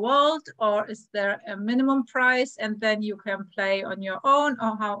over the world, or is there a minimum price and then you can play on your own,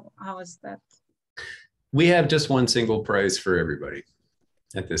 or how is that? We have just one single price for everybody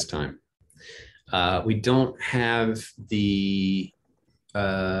at this time. We don't have the,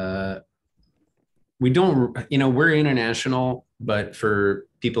 we don't, you know, we're international, but for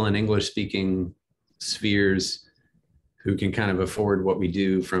people in English speaking spheres who can kind of afford what we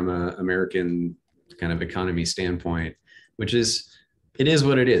do from an American kind of economy standpoint, which is, it is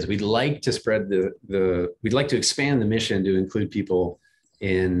what it is. We'd like to spread we'd like to expand the mission to include people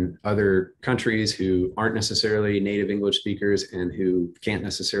in other countries who aren't necessarily native English speakers and who can't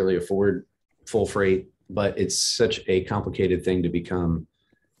necessarily afford full freight, but it's such a complicated thing to become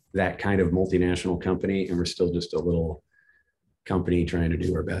that kind of multinational company. And we're still just a little company trying to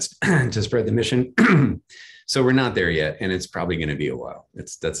do our best to spread the mission. So we're not there yet. And it's probably going to be a while.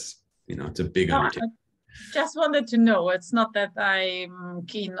 It's a big undertaking. Just wanted to know. It's not that I'm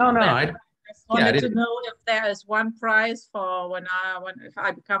keen on that. I just wanted to know if there is one price for if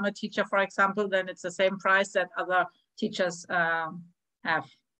I become a teacher, for example, then it's the same price that other teachers have.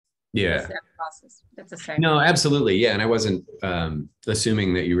 Yeah. Classes. It's the same. No, absolutely. Yeah. And I wasn't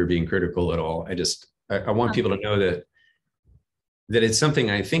assuming that you were being critical at all. I want people to know that it's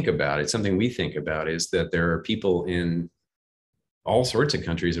something I think about. It's something we think about, is that there are people in all sorts of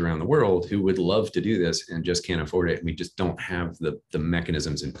countries around the world who would love to do this and just can't afford it. We just don't have the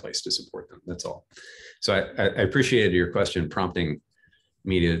mechanisms in place to support them. That's all. So I appreciated your question prompting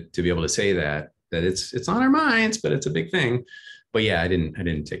me to be able to say that it's on our minds, but it's a big thing. But yeah, I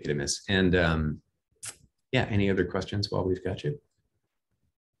didn't take it amiss. And yeah, any other questions while we've got you?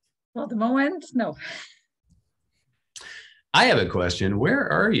 For the moment, no. I have a question.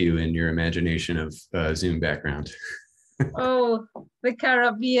 Where are you in your imagination of Zoom background? Oh, the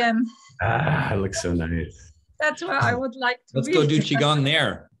Caribbean. It looks so nice. That's where I would like to Let's be. go do Qigong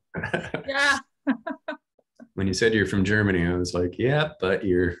there. Yeah. When you said you're from Germany, I was like, yeah, but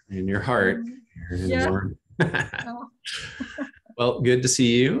you're in your heart. You're in the warm. Well, good to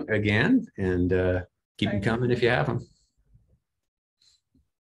see you again, and keep them coming if you have them.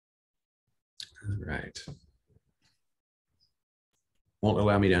 All right. Won't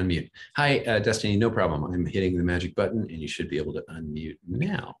allow me to unmute. Hi, Destiny, no problem. I'm hitting the magic button and you should be able to unmute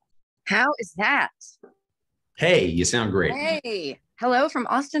now. How is that? Hey, you sound great. Hey, hello from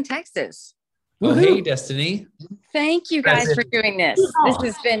Austin, Texas. Oh, hey, Destiny. Thank you guys for doing this. This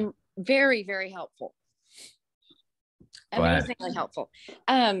has been very, very helpful. Amazingly helpful.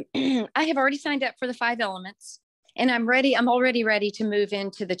 I have already signed up for the 5 elements and I'm already ready to move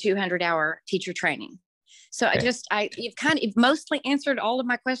into the 200-hour teacher training. So okay. You've mostly answered all of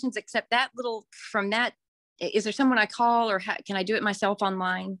my questions except that little from that. Is there someone I call, or can I do it myself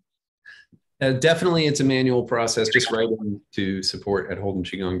online? Definitely, it's a manual process. Just write in to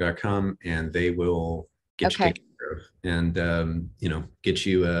support@holdenqigong.com and they will get you taken care of, and get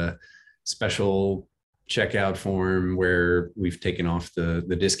you a special checkout form where we've taken off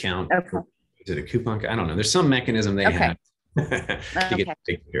the discount. Okay. Is it a coupon? I don't know. There's some mechanism they have to get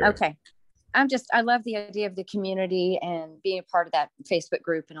taken care of. Okay. I love the idea of the community and being a part of that Facebook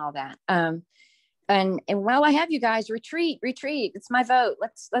group and all that. And while I have you guys, retreat, it's my vote.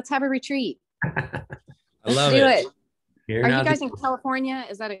 Let's have a retreat. I love it. Are you guys in California?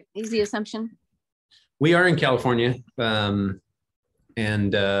 Is that an easy assumption? We are in California. But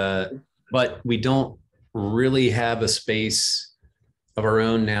we don't really have a space of our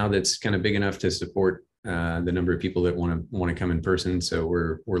own now that's kind of big enough to support the number of people that want to come in person. So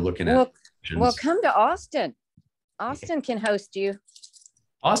we're looking at. Well, come to Austin. Austin can host you.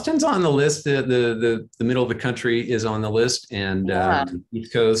 Austin's on the list. The middle of the country is on the list, and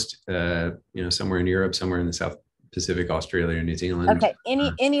East Coast, somewhere in Europe, somewhere in the South Pacific, Australia, New Zealand. Okay,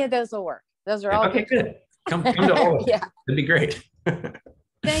 any of those will work. Those are all okay. Good. Come to all of them. Yeah, that'd be great.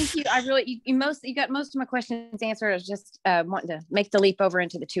 Thank you. I really you got most of my questions answered. I was just wanting to make the leap over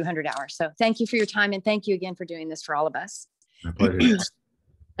into the 200 hours. So thank you for your time, and thank you again for doing this for all of us. My pleasure.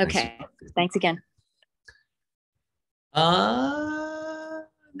 Okay. Thanks again.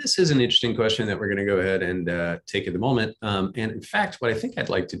 This is an interesting question that we're going to go ahead and take at the moment. And in fact, what I think I'd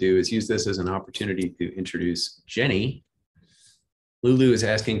like to do is use this as an opportunity to introduce Jenny. Lulu is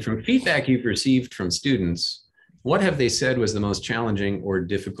asking, from feedback you've received from students, what have they said was the most challenging or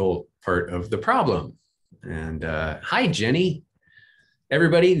difficult part of the problem? And hi, Jenny.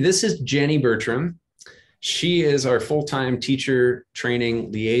 Everybody, this is Jenny Bertram. She is our full-time teacher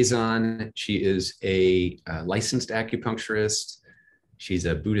training liaison. She is a licensed acupuncturist. She's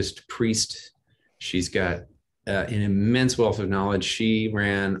a Buddhist priest. She's got an immense wealth of knowledge. She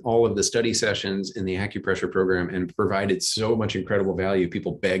ran all of the study sessions in the acupressure program and provided so much incredible value.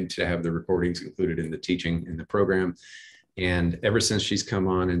 People begged to have the recordings included in the teaching in the program. And ever since she's come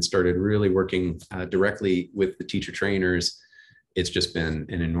on and started really working directly with the teacher trainers, it's just been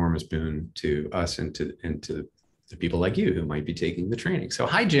an enormous boon to us and to the people like you who might be taking the training. So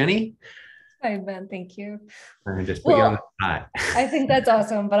hi, Jenny. Hi, Ben. Thank you. I just put you on the spot. I think that's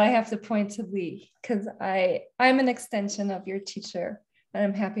awesome, but I have to point to Lee because I'm an extension of your teacher and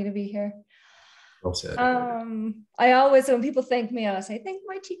I'm happy to be here. Well said. I always, when people thank me, I say, thank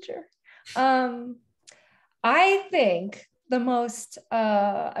my teacher. I think the most,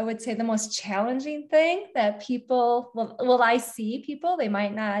 I would say the most challenging thing that people, I see people, they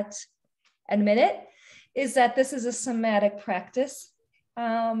might not admit it, is that this is a somatic practice.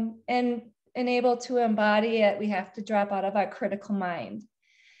 And able to embody it, we have to drop out of our critical mind.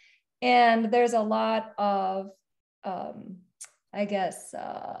 And there's a lot of, I guess,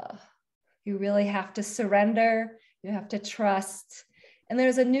 you really have to surrender, you have to trust. And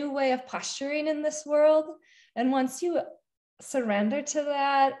there's a new way of posturing in this world. And once you surrender to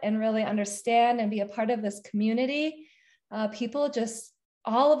that and really understand and be a part of this community, people just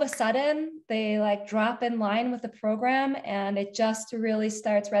all of a sudden, they like drop in line with the program and it just really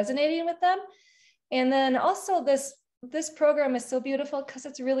starts resonating with them. And then also this program is so beautiful because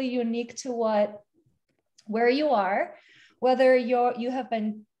it's really unique to where you are, whether you have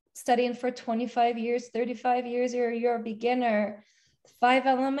been studying for 25 years, 35 years, or you're a beginner. The 5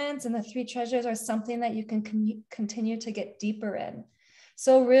 elements and the 3 treasures are something that you can continue to get deeper in.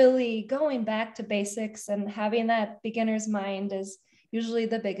 So really going back to basics and having that beginner's mind is usually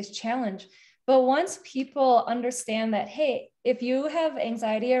the biggest challenge. But once people understand that, hey, if you have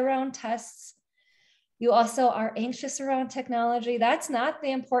anxiety around tests, you also are anxious around technology, that's not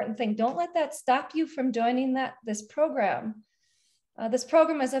the important thing. Don't let that stop you from joining this program. This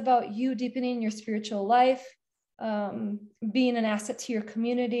program is about you deepening your spiritual life, being an asset to your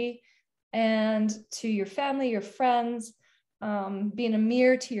community and to your family, your friends, being a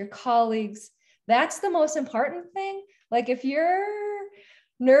mirror to your colleagues. That's the most important thing. Like if you're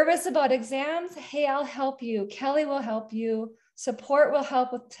nervous about exams, hey, I'll help you. Kelly will help you. Support will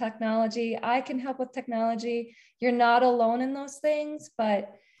help with technology. I can help with technology. You're not alone in those things,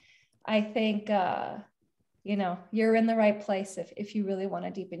 but I think, you're in the right place if you really want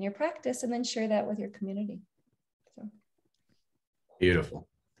to deepen your practice and then share that with your community. So. Beautiful.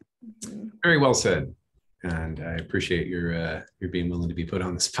 Mm-hmm. Very well said. And I appreciate your being willing to be put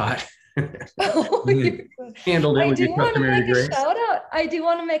on the spot. Handled it with your customary grace. I do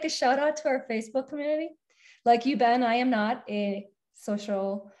want to make a shout out to our Facebook community. Like you, Ben, I am not a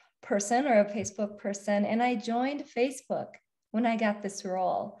social person or a Facebook person. And I joined Facebook when I got this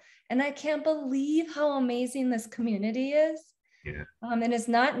role. And I can't believe how amazing this community is. Yeah. And it's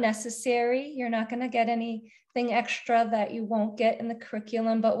not necessary. You're not going to get anything extra that you won't get in the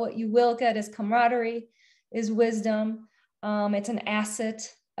curriculum. But what you will get is camaraderie, is wisdom. It's an asset.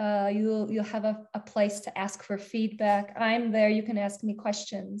 You'll have a place to ask for feedback. I'm there. You can ask me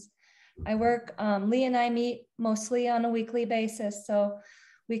questions. I work, Lee and I meet mostly on a weekly basis, so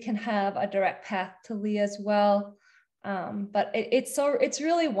we can have a direct path to Lee as well. But it's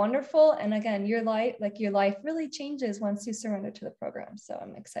really wonderful. And again, your life really changes once you surrender to the program. So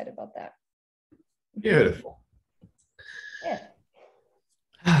I'm excited about that. Beautiful. Yeah.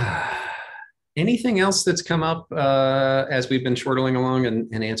 Anything else that's come up as we've been chortling along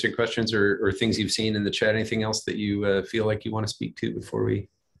and answering questions or things you've seen in the chat? Anything else that you feel like you want to speak to before we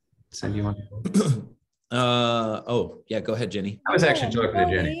send you on? Oh, yeah, go ahead, Jenny. I was actually talking to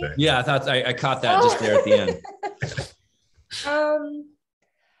Jenny. But... Yeah, I thought I caught that just there at the end.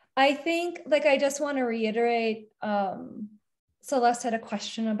 I think, I just want to reiterate, Celeste had a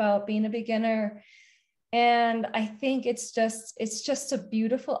question about being a beginner. And I think it's just a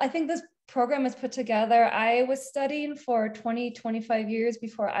beautiful, I think this program is put together. I was studying for 25 years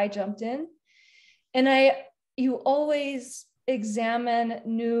before I jumped in. And you always examine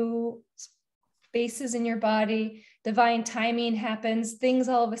new spaces in your body, divine timing happens, things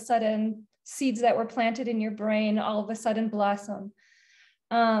all of a sudden, seeds that were planted in your brain all of a sudden blossom.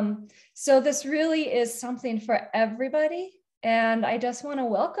 So this really is something for everybody. And I just want to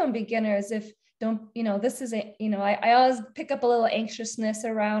welcome beginners. This is I always pick up a little anxiousness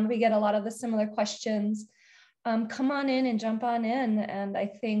around, we get a lot of the similar questions. Come on in and jump on in. And I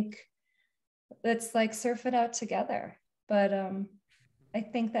think let's surf it out together. But I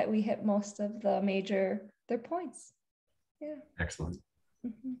think that we hit most of their points. Yeah. Excellent.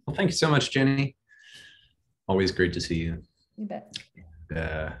 Mm-hmm. Well, thank you so much, Jenny. Always great to see you. You bet.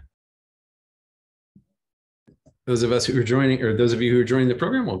 Those of you who are joining the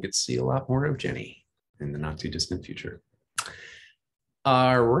program will get to see a lot more of Jenny in the not too distant future.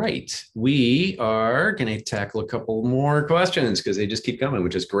 All right, we are going to tackle a couple more questions because they just keep coming,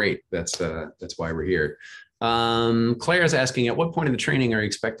 which is great. That's why we're here. Claire is asking, at what point in the training are you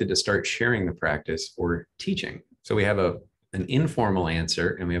expected to start sharing the practice or teaching? So we have an informal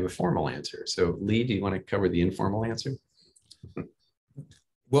answer and we have a formal answer. So Lee, do you want to cover the informal answer?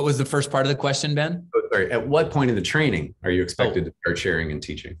 What was the first part of the question, Ben? Oh, sorry. At what point in the training are you expected to start sharing and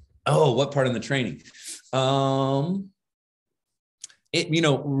teaching? Oh, what part in the training?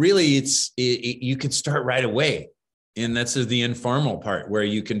 Really you could start right away. And that's the informal part where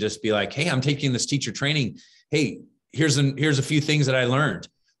you can just be like, hey, I'm taking this teacher training. Hey, here's a few things that I learned.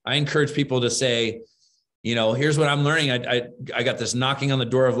 I encourage people to say, you know, here's what I'm learning. I got this knocking on the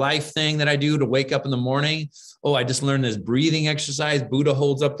door of life thing that I do to wake up in the morning. Oh, I just learned this breathing exercise. Buddha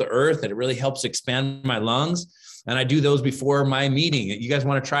holds up the earth, and it really helps expand my lungs. And I do those before my meeting. You guys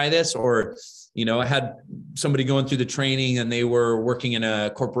want to try this? Or, you know, I had somebody going through the training, and they were working in a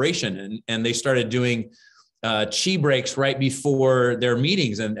corporation, and they started doing Qi breaks right before their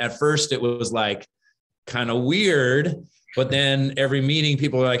meetings. And at first it was like kind of weird. But then every meeting,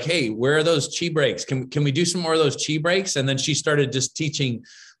 people were like, hey, where are those Qi breaks? Can we do some more of those Qi breaks? And then she started just teaching,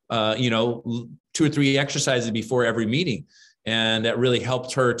 you know, 2 or 3 exercises before every meeting. And that really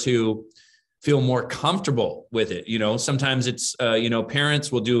helped her to feel more comfortable with it. You know, sometimes it's, you know,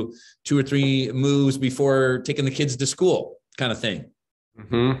 parents will do 2 or 3 moves before taking the kids to school kind of thing.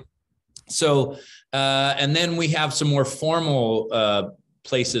 Mm-hmm. So, and then we have some more formal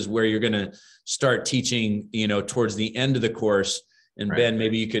places where you're going to start teaching, you know, towards the end of the course. And right. Ben,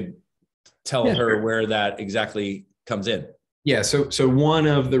 maybe you could tell her where that exactly comes in. Yeah. So one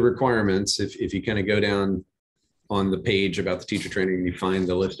of the requirements, if you kind of go down on the page about the teacher training, you find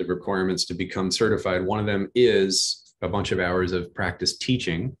the list of requirements to become certified. One of them is a bunch of hours of practice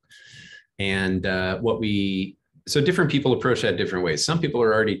teaching. And so different people approach that different ways. Some people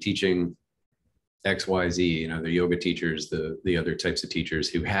are already teaching X, Y, Z, you know, the yoga teachers, the other types of teachers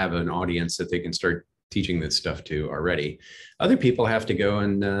who have an audience that they can start teaching this stuff to already. Other people have to go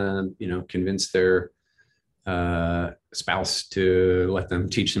and, you know, convince their spouse to let them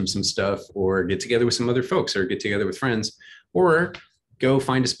teach them some stuff, or get together with some other folks, or get together with friends, or go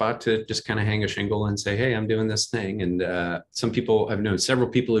find a spot to just kind of hang a shingle and say, hey, I'm doing this thing. And some people, I've known several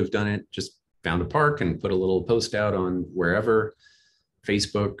people who've done it, just found a park and put a little post out on wherever,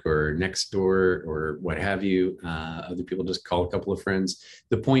 Facebook or Nextdoor or what have you. Other people just call a couple of friends.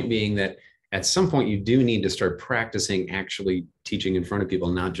 The point being that at some point you do need to start practicing actually teaching in front of people,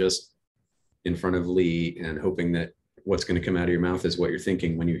 not just in front of Lee and hoping that what's going to come out of your mouth is what you're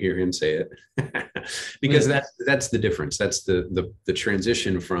thinking when you hear him say it. Because that's the difference. That's the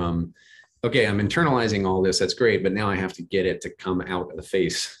transition from, okay, I'm internalizing all this, that's great, but now I have to get it to come out of the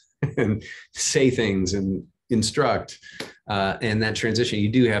face and say things and instruct. And that transition, you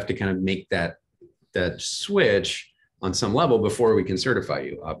do have to kind of make that switch on some level before we can certify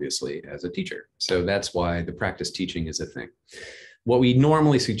you, obviously, as a teacher. So that's why the practice teaching is a thing. What we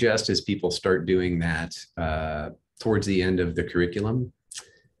normally suggest is people start doing that towards the end of the curriculum,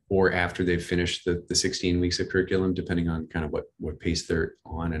 or after they've finished the 16 weeks of curriculum, depending on kind of what pace they're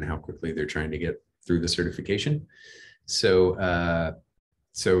on and how quickly they're trying to get through the certification. So,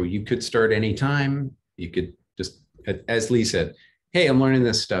 so you could start anytime. You could just, as Lee said, hey, I'm learning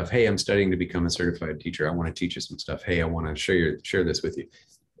this stuff. Hey, I'm studying to become a certified teacher. I want to teach you some stuff. Hey, I want to share this with you.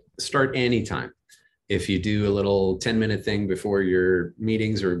 Start anytime. If you do a little 10-minute thing before your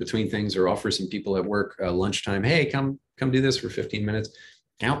meetings or between things, or offer some people at work lunchtime, hey, come do this for 15 minutes.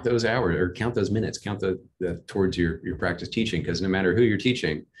 Count those hours or count those minutes. Count the towards your practice teaching, because no matter who you're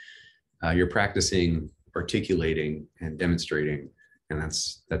teaching, you're practicing articulating and demonstrating, and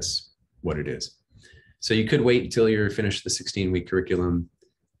that's what it is. So you could wait until you're finished the 16-week curriculum.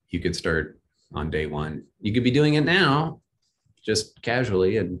 You could start on day 1. You could be doing it now, just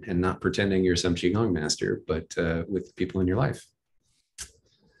casually and not pretending you're some Qigong master, but with people in your life.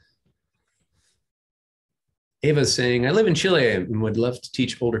 Ava's saying, I live in Chile and would love to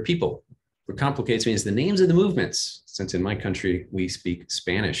teach older people. What complicates me is the names of the movements, since in my country, we speak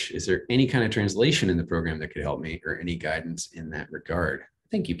Spanish. Is there any kind of translation in the program that could help me, or any guidance in that regard? I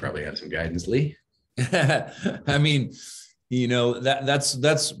think you probably have some guidance, Lee. I mean, you know,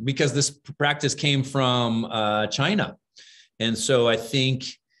 that's because this practice came from China. And so I think,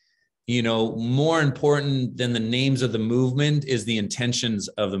 you know, more important than the names of the movement is the intentions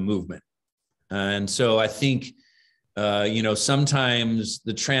of the movement. And so I think, you know, sometimes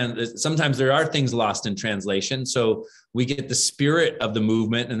there are things lost in translation. So we get the spirit of the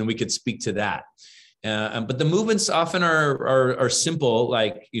movement, and then we could speak to that. But the movements often are simple,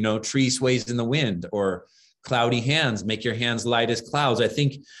 like, you know, tree sways in the wind, or cloudy hands, make your hands light as clouds. I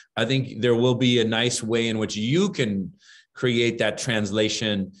think there will be a nice way in which you can create that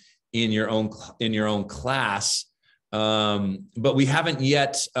translation in your own class. But we haven't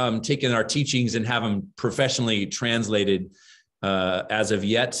yet taken our teachings and have them professionally translated as of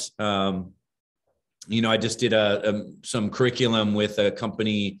yet. You know, I just did some curriculum with a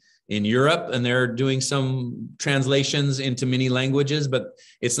company in Europe, and they're doing some translations into many languages, but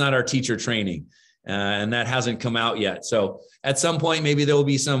it's not our teacher training, and that hasn't come out yet. So at some point, maybe there will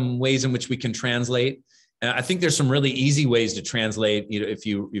be some ways in which we can translate. I think there's some really easy ways to translate. You know, if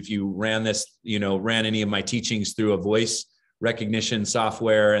you ran any of my teachings through a voice recognition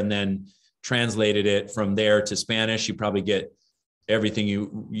software and then translated it from there to Spanish. You probably get everything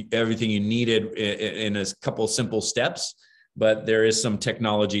you needed in a couple simple steps, but there is some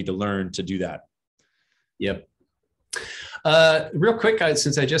technology to learn to do that. Yep. Real quick, guys,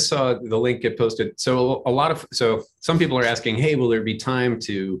 since I just saw the link get posted. So some people are asking, hey, will there be time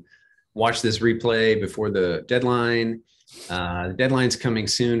to watch this replay before the deadline? The deadline's coming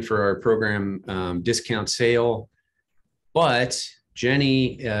soon for our program discount sale, but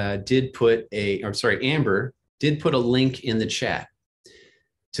Amber did put a link in the chat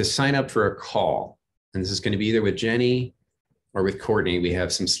to sign up for a call. And this is going to be either with Jenny or with Courtney. We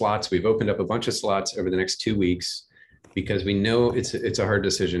have some slots. We've opened up a bunch of slots over the next 2 weeks because we know it's a hard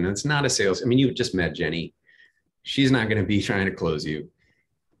decision. It's not a sales. I mean, you just met Jenny. She's not going to be trying to close you.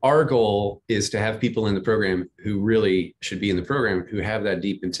 Our goal is to have people in the program who really should be in the program, who have that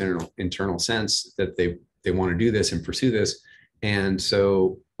deep internal sense that they want to do this and pursue this. And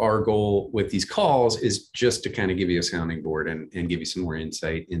so our goal with these calls is just to kind of give you a sounding board and give you some more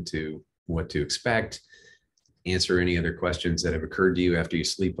insight into what to expect, answer any other questions that have occurred to you after you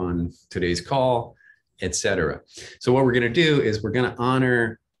sleep on today's call, etc. So what we're going to do is we're going to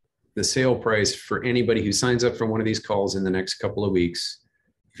honor the sale price for anybody who signs up for one of these calls in the next couple of weeks.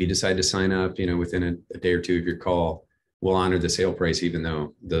 If you decide to sign up, within a day or two of your call, we'll honor the sale price, even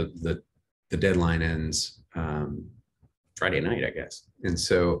though the deadline ends Friday night, I guess. And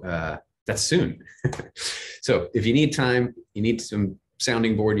so that's soon. So if you need time, you need some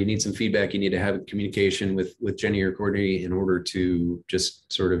sounding board, you need some feedback, you need to have communication with Jenny or Courtney in order to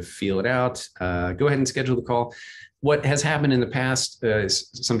just sort of feel it out. Go ahead and schedule the call. What has happened in the past,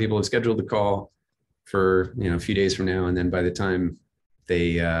 some people have scheduled the call for a few days from now, and then by the time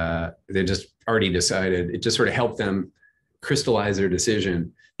they just already decided, it just sort of helped them crystallize their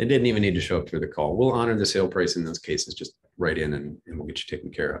decision. They didn't even need to show up for the call. We'll honor the sale price in those cases. Just write in and we'll get you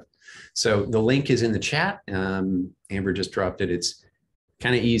taken care of. So the link is in the chat. Amber just dropped it. It's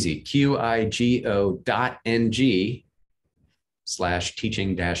kind of easy.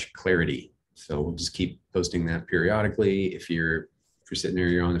 qigo.ng/teaching-clarity. So we'll just keep posting that periodically. If you're sitting there,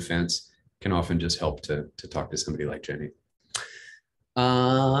 you're on the fence, can often just help to talk to somebody like Jenny.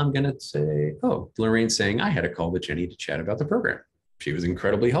 I'm going to say, Lorraine's saying, I had a call with Jenny to chat about the program. She was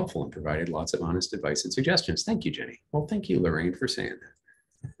incredibly helpful and provided lots of honest advice and suggestions. Thank you, Jenny. Well, thank you, Lorraine, for saying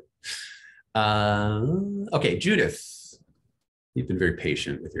that. Okay, Judith, you've been very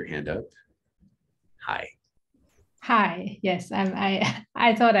patient with your hand up. Hi. Hi, yes,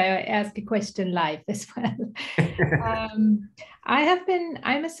 I thought I would ask a question live as well.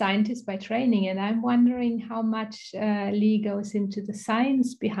 I'm a scientist by training, and I'm wondering how much Lee goes into the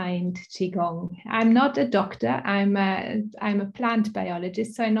science behind Qigong. I'm not a doctor, I'm a plant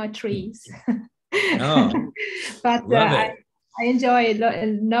biologist, so I know trees. Oh, but I enjoy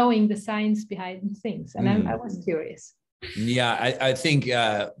knowing the science behind things, and I was curious. Yeah, I think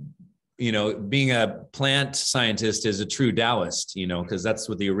being a plant scientist is a true Taoist, because that's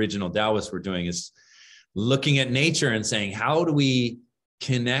what the original Taoists were doing, is looking at nature and saying, how do we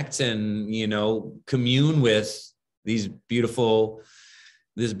connect and, commune with this beautiful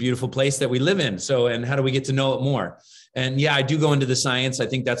place that we live in? So, and how do we get to know it more? And yeah, I do go into the science. I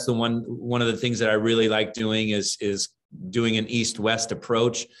think that's one of the things that I really like doing is doing an East-West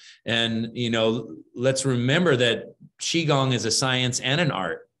approach. And, let's remember that Qigong is a science and an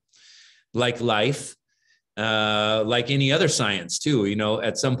art. Like life, like any other science too,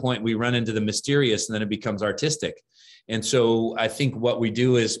 at some point we run into the mysterious and then it becomes artistic. And so I think what we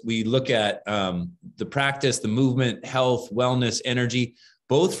do is we look at the practice, the movement, health, wellness, energy,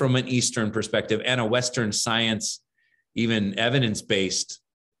 both from an Eastern perspective and a Western science, even evidence-based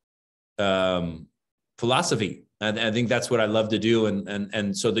philosophy. And I think that's what I love to do.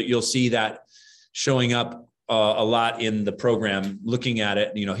 And so that you'll see that showing up a lot in the program, looking at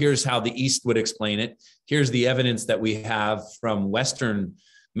it, here's how the East would explain it. Here's the evidence that we have from Western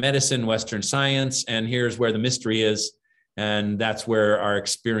medicine, Western science, and here's where the mystery is. And that's where our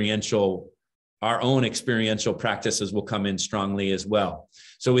own experiential practices will come in strongly as well.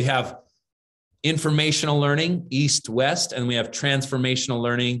 So we have informational learning, East, West, and we have transformational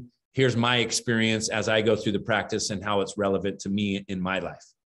learning. Here's my experience as I go through the practice and how it's relevant to me in my life.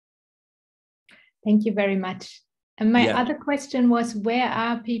 Thank you very much. And my other question was, where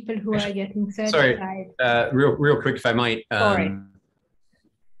are people who are getting certified? Sorry, real quick, if I might. Sorry.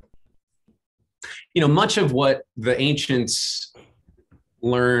 Much of what the ancients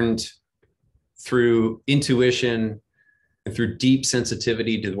learned through intuition and through deep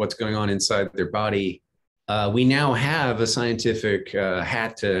sensitivity to what's going on inside their body, we now have a scientific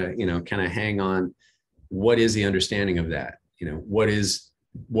hat to, kind of hang on. What is the understanding of that? what is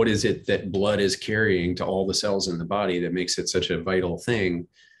it that blood is carrying to all the cells in the body that makes it such a vital thing?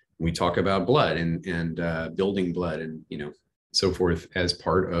 We talk about blood and building blood and, so forth as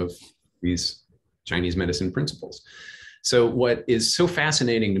part of these Chinese medicine principles. So what is so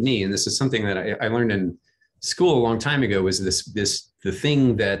fascinating to me, and this is something that I learned in school a long time ago, was the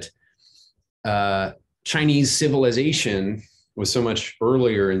thing that Chinese civilization was so much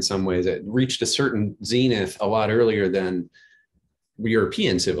earlier in some ways. It reached a certain zenith a lot earlier than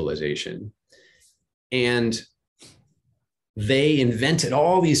European civilization. And they invented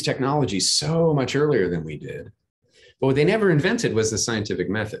all these technologies so much earlier than we did. But what they never invented was the scientific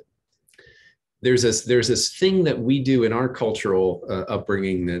method. There's this thing that we do in our cultural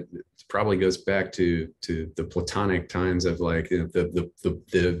upbringing that probably goes back to the Platonic times of like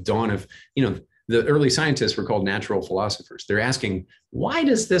the dawn of, the early scientists were called natural philosophers. They're asking, why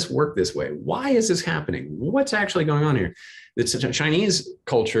does this work this way? Why is this happening? What's actually going on here? The Chinese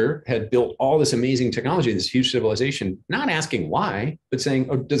culture had built all this amazing technology, this huge civilization, not asking why, but saying,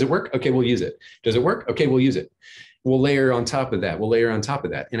 oh, does it work? Okay, we'll use it. Does it work? Okay, we'll use it. We'll layer on top of that. We'll layer on top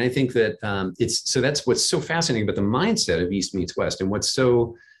of that. And I think that that's what's so fascinating about the mindset of East meets West. And what's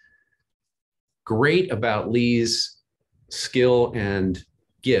so great about Lee's skill and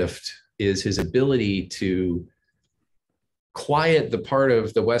gift is his ability to quiet the part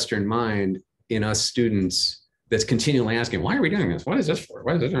of the Western mind in us students that's continually asking, why are we doing this? What is this for?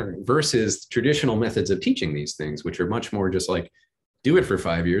 What is this for? Versus traditional methods of teaching these things, which are much more just like, do it for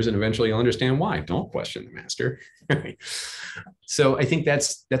 5 years and eventually you'll understand why. Don't question the master. So I think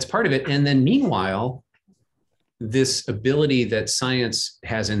that's part of it. And then meanwhile, this ability that science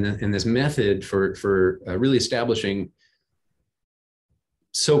has in this method for really establishing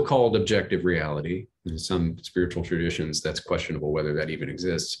so-called objective reality. In some spiritual traditions, that's questionable whether that even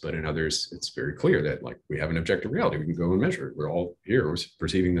exists, but in others, it's very clear that like we have an objective reality. We can go and measure it. We're all here, we're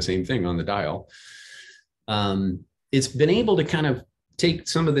perceiving the same thing on the dial. It's been able to kind of take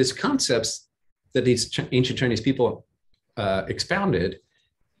some of these concepts that these ancient Chinese people expounded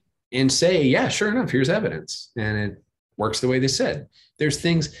and say, yeah, sure enough, here's evidence. And it works the way they said. There's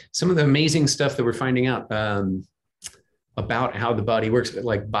things, some of the amazing stuff that we're finding out about how the body works,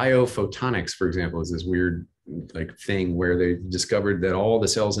 like biophotonics, for example, is this weird like thing where they discovered that all the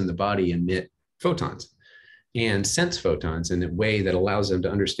cells in the body emit photons and sense photons in a way that allows them to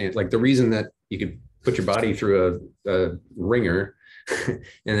understand, like the reason that you could put your body through a ringer and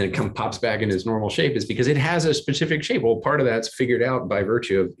then it pops back into its normal shape is because it has a specific shape. Well, part of that's figured out by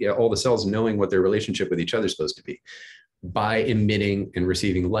virtue of all the cells knowing what their relationship with each other is supposed to be by emitting and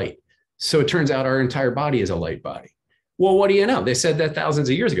receiving light. So it turns out our entire body is a light body. Well, what do you know? They said that thousands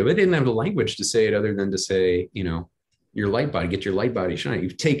of years ago. They didn't have the language to say it other than to say, your light body, get your light body shining. You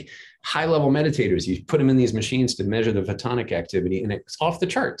take high-level meditators, you put them in these machines to measure the photonic activity, and it's off the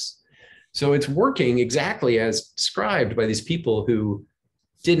charts. So it's working exactly as described by these people who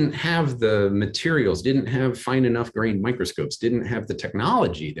didn't have the materials, didn't have fine enough grain microscopes, didn't have the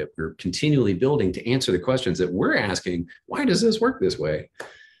technology that we're continually building to answer the questions that we're asking. Why does this work this way?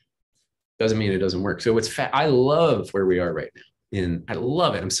 Doesn't mean it doesn't work. So I love where we are right now, and I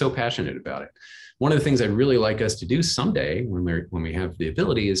love it. I'm so passionate about it. One of the things I'd really like us to do someday when we have the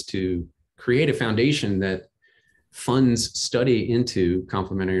ability is to create a foundation that funds study into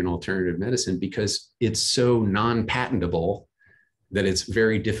complementary and alternative medicine, because it's so non-patentable that it's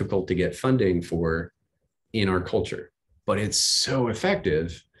very difficult to get funding for in our culture, but it's so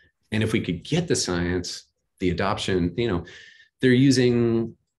effective. And if we could get the science, the adoption, they're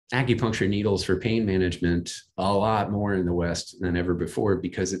using acupuncture needles for pain management a lot more in the West than ever before,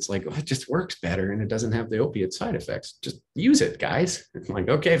 because it's like, it just works better and it doesn't have the opiate side effects. Just use it, guys. It's like,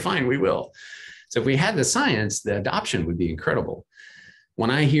 okay, fine, we will. So if we had the science, the adoption would be incredible. When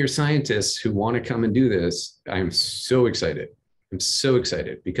I hear scientists who want to come and do this, I'm so excited. I'm so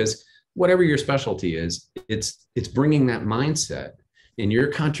excited, because whatever your specialty is, it's bringing that mindset, and your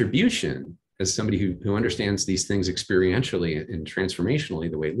contribution as somebody who understands these things experientially and transformationally,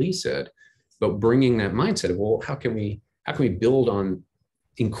 the way Lee said, but bringing that mindset of, well, how can we build on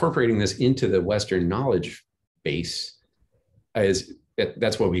incorporating this into the Western knowledge base?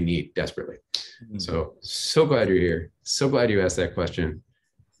 That's what we need desperately. Mm-hmm. So glad you're here. So glad you asked that question.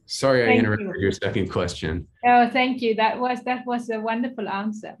 Sorry, I interrupted your second question. Oh, thank you. That was a wonderful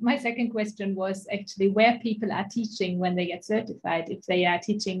answer. My second question was actually where people are teaching when they get certified, if they are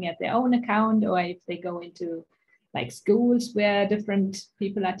teaching at their own account or if they go into like schools where different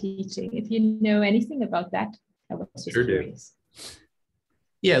people are teaching. If you know anything about that, I was just curious.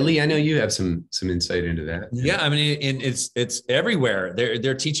 Yeah, Lee, I know you have some insight into that. Yeah, I mean, it's everywhere.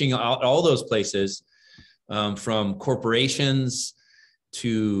 They're teaching all those places. from corporations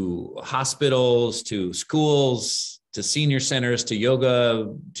to hospitals, to schools, to senior centers, to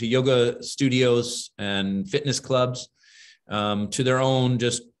yoga studios and fitness clubs, to their own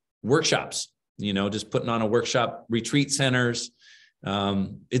just workshops, just putting on a workshop, retreat centers.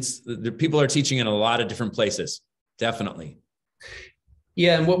 People are teaching in a lot of different places, definitely.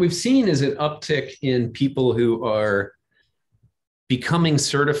 Yeah, and what we've seen is an uptick in people who are becoming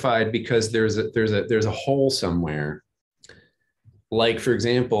certified because there's a hole somewhere. Like, for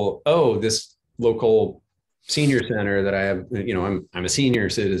example, this local senior center that I have, I'm a senior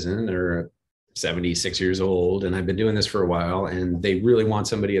citizen or 76 years old, and I've been doing this for a while, and they really want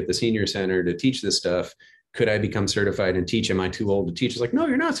somebody at the senior center to teach this stuff. Could I become certified and teach? Am I too old to teach? It's like, no,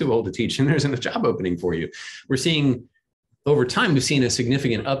 you're not too old to teach, and there's a job opening for you. We're seeing over time, we've seen a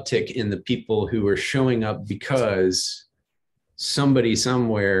significant uptick in the people who are showing up because somebody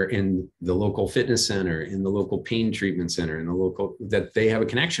somewhere in the local fitness center, in the local pain treatment center, in the local that they have a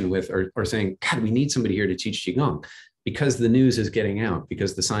connection with are saying, God, we need somebody here to teach Qigong, because the news is getting out,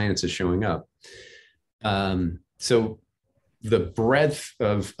 because the science is showing up. So the breadth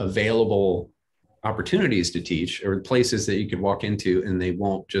of available opportunities to teach, or places that you could walk into and they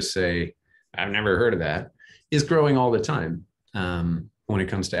won't just say, I've never heard of that, is growing all the time when it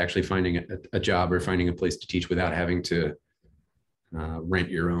comes to actually finding a job or finding a place to teach without having to rent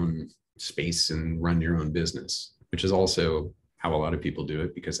your own space and run your own business, which is also how a lot of people do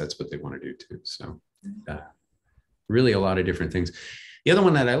it, because that's what they want to do too. So really a lot of different things. The other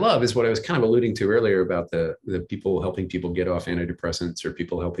one that I love is what I was kind of alluding to earlier about the people helping people get off antidepressants, or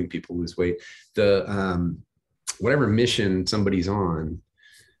people helping people lose weight. The whatever mission somebody's on,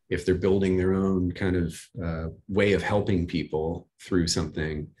 if they're building their own kind of way of helping people through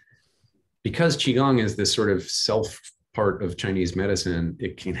something, because Qigong is this sort of self part of Chinese medicine,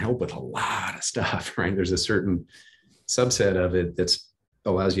 it can help with a lot of stuff, right? There's a certain subset of it that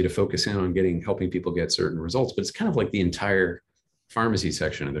allows you to focus in on helping people get certain results, but it's kind of like the entire pharmacy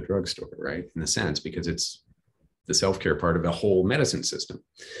section of the drugstore, right? In a sense, because it's the self-care part of the whole medicine system.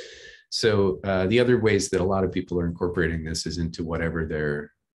 So the other ways that a lot of people are incorporating this is into whatever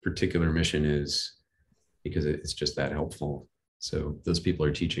their particular mission is, because it's just that helpful. So those people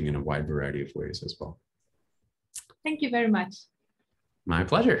are teaching in a wide variety of ways as well. Thank you very much. My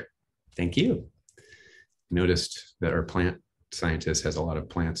pleasure. Thank you. Noticed that our plant scientist has a lot of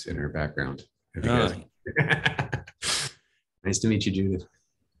plants in her background. Nice to meet you, Judith.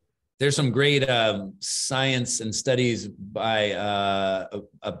 There's some great science and studies by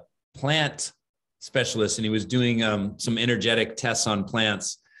a plant specialist, and he was doing some energetic tests on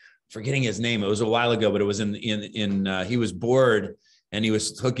plants. Forgetting his name, it was a while ago, but it was he was bored and he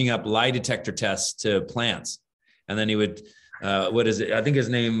was hooking up lie detector tests to plants. And then he would, I think his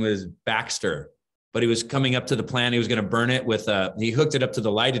name was Baxter, but he was coming up to the plant. He was going to burn it with, he hooked it up to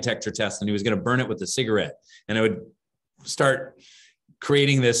the lie detector test, and he was going to burn it with a cigarette. And it would start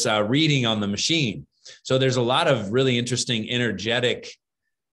creating this reading on the machine. So there's a lot of really interesting energetic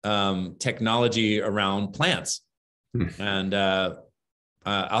technology around plants. And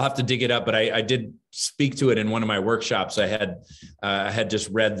I'll have to dig it up, but I did speak to it in one of my workshops. I had just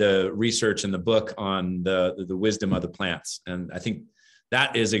read the research in the book on the wisdom of the plants. And I think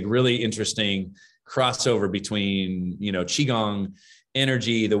that is a really interesting crossover between, Qigong,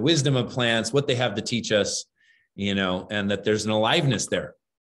 energy, the wisdom of plants, what they have to teach us, and that there's an aliveness there.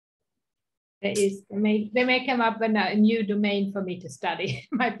 There is, they may come up with a new domain for me to study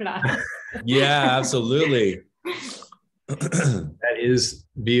my plants. Yeah, absolutely. That is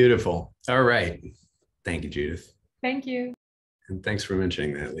beautiful. All right. Thank you, Judith. Thank you. And thanks for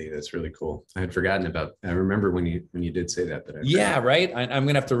mentioning that, Lee. That's really cool. I had forgotten about, I remember when you did say that, but yeah, right. I'm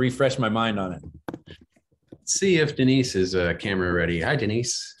going to have to refresh my mind on it. Let's see if Denise is camera ready. Hi,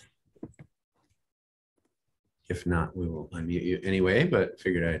 Denise. If not, we will unmute you anyway, but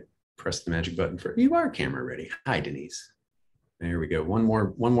figured I'd press the magic button for, you are camera ready. Hi, Denise. There we go. One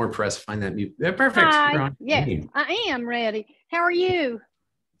more press. Find that mute. Yeah, perfect. Hi. Yes, I am ready. How are you?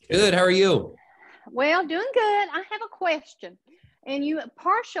 Good. How are you? Well, doing good. I have a question, and you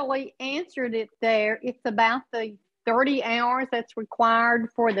partially answered it there. It's about the 30 hours that's required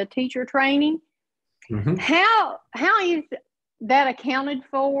for the teacher training. Mm-hmm. How is that accounted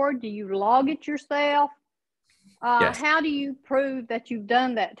for? Do you log it yourself? Yes. How do you prove that you've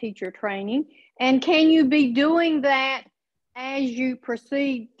done that teacher training? And can you be doing that as you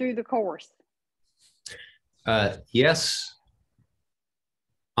proceed through the course? Yes.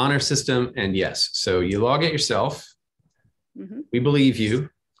 Honor system, and yes. So you log it yourself. Mm-hmm. We believe you.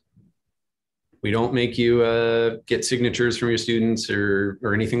 We don't make you get signatures from your students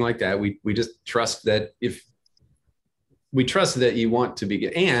or anything like that. We just trust that we trust that you want to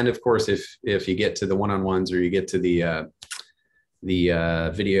be, and of course, if you get to the one-on-ones or you get to the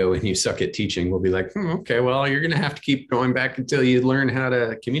video and you suck at teaching, we'll be like, okay, well, you're going to have to keep going back until you learn how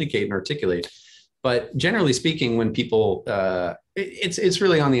to communicate and articulate. But generally speaking, when people, it's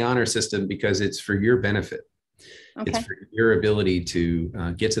really on the honor system because it's for your benefit. Okay. It's for your ability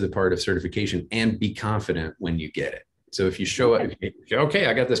to get to the part of certification and be confident when you get it. So if you show up, okay,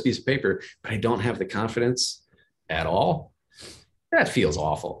 I got this piece of paper, but I don't have the confidence at all, that feels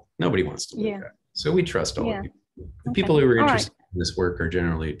awful. Nobody wants to live that. So we trust all of you. The people who are interested in this work are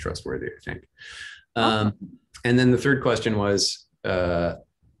generally trustworthy, I think. And then the third question was, honor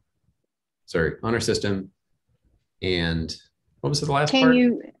system. And what was the last part?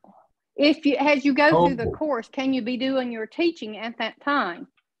 As you go through the course, can you be doing your teaching at that time?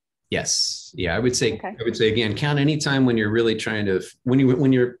 Yes. Yeah, I would say again, count any time when you're really trying to,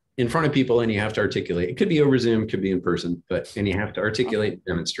 when you're in front of people and you have to articulate. It could be over Zoom, could be in person, and you have to articulate and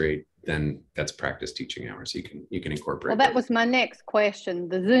demonstrate, then that's practice teaching hours. You can incorporate. Well, that was my next question,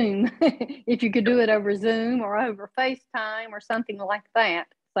 the Zoom. If you could do it over Zoom or over FaceTime or something like that.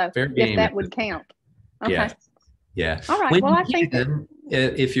 So if that would count. Okay. Yeah. All right. Well, I think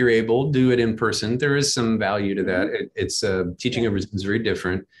if you're able, do it in person. There is some value to that. It's teaching over Zoom is very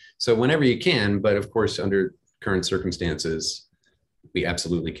different. So whenever you can, but of course, under current circumstances, we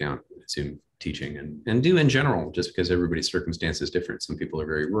absolutely count Zoom teaching and do in general, just because everybody's circumstance is different. Some people are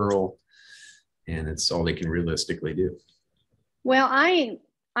very rural and it's all they can realistically do. Well, I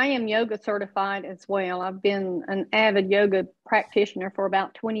am yoga certified as well. I've been an avid yoga practitioner for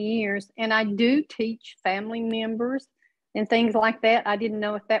about 20 years, and I do teach family members and things like that. I didn't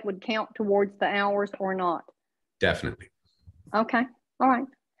know if that would count towards the hours or not. Definitely. Okay. All right.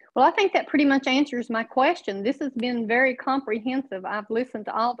 Well, I think that pretty much answers my question. This has been very comprehensive. I've listened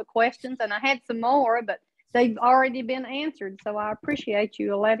to all the questions, and I had some more, but they've already been answered. So I appreciate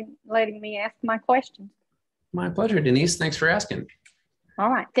you letting me ask my questions. My pleasure, Denise. Thanks for asking. All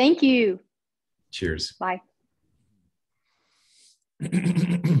right. Thank you. Cheers. Bye.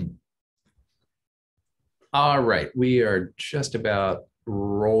 All right. We are just about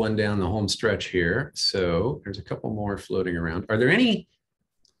rolling down the home stretch here. So there's a couple more floating around. Are there any,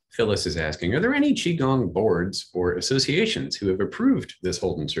 Phyllis is asking, are there any Qigong boards or associations who have approved this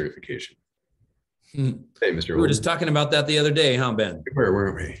Holden certification? Hey, Mr. We were just talking about that the other day, huh, Ben? Where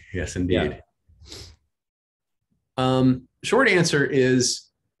weren't we? Yes, indeed. Yeah. Short answer is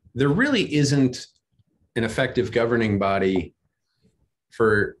there really isn't an effective governing body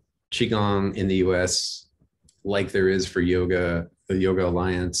for Qigong in the US like there is for yoga. The Yoga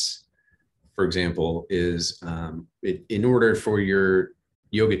Alliance, for example, is in order for your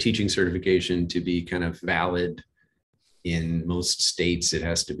yoga teaching certification to be kind of valid in most states, it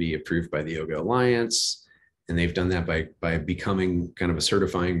has to be approved by the Yoga Alliance. And they've done that by becoming kind of a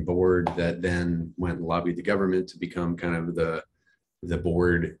certifying board that then went and lobbied the government to become kind of the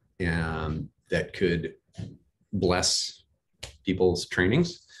board that could bless people's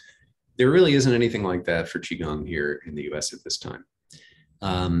trainings. There really isn't anything like that for Qigong here in the US at this time.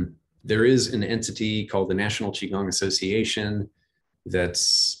 There is an entity called the National Qigong Association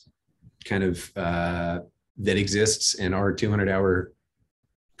that's kind of, that exists, and our 200-hour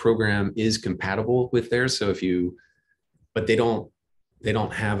program is compatible with theirs. So but they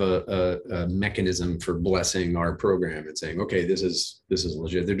don't have a mechanism for blessing our program and saying, okay, this is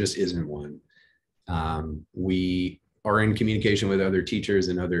legit. There just isn't one. We are in communication with other teachers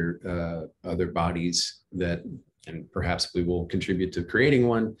and other bodies and perhaps we will contribute to creating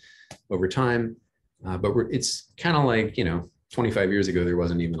one over time. But it's kind of like, 25 years ago, there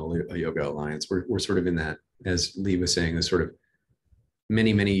wasn't even a Yoga Alliance. We're sort of in that, as Lee was saying, the sort of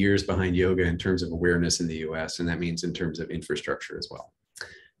many, many years behind yoga in terms of awareness in the US, and that means in terms of infrastructure as well.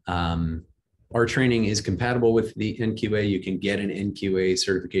 Our training is compatible with the NQA. You can get an NQA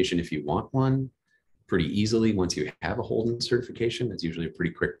certification if you want one pretty easily once you have a Holden certification. It's usually a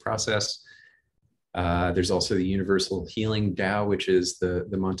pretty quick process. There's also the Universal Healing Tao, which is the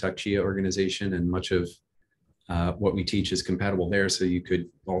Montauk Chia organization, and much of what we teach is compatible there. So you could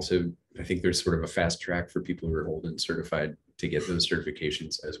also, I think there's sort of a fast track for people who are Holden certified to get those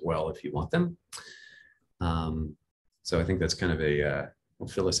certifications as well if you want them. So I think that's kind of well,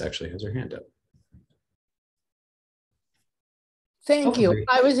 Phyllis actually has her hand up. Thank you.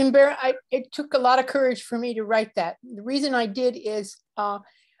 I was embarrassed. It took a lot of courage for me to write that. The reason I did is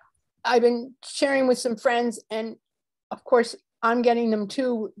I've been sharing with some friends, and of course I'm getting them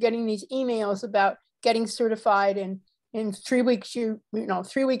too, getting these emails about getting certified, and in 3 weeks,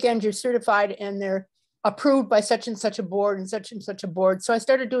 3 weekends, you're certified and they're approved by such and such a board and such a board. So I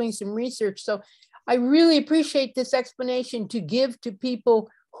started doing some research. So I really appreciate this explanation to give to people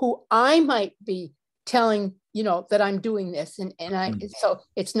who I might be telling, that I'm doing this. So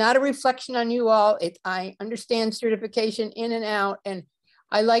it's not a reflection on you all. I understand certification in and out. And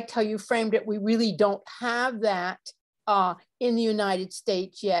I liked how you framed it. We really don't have that in the United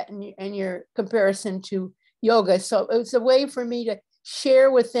States yet, and your comparison to yoga. So it's a way for me to share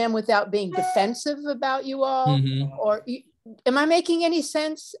with them without being defensive about you all. Or am I making any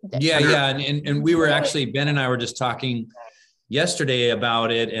sense? Yeah. And we were actually, Ben and I were just talking yesterday about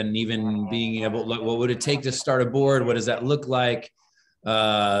it, and even being able, like, what would it take to start a board? What does that look like?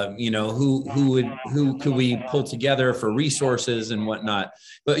 Who could we pull together for resources and whatnot?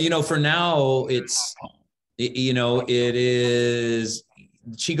 But, for now, it is,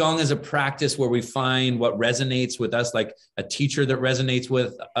 Qigong is a practice where we find what resonates with us, like a teacher that resonates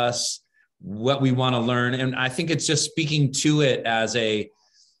with us, what we want to learn. And I think it's just speaking to it as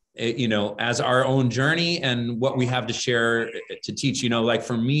as our own journey and what we have to share to teach. Like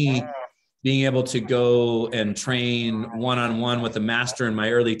for me, being able to go and train one-on-one with a master in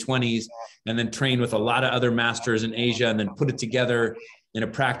my early 20s, and then train with a lot of other masters in Asia, and then put it together in a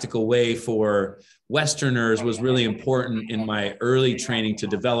practical way for Westerners, was really important in my early training to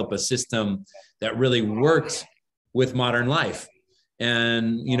develop a system that really works with modern life.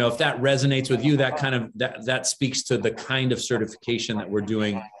 And, if that resonates with you, that speaks to the kind of certification that we're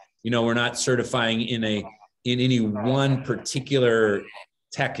doing. We're not certifying in any one particular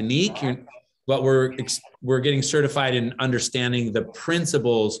technique, but we're getting certified in understanding the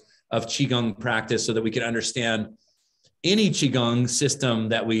principles of Qigong practice, so that we can understand any Qigong system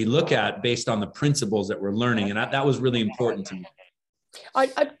that we look at based on the principles that we're learning. And that was really important to me.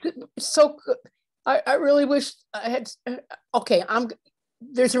 I really wish I had,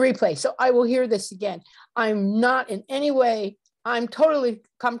 there's a replay, so I will hear this again. I'm not in any way, I'm totally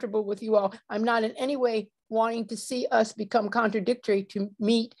comfortable with you all. I'm not in any way wanting to see us become contradictory to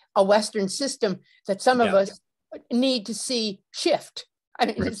meet a Western system that some of us need to see shift. I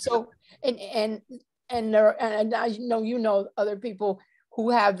mean, right. So, and I other people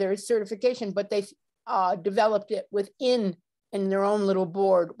who have their certification, but they've developed it within their own little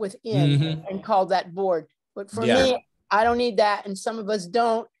board within and called that board. But for me, I don't need that. And some of us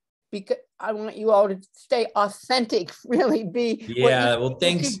don't, because I want you all to stay authentic, really be.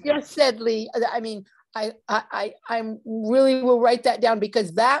 Thanks. You just said, Lee. I mean, I really will write that down,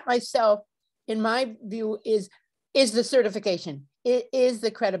 because that myself, in my view, is the certification. It is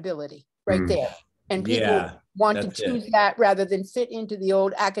the credibility right there. And people want to choose that rather than fit into the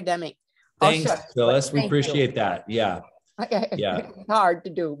old academic. Thanks, Phyllis. We appreciate that. Yeah. It's hard to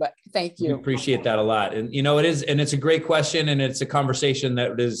do, but thank you. We appreciate that a lot. And it is, and it's a great question, and it's a conversation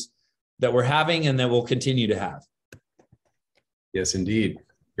that we're having and that we'll continue to have. Yes, indeed.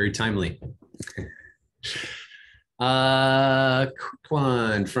 Very timely. Quick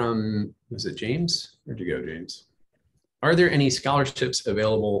one from, was it James? Where'd you go, James? Are there any scholarships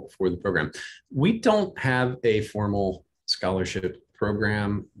available for the program? We don't have a formal scholarship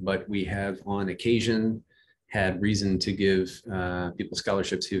program, but we have on occasion had reason to give people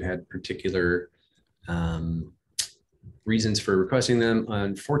scholarships who had particular reasons for requesting them.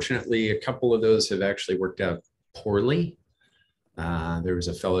 Unfortunately, a couple of those have actually worked out poorly. There was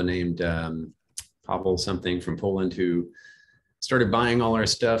a fellow named Pavel something from Poland who started buying all our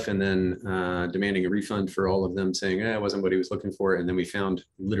stuff and then demanding a refund for all of them, saying it wasn't what he was looking for. And then we found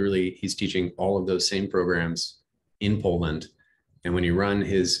literally he's teaching all of those same programs in Poland. And when you run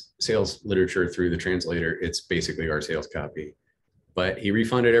his sales literature through the translator, it's basically our sales copy. But he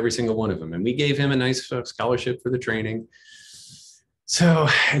refunded every single one of them. And we gave him a nice scholarship for the training. So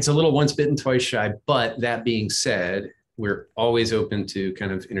it's a little once bitten, twice shy. But that being said, we're always open to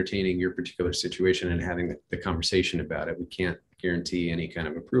kind of entertaining your particular situation and having the conversation about it. We can't guarantee any kind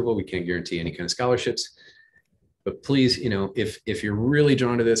of approval. We can't guarantee any kind of scholarships. But please, if you're really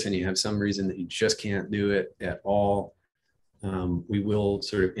drawn to this and you have some reason that you just can't do it at all, we will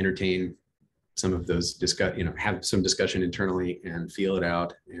sort of entertain some of those, have some discussion internally and feel it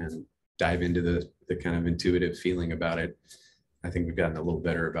out and dive into the kind of intuitive feeling about it. I think we've gotten a little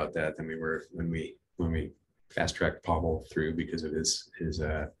better about that than we were when we fast-tracked Pavel through because of his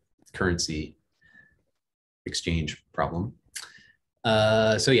currency exchange problem.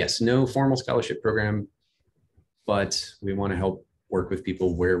 So yes, no formal scholarship program, but we want to help work with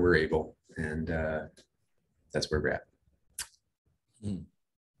people where we're able, and that's where we're at.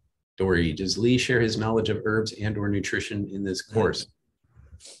 Dory, does Lee share his knowledge of herbs and/or nutrition in this course?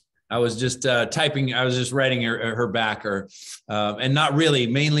 I was just typing. I was just writing her back, and not really.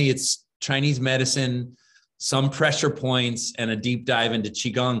 Mainly, it's Chinese medicine, some pressure points, and a deep dive into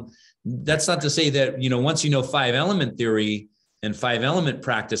Qigong. That's not to say that, once you know 5-element theory and 5-element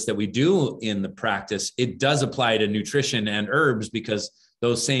practice that we do in the practice, it does apply to nutrition and herbs, because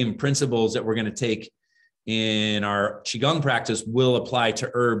those same principles that we're going to take in our Qigong practice will apply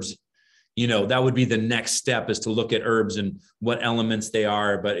to herbs. That would be the next step, is to look at herbs and what elements they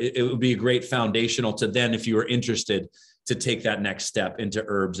are. But it would be a great foundational to then, if you were interested, to take that next step into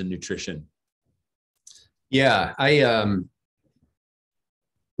herbs and nutrition. Yeah,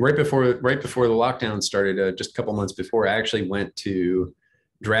 right before the lockdown started, just a couple months before, I actually went to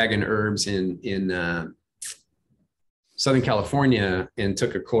Dragon Herbs in Southern California and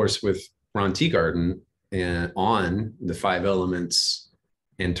took a course with Ron Teagarden on the 5 elements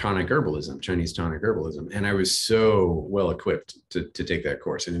and tonic herbalism, Chinese tonic herbalism. And I was so well equipped to take that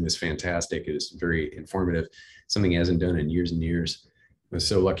course. And it was fantastic. It was very informative, something he hasn't done in years and years. I was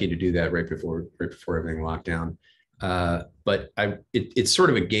so lucky to do that right before everything locked down. But it's sort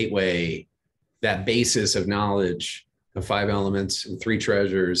of a gateway. That basis of knowledge of 5 elements and 3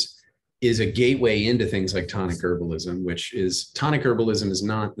 treasures is a gateway into things like tonic herbalism, tonic herbalism is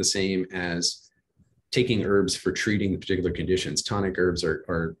not the same as taking herbs for treating particular conditions. Tonic herbs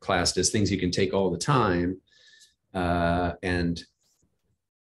are classed as things you can take all the time. And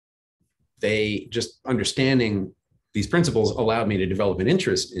they just understanding these principles allowed me to develop an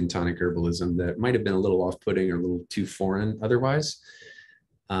interest in tonic herbalism that might have been a little off-putting or a little too foreign otherwise.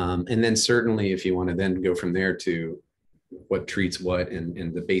 And then certainly if you want to then go from there to what treats what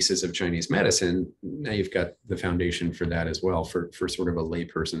and the basis of Chinese medicine, now you've got the foundation for that as well, for sort of a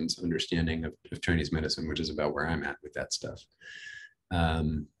layperson's understanding of Chinese medicine, which is about where I'm at with that stuff.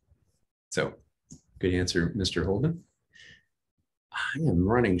 So good answer, Mr. Holden. I am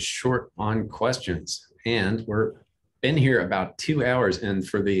running short on questions, and we're been here about 2 hours. And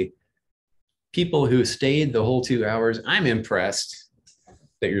for the people who stayed the whole 2 hours, I'm impressed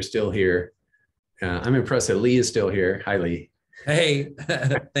that you're still here. I'm impressed that Lee is still here. Hi, Lee. Hey,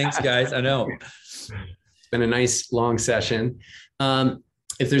 thanks, guys. I know. It's been a nice long session.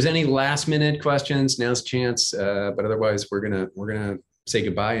 If there's any last minute questions, now's a chance. But otherwise, we're gonna say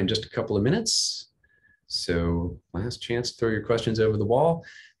goodbye in just a couple of minutes. So last chance to throw your questions over the wall.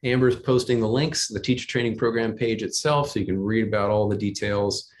 Amber's posting the links, the teacher training program page itself, so you can read about all the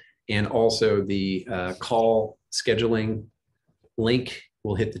details, and also the call scheduling link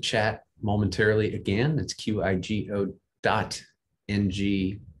will hit the chat momentarily again. It's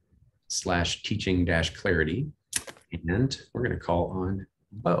qigo.ng/teaching-clarity. And we're going to call on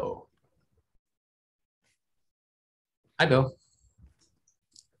Bo. Hi, Bo.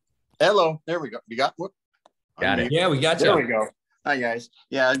 Hello. There we go. You got what? Got it. Yeah, we got you. There we go. Hi, guys.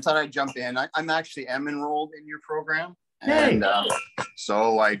 Yeah, I thought I'd jump in. I'm actually enrolled in your program. And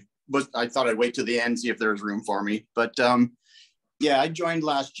so I thought I'd wait to the end, see if there's room for me. But yeah, I joined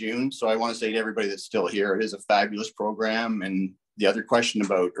last June. So I want to say to everybody that's still here, it is a fabulous program. And the other question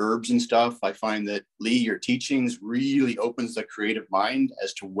about herbs and stuff, I find that, Lee, your teachings really opens the creative mind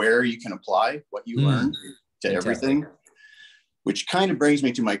as to where you can apply what you learned to everything. Which kind of brings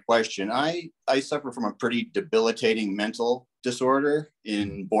me to my question. I suffer from a pretty debilitating mental disorder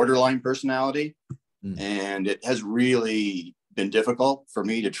in borderline personality. And it has really been difficult for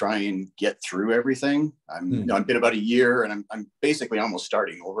me to try and get through everything. I've been about a year and I'm basically almost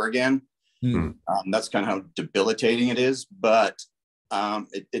starting over again. That's kind of how debilitating it is, but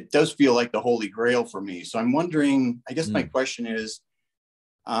it does feel like the holy grail for me. So I'm wondering, I guess my question is,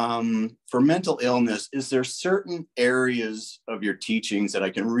 for mental illness, is there certain areas of your teachings that I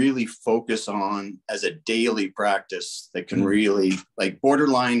can really focus on as a daily practice that can really, like,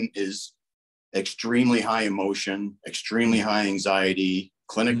 borderline is extremely high emotion, extremely high anxiety,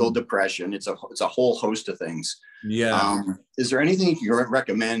 clinical depression. It's a whole host of things. Yeah. Is there anything you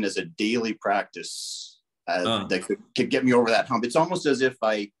recommend as a daily practice that could get me over that hump? It's almost as if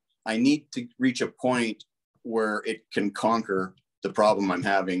I need to reach a point where it can conquer the problem I'm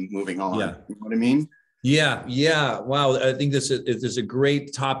having moving on. Yeah. You know what I mean? Yeah. Yeah. Wow. I think this is a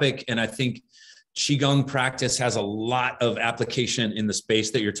great topic. And I think Qigong practice has a lot of application in the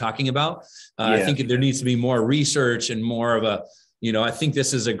space that you're talking about. I think there needs to be more research and more of a, I think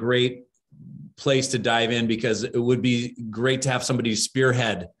this is a great place to dive in, because it would be great to have somebody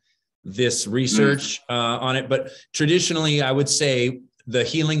spearhead this research on it. But traditionally, I would say the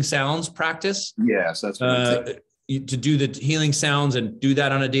healing sounds practice. Yes, that's what I'm thinking. To do the healing sounds and do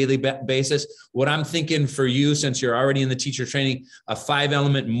that on a daily basis. What I'm thinking for you, since you're already in the teacher training, a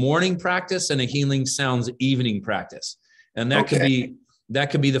 5-element morning practice and a healing sounds evening practice. And that could be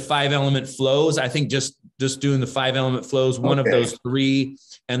that could be the 5 element flows. I think just doing the 5 element flows, one of those 3,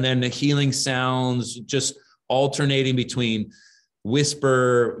 and then the healing sounds, just alternating between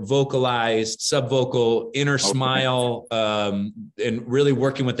whisper, vocalized, subvocal, inner smile, and really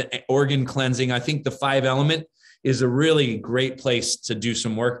working with the organ cleansing. I think the 5 element is a really great place to do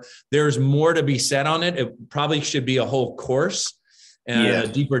some work. There's more to be said on it. It probably should be a whole course and a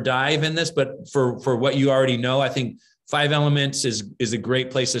deeper dive in this, but for what you already know, I think 5 elements is a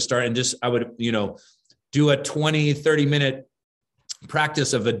great place to start. And just, I would, do a 20-30 minute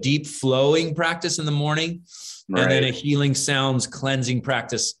practice of a deep flowing practice in the morning, and then a healing sounds cleansing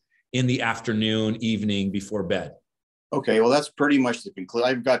practice in the afternoon, evening before bed. Okay, well, that's pretty much the conclusion.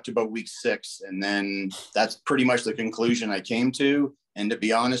 I've got to about week 6, and then that's pretty much the conclusion I came to. And to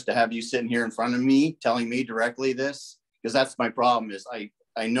be honest, to have you sitting here in front of me telling me directly this, because that's my problem, is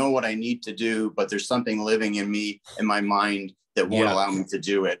I know what I need to do, but there's something living in me, in my mind, that won't allow me to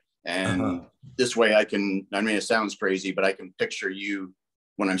do it. And this way I can, I mean, it sounds crazy, but I can picture you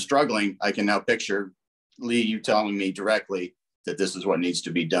when I'm struggling. I can now picture Lee, you telling me directly that this is what needs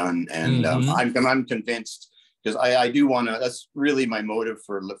to be done. And I'm convinced, because I do want to, that's really my motive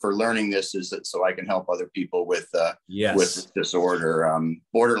for learning this, is that so I can help other people with this disorder.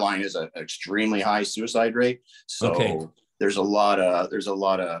 Borderline is an extremely high suicide rate. So there's a lot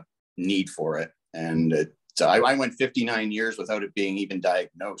of need for it. And I went 59 years without it being even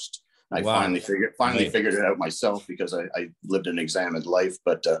diagnosed. I finally figured it out myself, because I lived an examined life.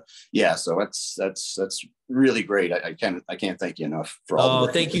 But so that's really great. I can't thank you enough for all.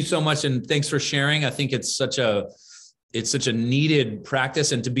 Thank you so much, and thanks for sharing. I think it's such a needed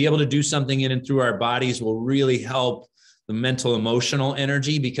practice, and to be able to do something in and through our bodies will really help the mental, emotional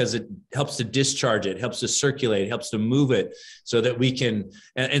energy, because it helps to discharge it, helps to circulate, helps to move it, so that we can,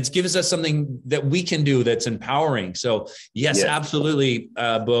 and it gives us something that we can do that's empowering. So yes, absolutely,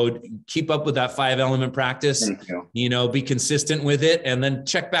 Bo, keep up with that 5 element practice, be consistent with it, and then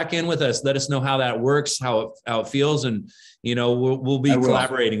check back in with us. Let us know how that works, how it feels. And, we'll be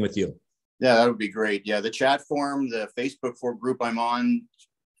collaborating with you. Yeah, that would be great. Yeah. The chat forum, the Facebook group I'm on,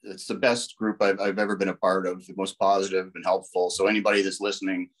 it's the best group I've ever been a part of, the most positive and helpful. So anybody that's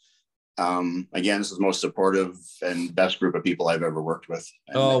listening, again, this is the most supportive and best group of people I've ever worked with.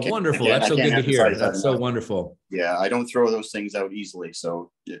 And wonderful. That's so good to hear. That's so wonderful. Yeah, I don't throw those things out easily.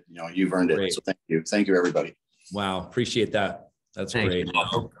 So, you've earned it. So thank you. Thank you, everybody. Wow. Appreciate that. That's great.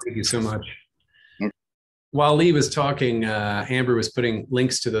 Thank you so much. While Lee was talking, Amber was putting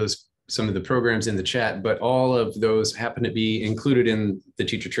links to some of the programs in the chat, but all of those happen to be included in the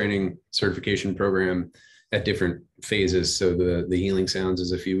teacher training certification program at different phases. So the healing sounds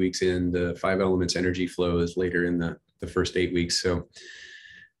is a few weeks in, the 5 elements energy flow is later in the first 8 weeks. So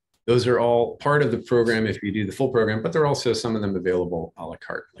those are all part of the program if you do the full program, but there are also some of them available a la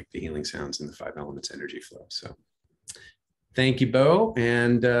carte, like the healing sounds and the 5 elements energy flow. So thank you, Bo.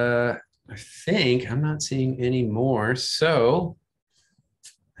 And I think I'm not seeing any more. So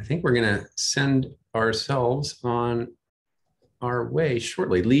I think we're going to send ourselves on our way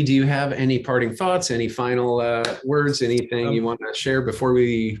shortly. Lee, do you have any parting thoughts, any final words, anything you want to share before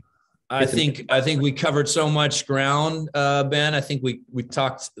we? I think we covered so much ground, Ben. I think we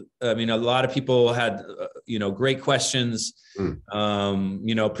talked. I mean, a lot of people had great questions.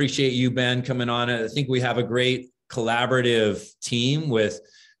 Appreciate you, Ben, coming on. I think we have a great collaborative team with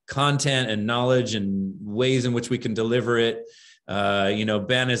content and knowledge and ways in which we can deliver it.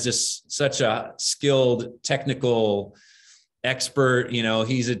 Ben is just such a skilled technical expert.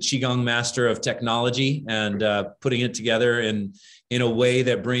 He's a Qi Gong master of technology, and putting it together in a way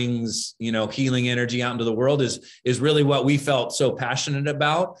that brings, healing energy out into the world is really what we felt so passionate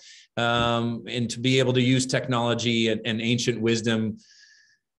about. And to be able to use technology and ancient wisdom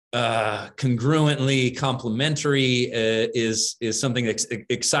congruently, complementary, is something that's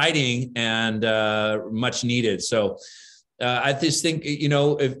exciting and much needed. So I just think,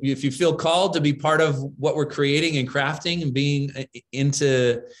 if you feel called to be part of what we're creating and crafting and being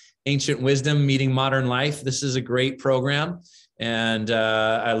into ancient wisdom, meeting modern life, this is a great program. And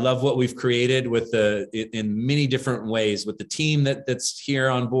I love what we've created in many different ways, with the team that's here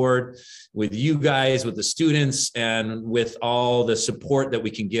on board, with you guys, with the students, and with all the support that we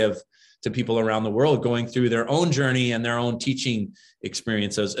can give to people around the world going through their own journey and their own teaching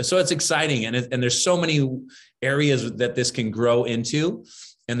experiences. So it's exciting. And there's so many areas that this can grow into.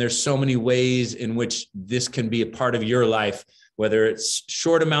 And there's so many ways in which this can be a part of your life, whether it's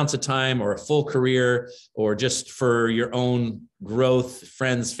short amounts of time or a full career, or just for your own growth,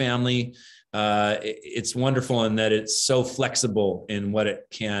 friends, family. It's wonderful in that it's so flexible in what it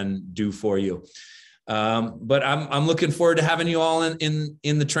can do for you. But I'm looking forward to having you all in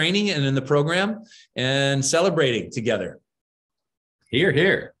the training and in the program and celebrating together. Here,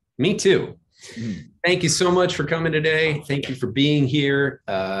 here. Me too. Thank you so much for coming today. Thank you for being here.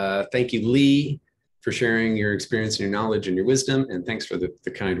 Thank you, Lee, for sharing your experience and your knowledge and your wisdom. And thanks for the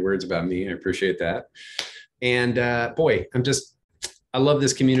kind words about me. I appreciate that. And boy, I love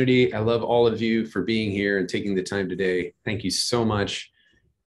this community. I love all of you for being here and taking the time today. Thank you so much.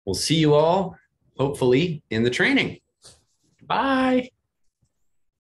 We'll see you all, hopefully, in the training. Bye.